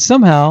 and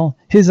somehow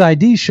his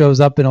ID shows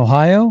up in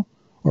Ohio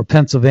or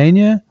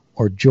Pennsylvania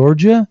or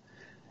Georgia,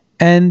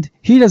 and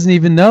he doesn't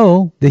even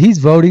know that he's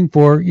voting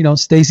for,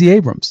 Stacey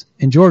Abrams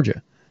in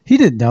Georgia. He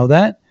didn't know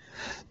that.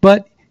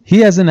 But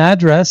he has an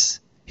address,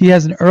 he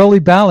has an early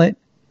ballot,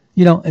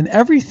 and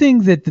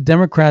everything that the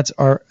Democrats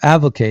are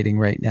advocating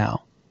right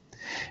now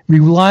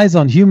relies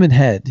on human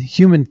head,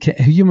 human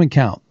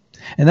count.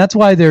 And that's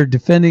why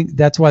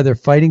that's why they're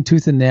fighting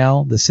tooth and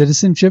nail the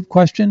citizenship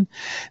question.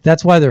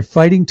 That's why they're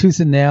fighting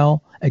tooth and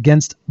nail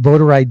against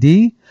voter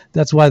ID.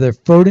 That's why they're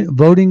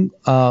voting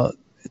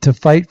to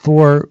fight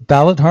for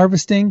ballot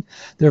harvesting.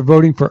 They're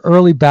voting for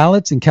early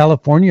ballots in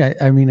California.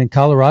 In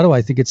Colorado,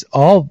 I think it's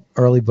all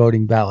early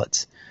voting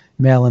ballots,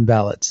 mail-in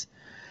ballots.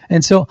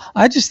 And so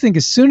I just think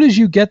as soon as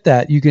you get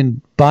that, you can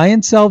buy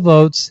and sell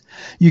votes.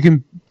 You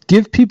can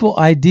give people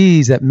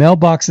IDs at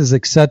mailboxes,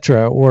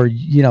 etc., or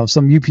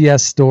some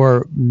UPS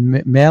store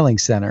mailing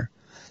center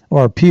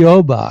or a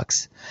PO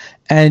box,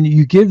 and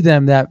you give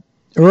them that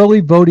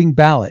early voting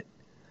ballot.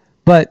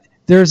 But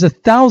there's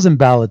 1,000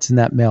 ballots in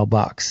that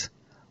mailbox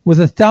with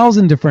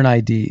 1,000 different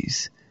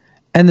IDs.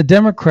 And the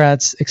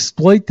Democrats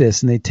exploit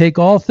this, and they take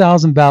all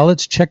 1,000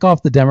 ballots, check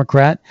off the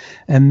Democrat,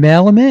 and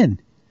mail them in.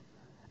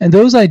 And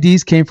those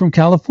IDs came from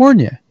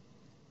California.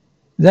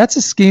 That's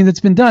a scheme that's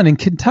been done. In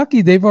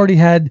Kentucky, they've already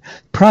had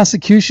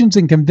prosecutions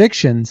and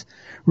convictions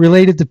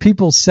related to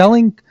people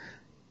selling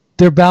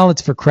their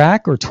ballots for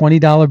crack or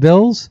 $20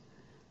 bills.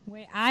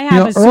 I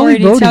have a story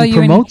to tell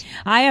you.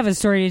 I have a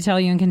story to tell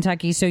you in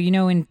Kentucky. So,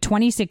 in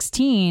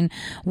 2016,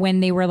 when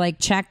they were like,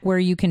 check where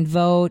you can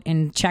vote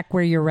and check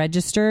where you're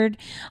registered,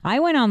 I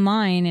went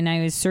online and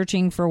I was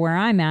searching for where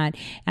I'm at,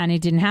 and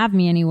it didn't have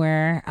me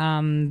anywhere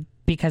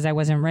because I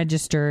wasn't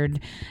registered.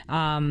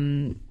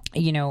 On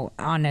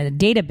a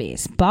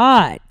database.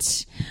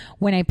 But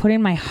when I put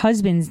in my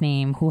husband's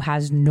name, who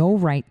has no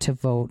right to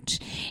vote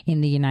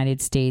in the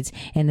United States,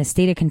 in the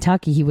state of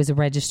Kentucky, he was a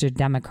registered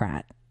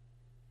Democrat.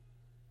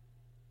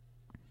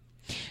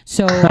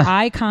 So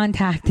I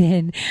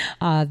contacted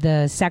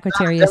the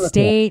Secretary of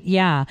State,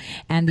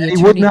 and the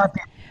attorney.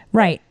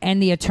 Right.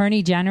 And the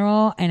attorney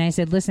general. And I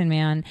said, listen,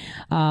 man,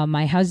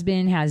 my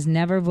husband has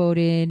never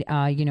voted.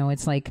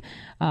 It's like,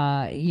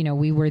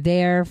 we were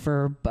there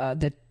for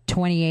the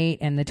 28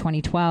 and the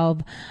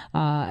 2012,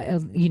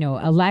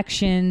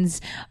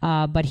 elections,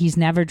 but he's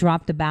never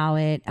dropped the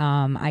ballot.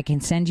 I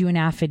can send you an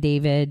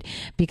affidavit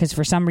because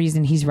for some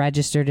reason he's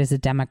registered as a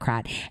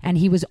Democrat, and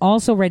he was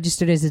also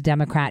registered as a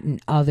Democrat in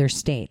other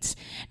states.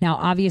 Now,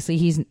 obviously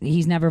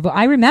he's never voted.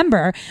 I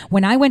remember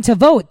when I went to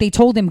vote, they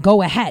told him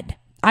go ahead.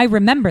 I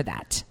remember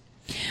that.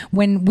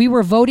 When we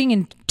were voting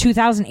in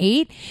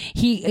 2008,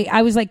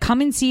 I was like,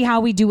 come and see how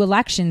we do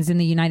elections in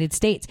the United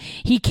States.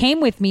 He came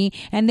with me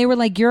and they were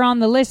like, you're on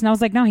the list. And I was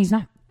like, no, he's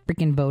not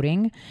freaking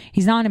voting.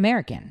 He's not an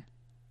American.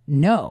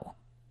 No.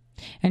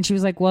 And she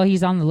was like, well,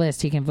 he's on the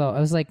list. He can vote. I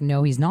was like,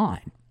 no, he's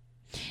not.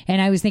 And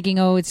I was thinking,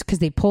 oh, it's because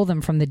they pulled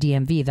him from the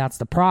DMV. That's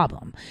the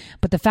problem.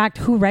 But the fact,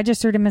 who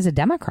registered him as a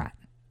Democrat?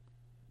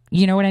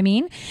 You know what I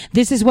mean?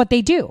 This is what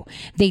they do.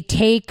 They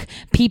take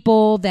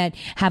people that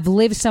have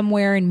lived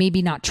somewhere and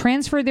maybe not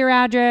transfer their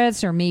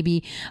address, or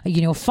maybe,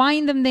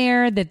 find them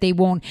there that they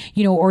won't,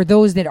 or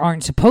those that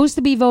aren't supposed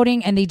to be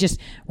voting, and they just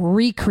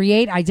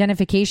recreate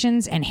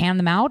identifications and hand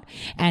them out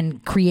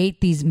and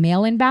create these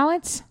mail-in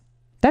ballots.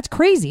 That's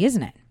crazy,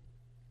 isn't it?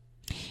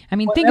 I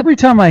mean, every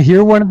time I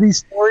hear one of these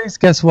stories,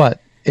 guess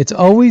what? It's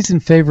always in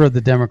favor of the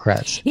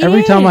Democrats.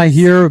 Every time I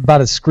hear about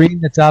a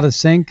screen that's out of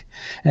sync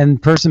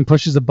and person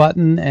pushes a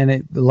button and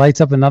it lights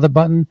up another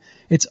button,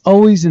 it's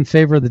always in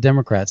favor of the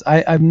Democrats.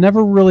 I've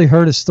never really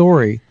heard a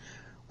story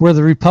where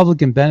the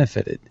Republican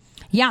benefited.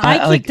 Yeah,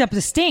 I kicked up the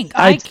stink.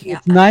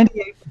 98%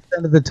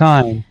 of the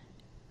time,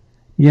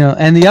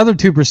 and the other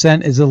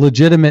 2% is a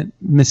legitimate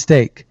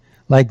mistake.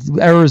 Like,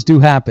 errors do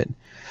happen.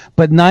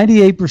 But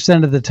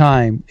 98% of the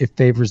time, it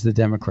favors the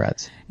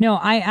Democrats. No,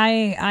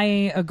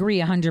 I agree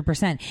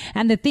 100%.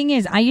 And the thing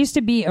is, I used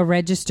to be a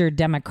registered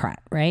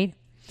Democrat, right?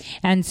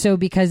 And so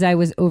because I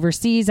was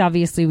overseas,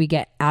 obviously we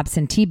get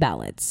absentee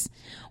ballots.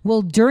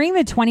 Well, during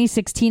the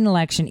 2016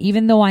 election,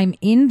 even though I'm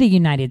in the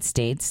United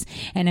States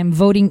and I'm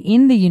voting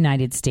in the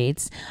United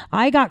States,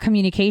 I got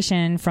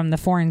communication from the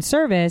Foreign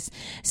Service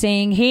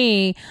saying,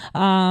 hey,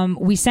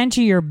 we sent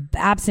you your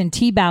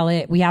absentee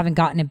ballot. We haven't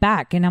gotten it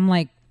back. And I'm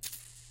like,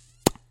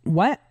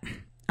 what?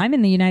 I'm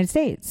in the United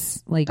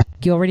States. Like,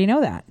 you already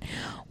know that.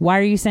 Why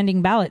are you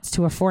sending ballots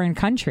to a foreign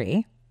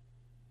country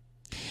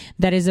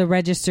that is a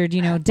registered,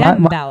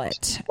 Dem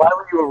ballot? Why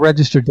were you a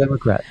registered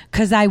Democrat?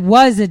 Because I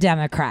was a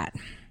Democrat.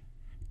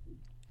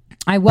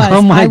 I was.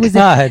 Oh my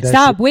God!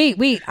 Stop.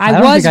 Wait.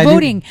 I was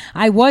voting.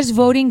 I was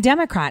voting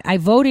Democrat. I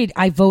voted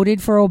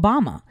for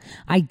Obama.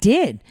 I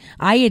did.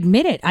 I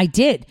admit it. I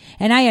did.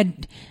 And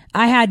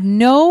I had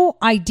no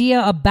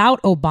idea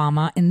about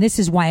Obama, and this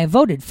is why I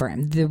voted for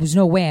him. There was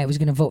no way I was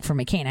going to vote for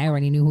McCain. I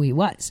already knew who he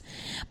was.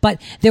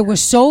 But there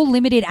was so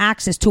limited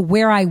access to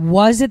where I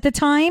was at the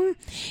time,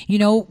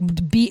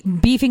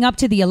 beefing up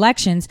to the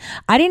elections.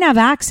 I didn't have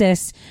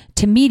access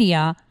to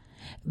media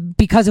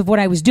because of what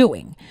I was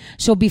doing.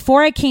 So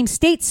before I came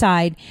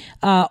stateside,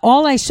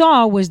 all I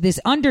saw was this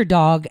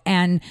underdog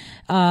and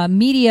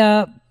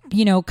media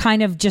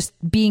kind of just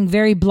being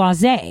very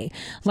blasé.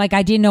 Like,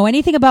 I didn't know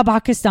anything about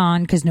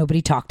Pakistan because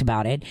nobody talked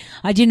about it.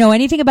 I didn't know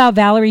anything about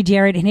Valerie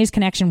Jarrett and his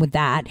connection with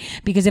that,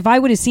 because if I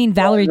would have seen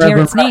Valerie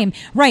Jarrett's name,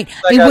 right,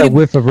 I got a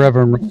whiff of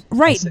Reverend,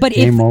 right, but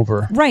game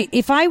over. Right,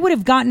 if I would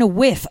have gotten a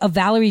whiff of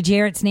Valerie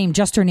Jarrett's name,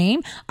 just her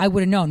name, I would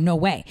have known. No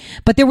way.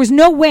 But there was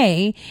no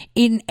way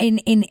in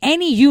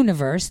any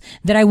universe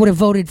that I would have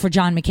voted for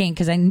John McCain,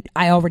 because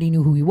I already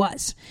knew who he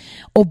was.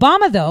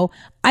 Obama, though,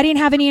 I didn't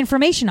have any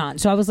information on,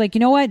 so I was like, you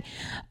know what?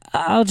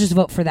 I'll just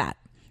vote for that.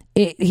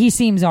 He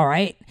seems all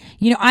right.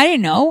 I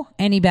didn't know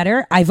any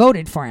better. I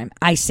voted for him.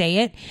 I say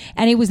it.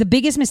 And it was the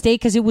biggest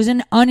mistake because it was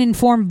an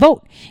uninformed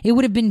vote. It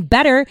would have been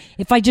better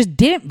if I just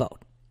didn't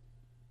vote.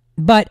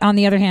 But on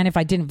the other hand, if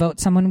I didn't vote,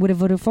 someone would have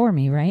voted for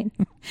me, right?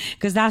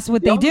 Because that's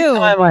what they do. The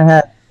time I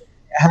had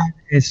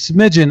a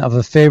smidgen of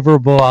a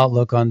favorable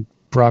outlook on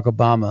Barack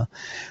Obama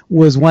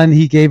was when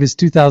he gave his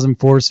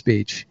 2004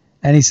 speech.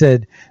 And he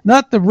said,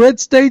 not the red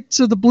states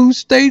or the blue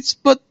states,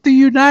 but the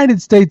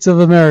United States of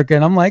America.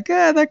 And I'm like,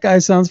 that guy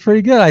sounds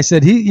pretty good. I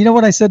said, you know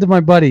what I said to my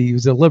buddy? He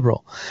was a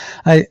liberal.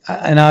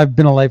 And I've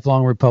been a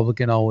lifelong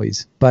Republican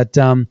always. But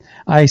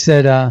I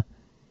said,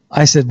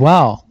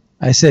 wow.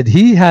 I said,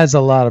 he has a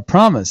lot of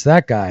promise,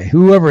 that guy,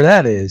 whoever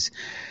that is.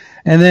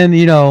 And then,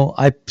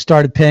 I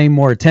started paying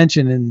more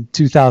attention in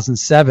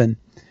 2007.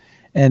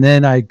 And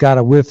then I got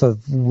a whiff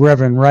of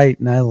Reverend Wright,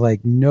 and I was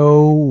like,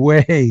 no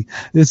way.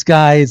 This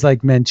guy is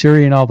like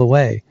Manchurian all the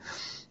way.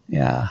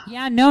 Yeah.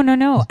 Yeah, no.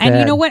 And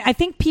you know what? I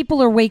think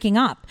people are waking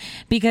up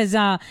because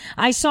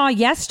I saw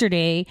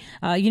yesterday,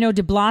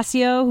 de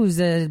Blasio, who's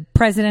a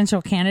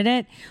presidential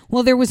candidate.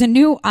 Well, there was a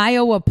new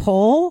Iowa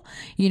poll,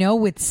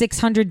 with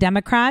 600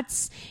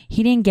 Democrats.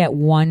 He didn't get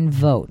one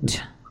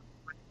vote.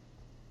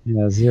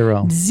 Yeah,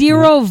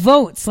 zero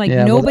votes. Like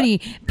nobody,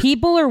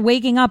 people are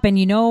waking up. And,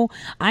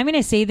 I'm going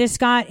to say this,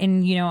 Scott,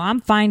 and,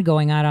 I'm fine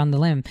going out on the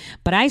limb.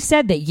 But I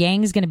said that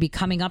Yang's going to be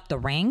coming up the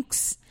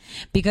ranks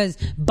because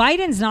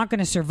Biden's not going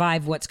to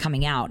survive what's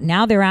coming out.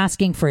 Now they're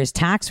asking for his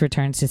tax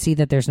returns to see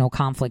that there's no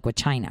conflict with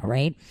China,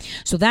 right?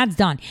 So that's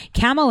done.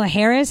 Kamala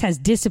Harris has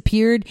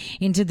disappeared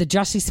into the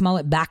Jussie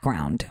Smollett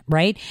background,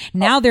 right?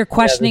 Now they're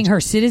questioning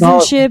her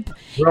citizenship.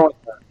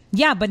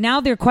 Yeah, but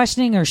now they're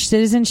questioning her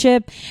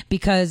citizenship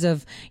because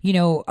of,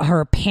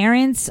 her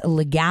parents'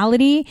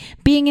 legality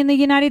being in the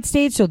United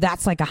States. So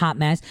that's like a hot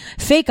mess.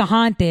 Fake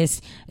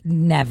Ahontis,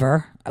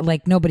 never.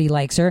 Like, nobody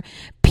likes her.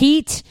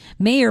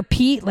 Mayor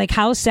Pete, like,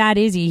 how sad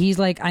is he? He's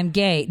like, I'm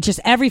gay. Just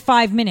every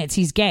 5 minutes,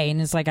 he's gay.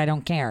 And it's like, I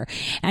don't care.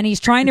 And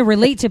he's trying to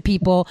relate to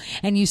people.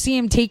 And you see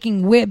him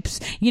taking whips,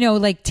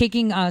 like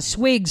taking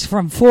swigs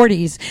from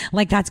 40s.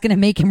 Like, that's going to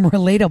make him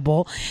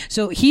relatable.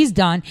 So he's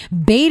done.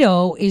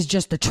 Beto is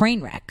just a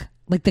train wreck.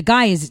 Like, the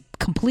guy is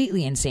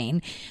completely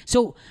insane.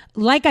 So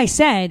like I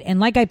said, and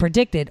like I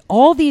predicted,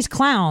 all these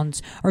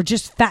clowns are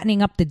just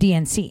fattening up the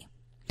DNC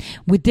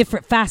with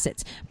different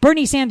facets.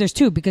 Bernie Sanders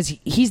too, because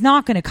he's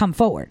not going to come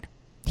forward.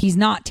 He's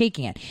not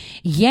taking it.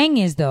 Yang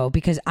is, though,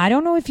 because I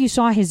don't know if you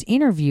saw his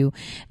interview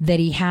that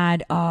he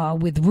had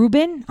with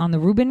Rubin on the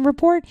Rubin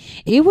Report.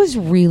 It was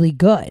really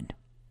good.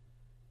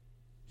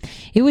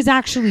 It was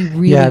actually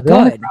really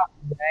good.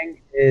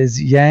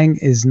 Yang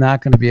is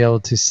not going to be able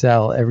to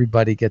sell.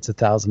 Everybody gets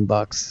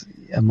 $1,000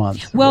 a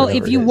month. Well,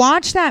 if you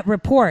watch that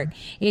report,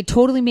 it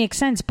totally makes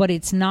sense, but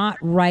it's not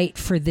right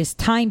for this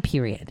time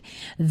period.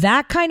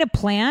 That kind of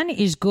plan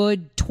is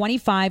good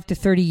 25 to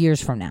 30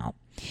 years from now.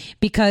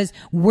 Because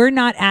we're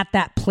not at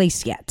that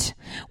place yet.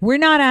 We're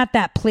not at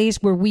that place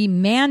where we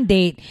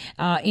mandate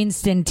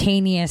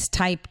instantaneous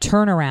type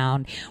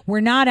turnaround. We're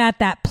not at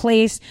that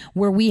place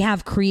where we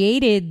have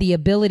created the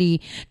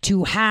ability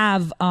to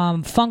have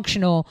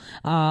functional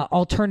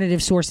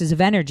alternative sources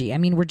of energy. I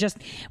mean,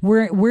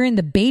 we're in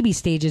the baby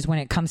stages when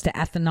it comes to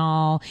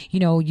ethanol,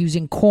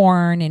 using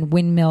corn and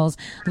windmills.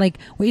 Like,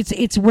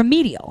 it's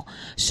remedial.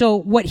 So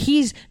what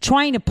he's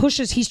trying to push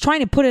us, he's trying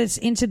to put us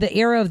into the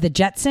era of the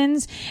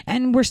Jetsons,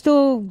 and we're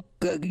still,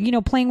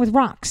 playing with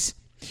rocks.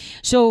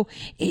 So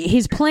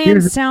his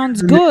plan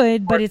sounds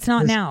good, but it's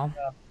not now.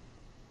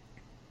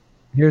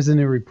 Here's a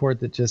new report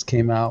that just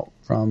came out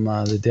from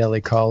the Daily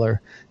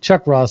Caller.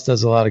 Chuck Ross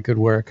does a lot of good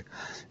work.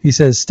 He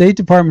says State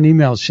Department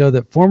emails show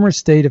that former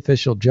state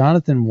official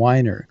Jonathan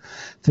Weiner,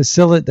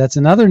 that's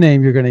another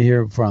name you're going to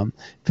hear from,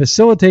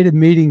 facilitated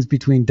meetings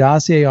between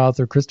dossier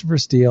author Christopher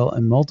Steele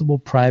and multiple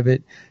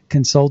private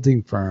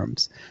consulting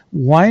firms.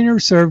 Weiner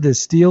served as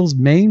Steele's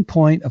main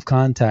point of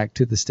contact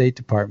to the State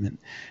Department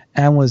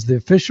and was the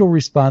official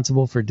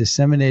responsible for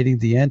disseminating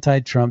the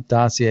anti-Trump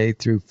dossier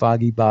through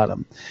Foggy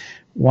Bottom.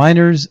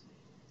 Weiner's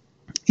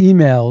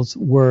emails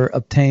were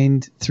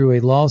obtained through a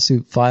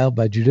lawsuit filed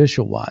by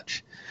Judicial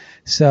Watch.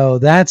 So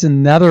that's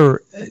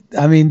another,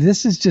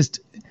 this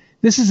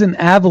is an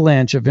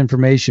avalanche of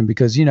information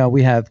because,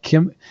 we have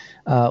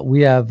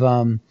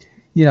Kilimnik,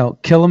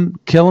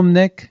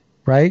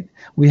 right?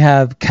 We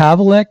have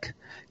Kavalik.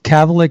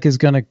 Kavalik is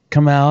going to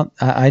come out.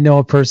 I know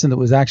a person that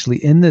was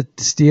actually in the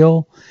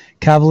Steele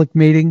Kavalik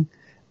meeting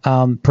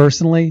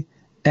personally,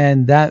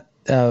 and that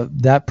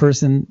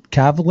person,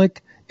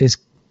 Kavalik, is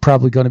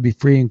probably going to be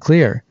free and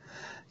clear.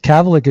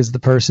 Kavalik is the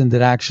person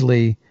that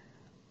actually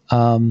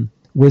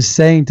was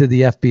saying to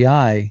the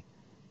FBI,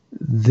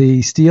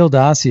 the Steele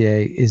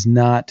dossier is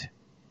not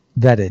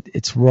vetted.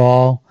 It's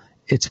raw.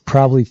 It's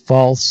probably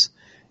false.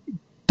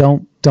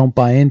 Don't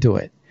buy into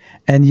it.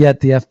 And yet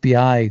the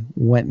FBI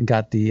went and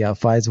got the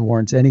FISA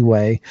warrants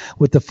anyway,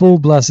 with the full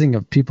blessing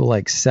of people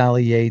like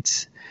Sally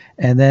Yates.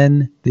 And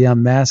then the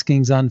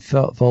unmaskings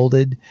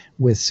unfolded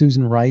with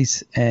Susan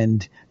Rice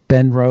and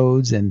Ben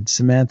Rhodes and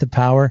Samantha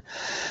Power.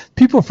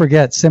 People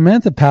forget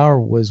Samantha Power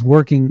was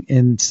working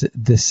in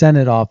the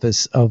Senate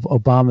office of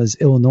Obama's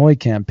Illinois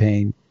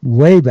campaign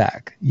way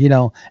back,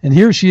 and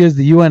here she is,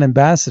 the UN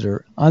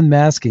ambassador,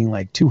 unmasking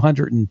like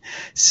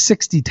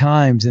 260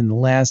 times in the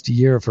last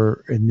year of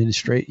her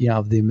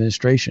of the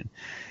administration.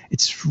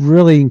 It's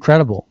really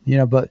incredible,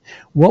 but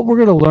what we're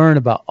going to learn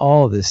about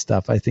all of this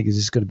stuff, I think, is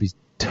just going to be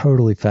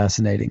totally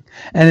fascinating.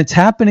 And it's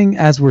happening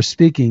as we're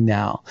speaking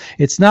now.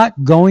 It's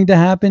not going to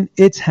happen.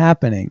 It's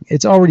happening.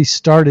 It's already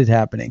started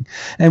happening.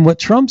 And what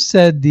Trump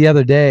said the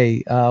other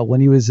day when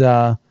he was,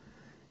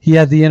 he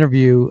had the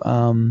interview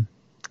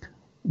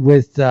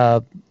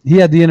he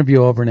had the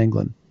interview over in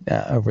England,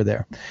 over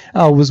there.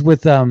 It was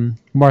with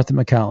Martha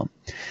McCallum.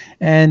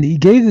 And he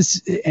gave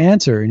this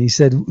answer and he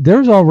said,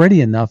 there's already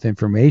enough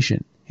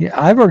information.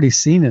 I've already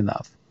seen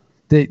enough.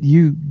 that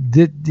you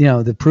did,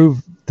 to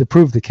prove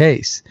the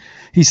case.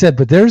 He said,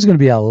 but there's going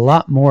to be a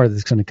lot more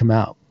that's going to come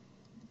out.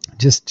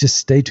 Just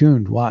stay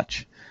tuned,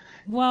 watch.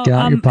 Well, get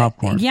out your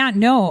popcorn. Yeah,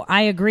 no,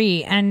 I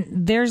agree. And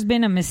there's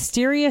been a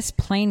mysterious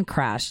plane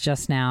crash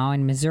just now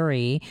in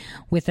Missouri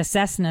with a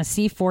Cessna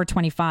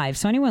C-425.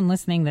 So anyone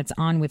listening that's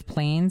on with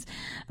planes,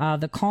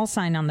 the call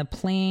sign on the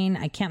plane,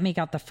 I can't make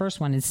out the first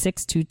one, is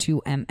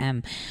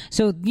 622MM.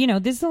 So,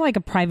 this is like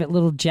a private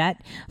little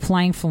jet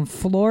flying from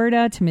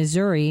Florida to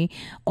Missouri.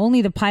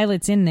 Only the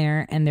pilot's in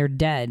there and they're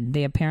dead.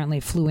 They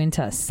apparently flew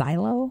into a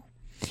silo.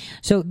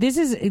 So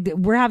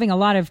we're having a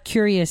lot of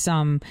curious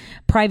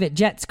private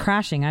jets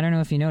crashing. I don't know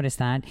if you noticed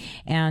that.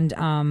 And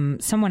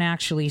someone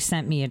actually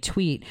sent me a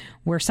tweet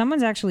where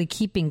someone's actually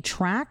keeping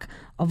track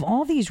of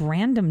all these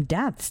random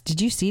deaths.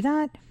 Did you see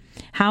that?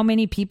 How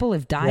many people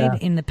have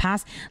died in the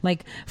past?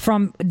 Like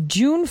from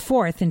June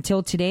 4th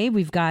until today,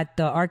 we've got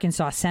the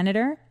Arkansas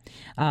Senator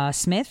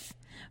Smith,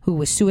 who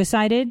was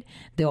suicided,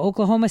 the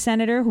Oklahoma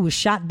senator who was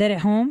shot dead at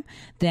home,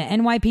 the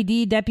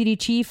NYPD deputy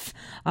chief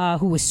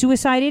who was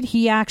suicided.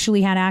 He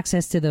actually had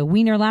access to the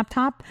Wiener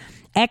laptop.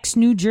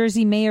 Ex-New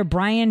Jersey Mayor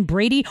Brian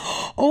Brady.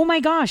 Oh my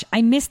gosh,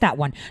 I missed that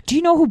one. Do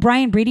you know who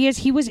Brian Brady is?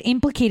 He was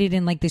implicated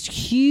in like this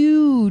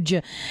huge,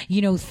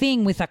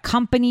 thing with a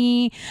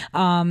company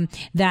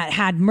that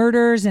had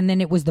murders, and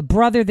then it was the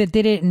brother that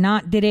did it and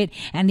not did it,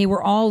 and they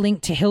were all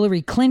linked to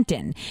Hillary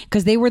Clinton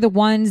because they were the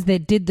ones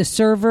that did the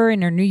server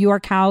in her New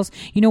York house,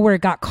 where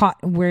it got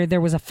caught, where there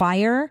was a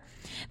fire.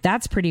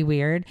 That's pretty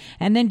weird.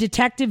 And then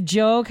Detective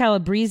Joe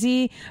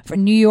Calabrese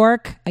from New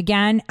York,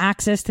 again,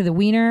 access to the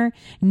Wiener.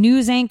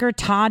 News anchor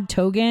Todd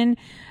Togan,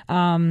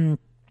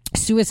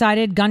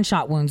 suicided,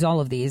 gunshot wounds, all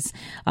of these.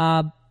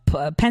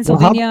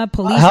 Pennsylvania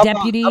police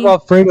deputy. How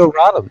about Fredo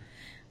Rodham?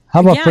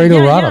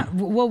 Rodham?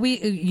 Well,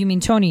 you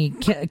mean Tony,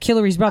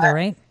 Hillary's brother,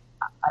 right?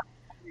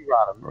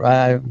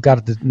 I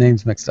got the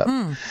names mixed up.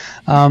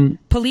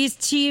 Police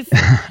chief,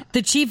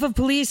 the chief of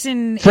police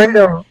in...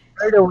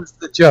 Fredo was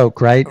the joke,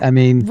 right? I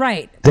mean,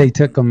 right. They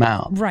took him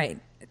out. Right.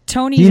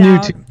 Tony's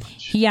out.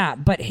 Yeah,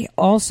 but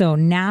also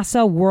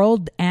NASA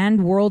World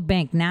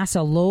Bank.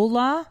 NASA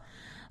Lola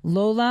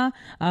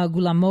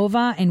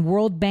Gulamova, and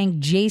World Bank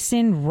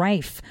Jason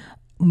Reif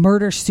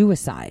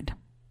murder-suicide.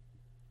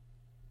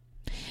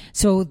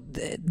 So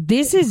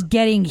this is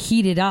getting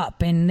heated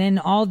up, and then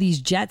all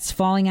these jets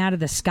falling out of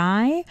the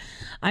sky.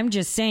 I'm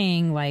just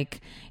saying,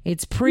 like,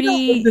 it's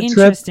pretty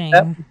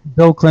interesting.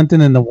 Bill Clinton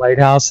in the White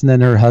House, and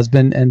then her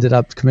husband ended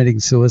up committing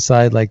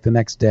suicide like the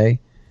next day.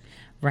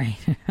 Right.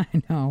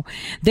 I know.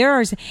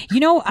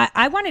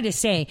 I wanted to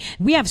say,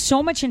 we have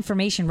so much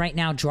information right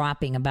now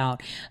dropping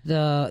about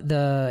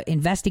the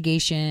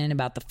investigation,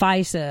 about the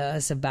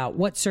FISAs, about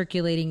what's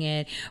circulating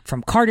it,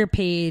 from Carter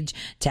Page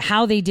to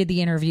how they did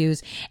the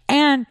interviews.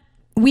 And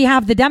we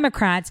have the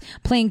Democrats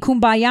playing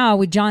kumbaya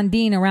with John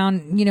Dean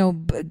around,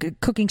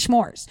 cooking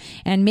s'mores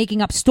and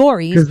making up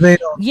stories. Because they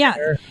don't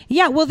care.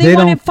 Yeah, well, they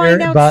want to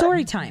find out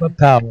story time.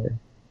 Power.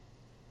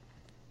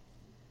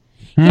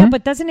 Yeah,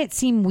 but doesn't it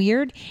seem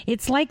weird?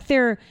 It's like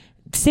they're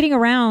sitting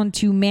around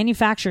to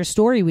manufacture a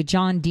story with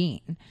John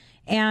Dean.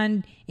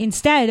 And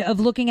instead of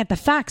looking at the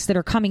facts that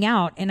are coming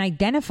out and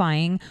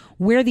identifying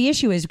where the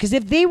issue is, because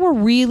if they were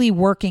really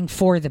working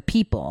for the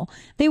people,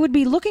 they would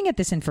be looking at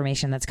this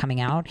information that's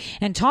coming out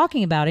and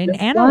talking about it and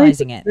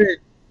analyzing it.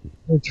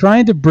 They're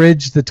trying to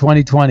bridge the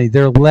 2020.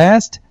 Their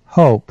last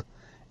hope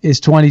is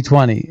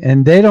 2020,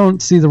 and they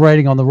don't see the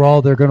writing on the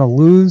wall. They're going to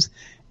lose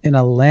in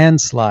a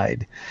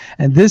landslide.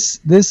 And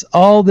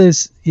all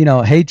this,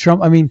 hate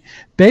Trump. I mean,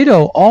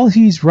 Beto, all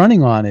he's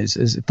running on is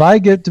if I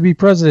get to be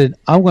president,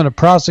 I'm going to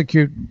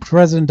prosecute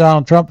President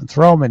Donald Trump and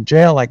throw him in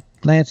jail, like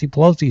Nancy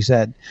Pelosi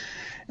said.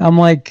 I'm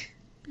like,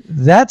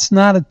 that's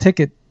not a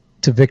ticket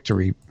to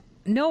victory.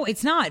 No,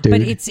 it's not. Dude.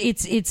 But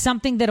it's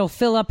something that'll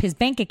fill up his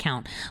bank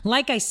account.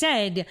 Like I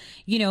said,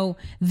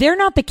 they're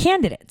not the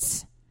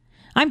candidates.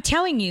 I'm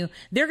telling you,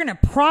 they're going to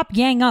prop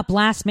Yang up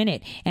last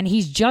minute, and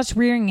he's just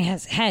rearing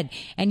his head.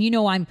 And,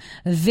 I'm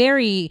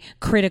very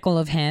critical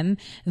of him,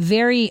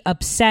 very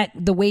upset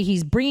the way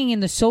he's bringing in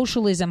the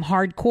socialism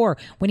hardcore.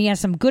 When he has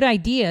some good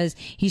ideas,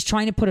 he's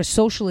trying to put a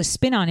socialist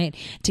spin on it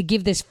to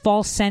give this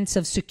false sense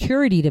of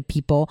security to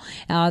people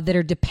that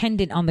are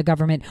dependent on the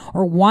government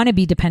or want to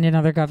be dependent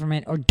on the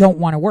government or don't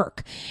want to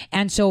work.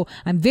 And so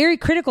I'm very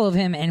critical of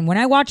him. And when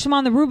I watched him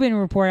on the Rubin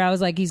Report, I was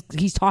like,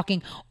 he's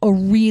talking a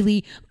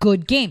really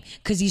good game.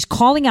 Because he's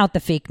calling out the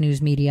fake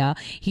news media.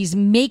 He's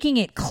making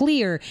it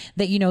clear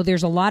that,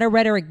 there's a lot of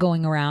rhetoric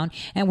going around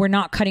and we're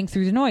not cutting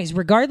through the noise.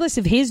 Regardless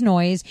of his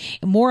noise,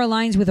 more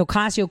aligns with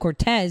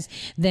Ocasio-Cortez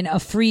than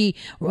a free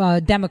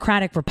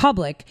democratic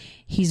republic.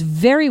 He's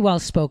very well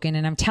spoken.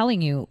 And I'm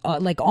telling you,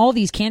 like all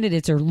these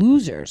candidates are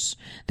losers.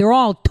 They're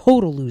all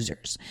total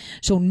losers.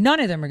 So none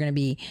of them are going to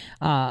be,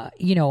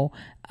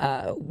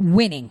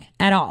 winning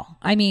at all.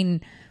 I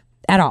mean,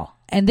 at all.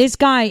 And this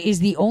guy is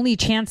the only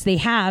chance they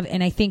have,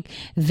 and I think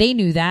they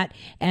knew that,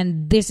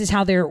 and this is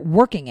how they're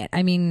working it.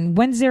 I mean,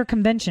 when's their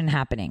convention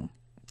happening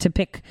to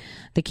pick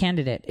the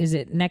candidate? Is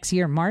it next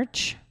year,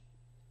 March?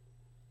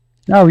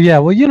 Oh, yeah.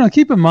 Well,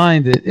 keep in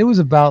mind that it was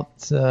about,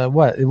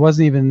 it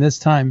wasn't even this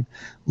time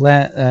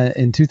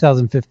in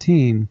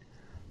 2015,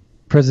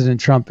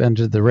 President Trump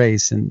entered the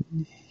race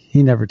and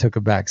he never took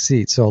a back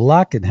seat. So a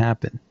lot can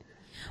happen.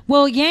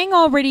 Well, Yang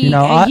already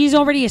he's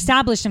already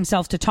established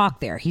himself to talk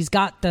there. He's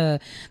got the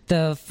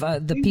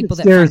people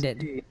that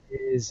funded.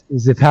 Is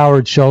if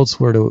Howard Schultz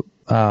were to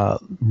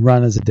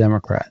run as a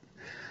Democrat.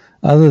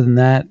 Other than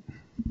that,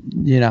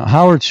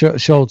 Howard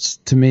Schultz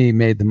to me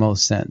made the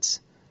most sense.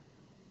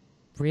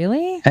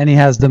 Really? And he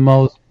has the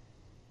most.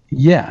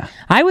 Yeah.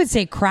 I would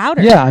say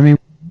Crowder. Yeah, I mean,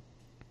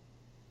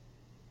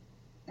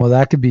 well,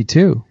 that could be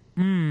too.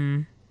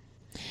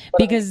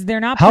 Because they're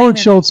not. Howard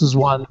Schultz was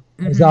one.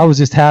 Mm-hmm. I was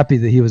just happy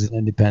that he was an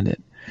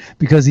independent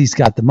because he's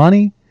got the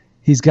money.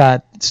 He's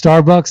got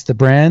Starbucks, the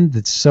brand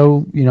that's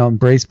so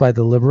embraced by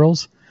the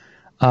liberals,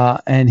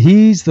 and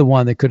he's the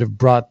one that could have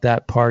brought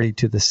that party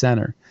to the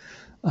center.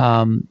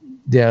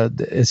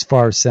 As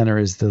far as center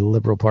as the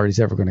Liberal Party's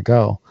ever going to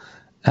go.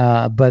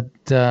 But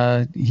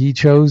he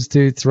chose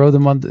to throw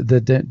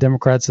the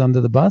Democrats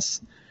under the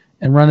bus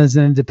and run as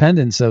an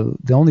independent. So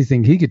the only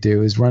thing he could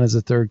do is run as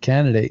a third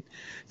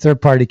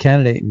party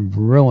candidate, and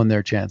ruin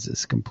their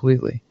chances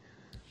completely.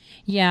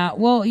 Yeah,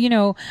 well,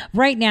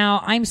 right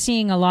now I'm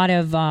seeing a lot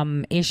of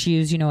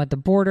issues, at the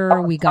border.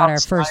 We got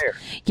our first.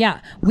 Yeah,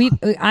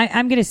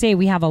 I'm going to say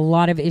we have a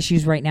lot of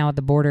issues right now at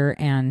the border,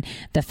 and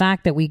the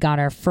fact that we got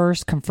our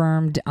first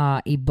confirmed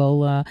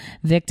Ebola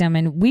victim,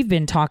 and we've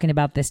been talking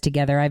about this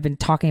together. I've been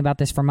talking about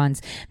this for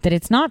months, that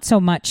it's not so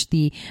much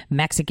the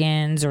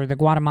Mexicans or the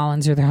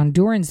Guatemalans or the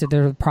Hondurans that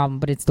are the problem,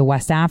 but it's the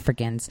West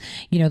Africans,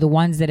 the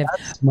ones that have,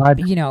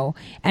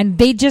 and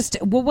they just,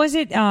 what was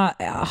it,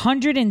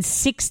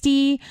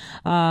 160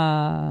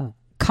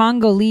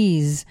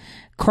 Congolese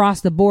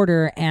crossed the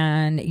border,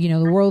 and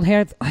the World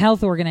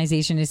Health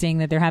Organization is saying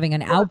that they're having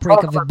an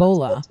outbreak of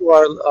Ebola.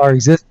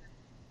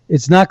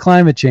 It's not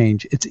climate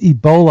change; it's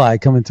Ebola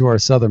coming through our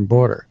southern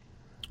border.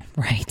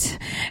 Right.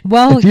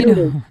 Well,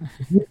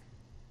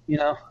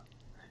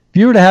 if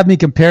you were to have me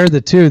compare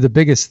the two, the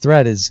biggest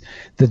threat is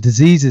the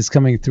diseases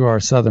coming through our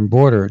southern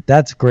border.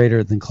 That's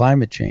greater than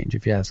climate change,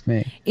 if you ask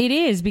me. It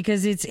is,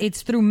 because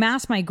it's through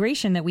mass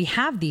migration that we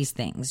have these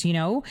things,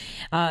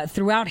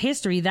 throughout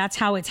history. That's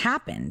how it's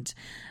happened.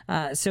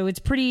 So it's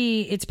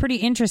pretty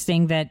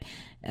interesting that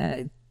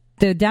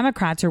the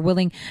Democrats are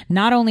willing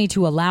not only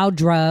to allow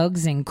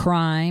drugs and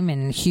crime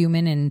and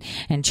human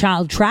and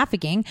child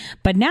trafficking,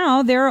 but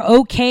now they're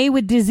okay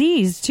with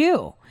disease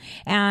too.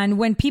 And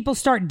when people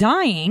start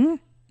dying,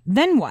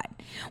 then what?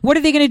 What are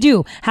they going to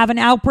do? Have an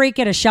outbreak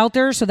at a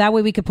shelter so that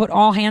way we could put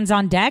all hands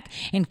on deck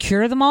and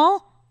cure them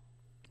all?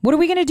 What are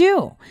we going to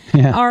do?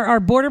 Yeah.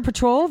 Our border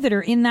patrol that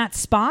are in that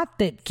spot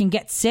that can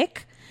get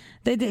sick,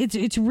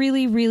 it's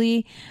really,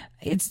 really,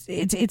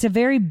 it's a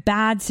very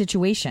bad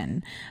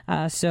situation.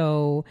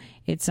 So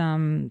it's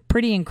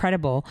pretty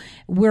incredible.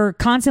 We're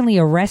constantly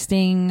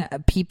arresting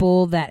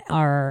people that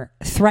are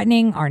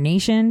threatening our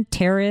nation,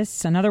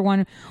 terrorists. Another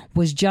one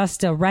was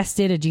just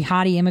arrested. A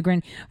jihadi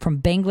immigrant from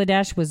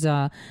Bangladesh was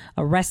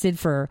arrested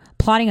for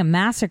plotting a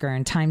massacre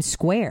in Times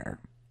Square.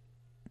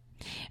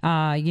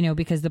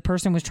 Because the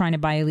person was trying to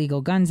buy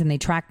illegal guns and they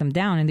tracked them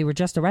down and they were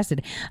just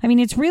arrested. I mean,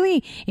 it's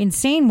really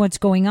insane what's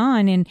going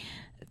on. And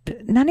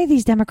none of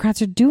these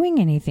Democrats are doing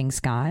anything,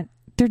 Scott.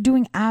 They're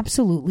doing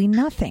absolutely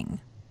nothing.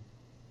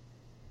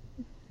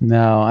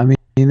 No, I mean,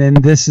 and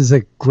this is a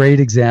great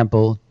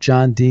example.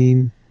 John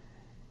Dean,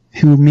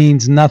 who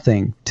means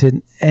nothing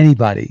to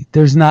anybody.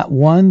 There's not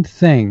one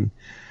thing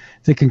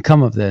that can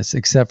come of this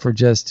except for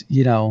just,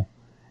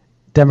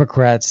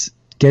 Democrats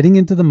getting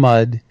into the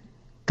mud,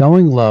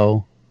 going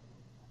low,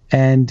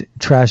 and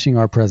trashing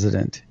our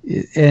president.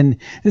 And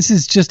this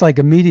is just like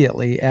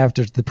immediately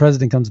after the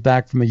president comes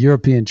back from a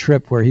European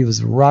trip where he was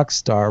a rock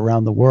star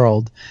around the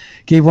world,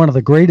 gave one of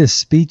the greatest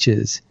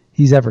speeches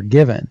he's ever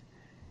given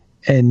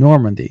in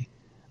Normandy.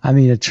 I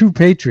mean, a true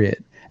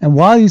patriot. And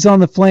while he's on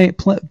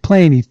the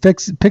plane, he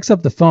picks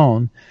up the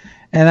phone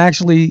and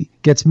actually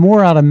gets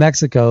more out of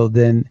Mexico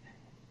than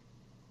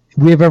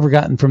we have ever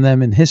gotten from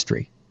them in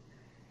history,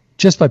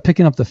 just by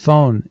picking up the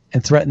phone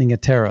and threatening a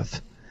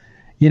tariff.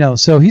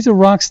 So he's a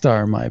rock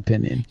star, in my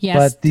opinion.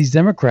 Yes. But these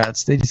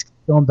Democrats, they just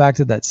going back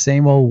to that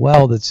same old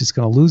well that's just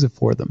going to lose it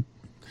for them.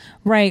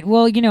 Right.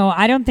 Well,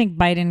 I don't think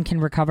Biden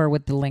can recover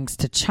with the links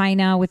to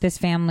China with his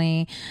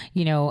family,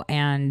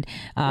 and,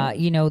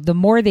 the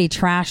more they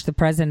trash the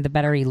president, the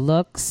better he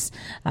looks.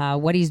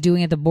 What he's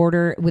doing at the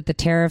border with the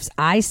tariffs,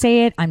 I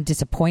say it. I'm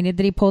disappointed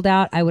that he pulled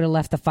out. I would have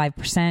left the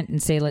 5%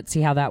 and say, let's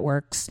see how that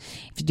works.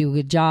 If you do a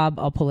good job,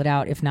 I'll pull it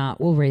out. If not,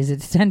 we'll raise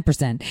it to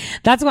 10%.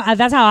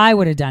 That's how I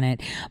would have done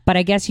it. But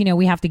I guess,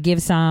 we have to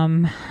give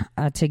some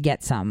to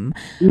get some.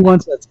 He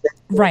wants that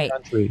right.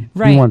 Country.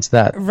 Right. He wants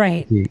that.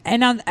 Right.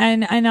 And on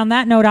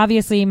that note,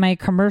 obviously my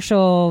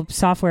commercial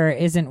software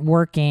isn't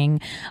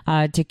working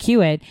to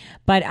cue it,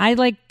 but I'd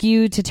like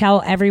you to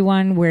tell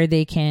everyone where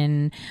they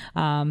can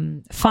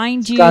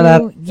find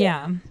you.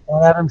 Yeah.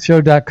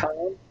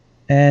 ScottAdamsShow.com,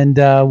 and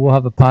we'll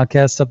have a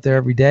podcast up there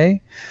every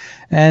day.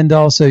 And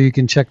also you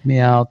can check me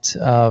out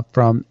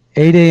from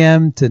 8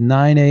 a.m. to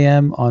 9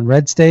 a.m. on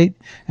Red State,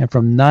 and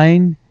from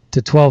 9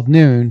 to 12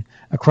 noon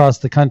across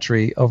the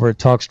country over at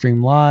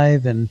TalkStream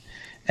Live and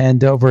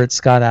over at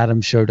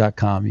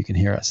scottadamsshow.com. You can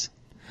hear us.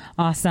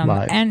 Awesome.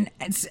 Live.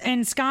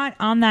 And Scott,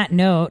 on that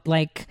note,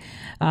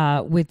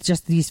 with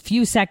just these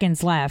few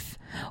seconds left,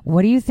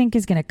 what do you think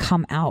is going to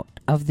come out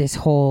of this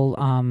whole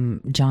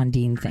John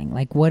Dean thing?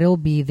 Like, what'll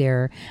be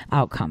their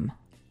outcome?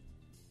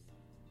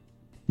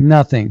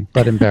 Nothing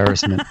but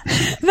embarrassment.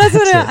 That's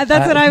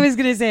what I was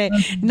going to say.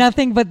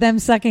 Nothing but them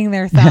sucking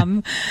their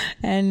thumb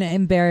and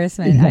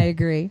embarrassment. I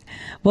agree.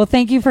 Well,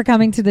 thank you for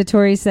coming to the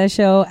Tori Says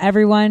Show.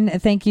 Everyone,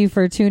 thank you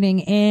for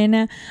tuning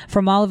in.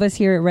 From all of us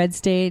here at Red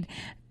State,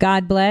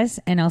 God bless,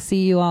 and I'll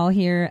see you all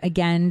here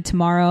again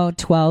tomorrow,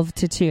 12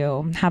 to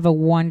 2. Have a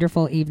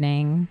wonderful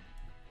evening.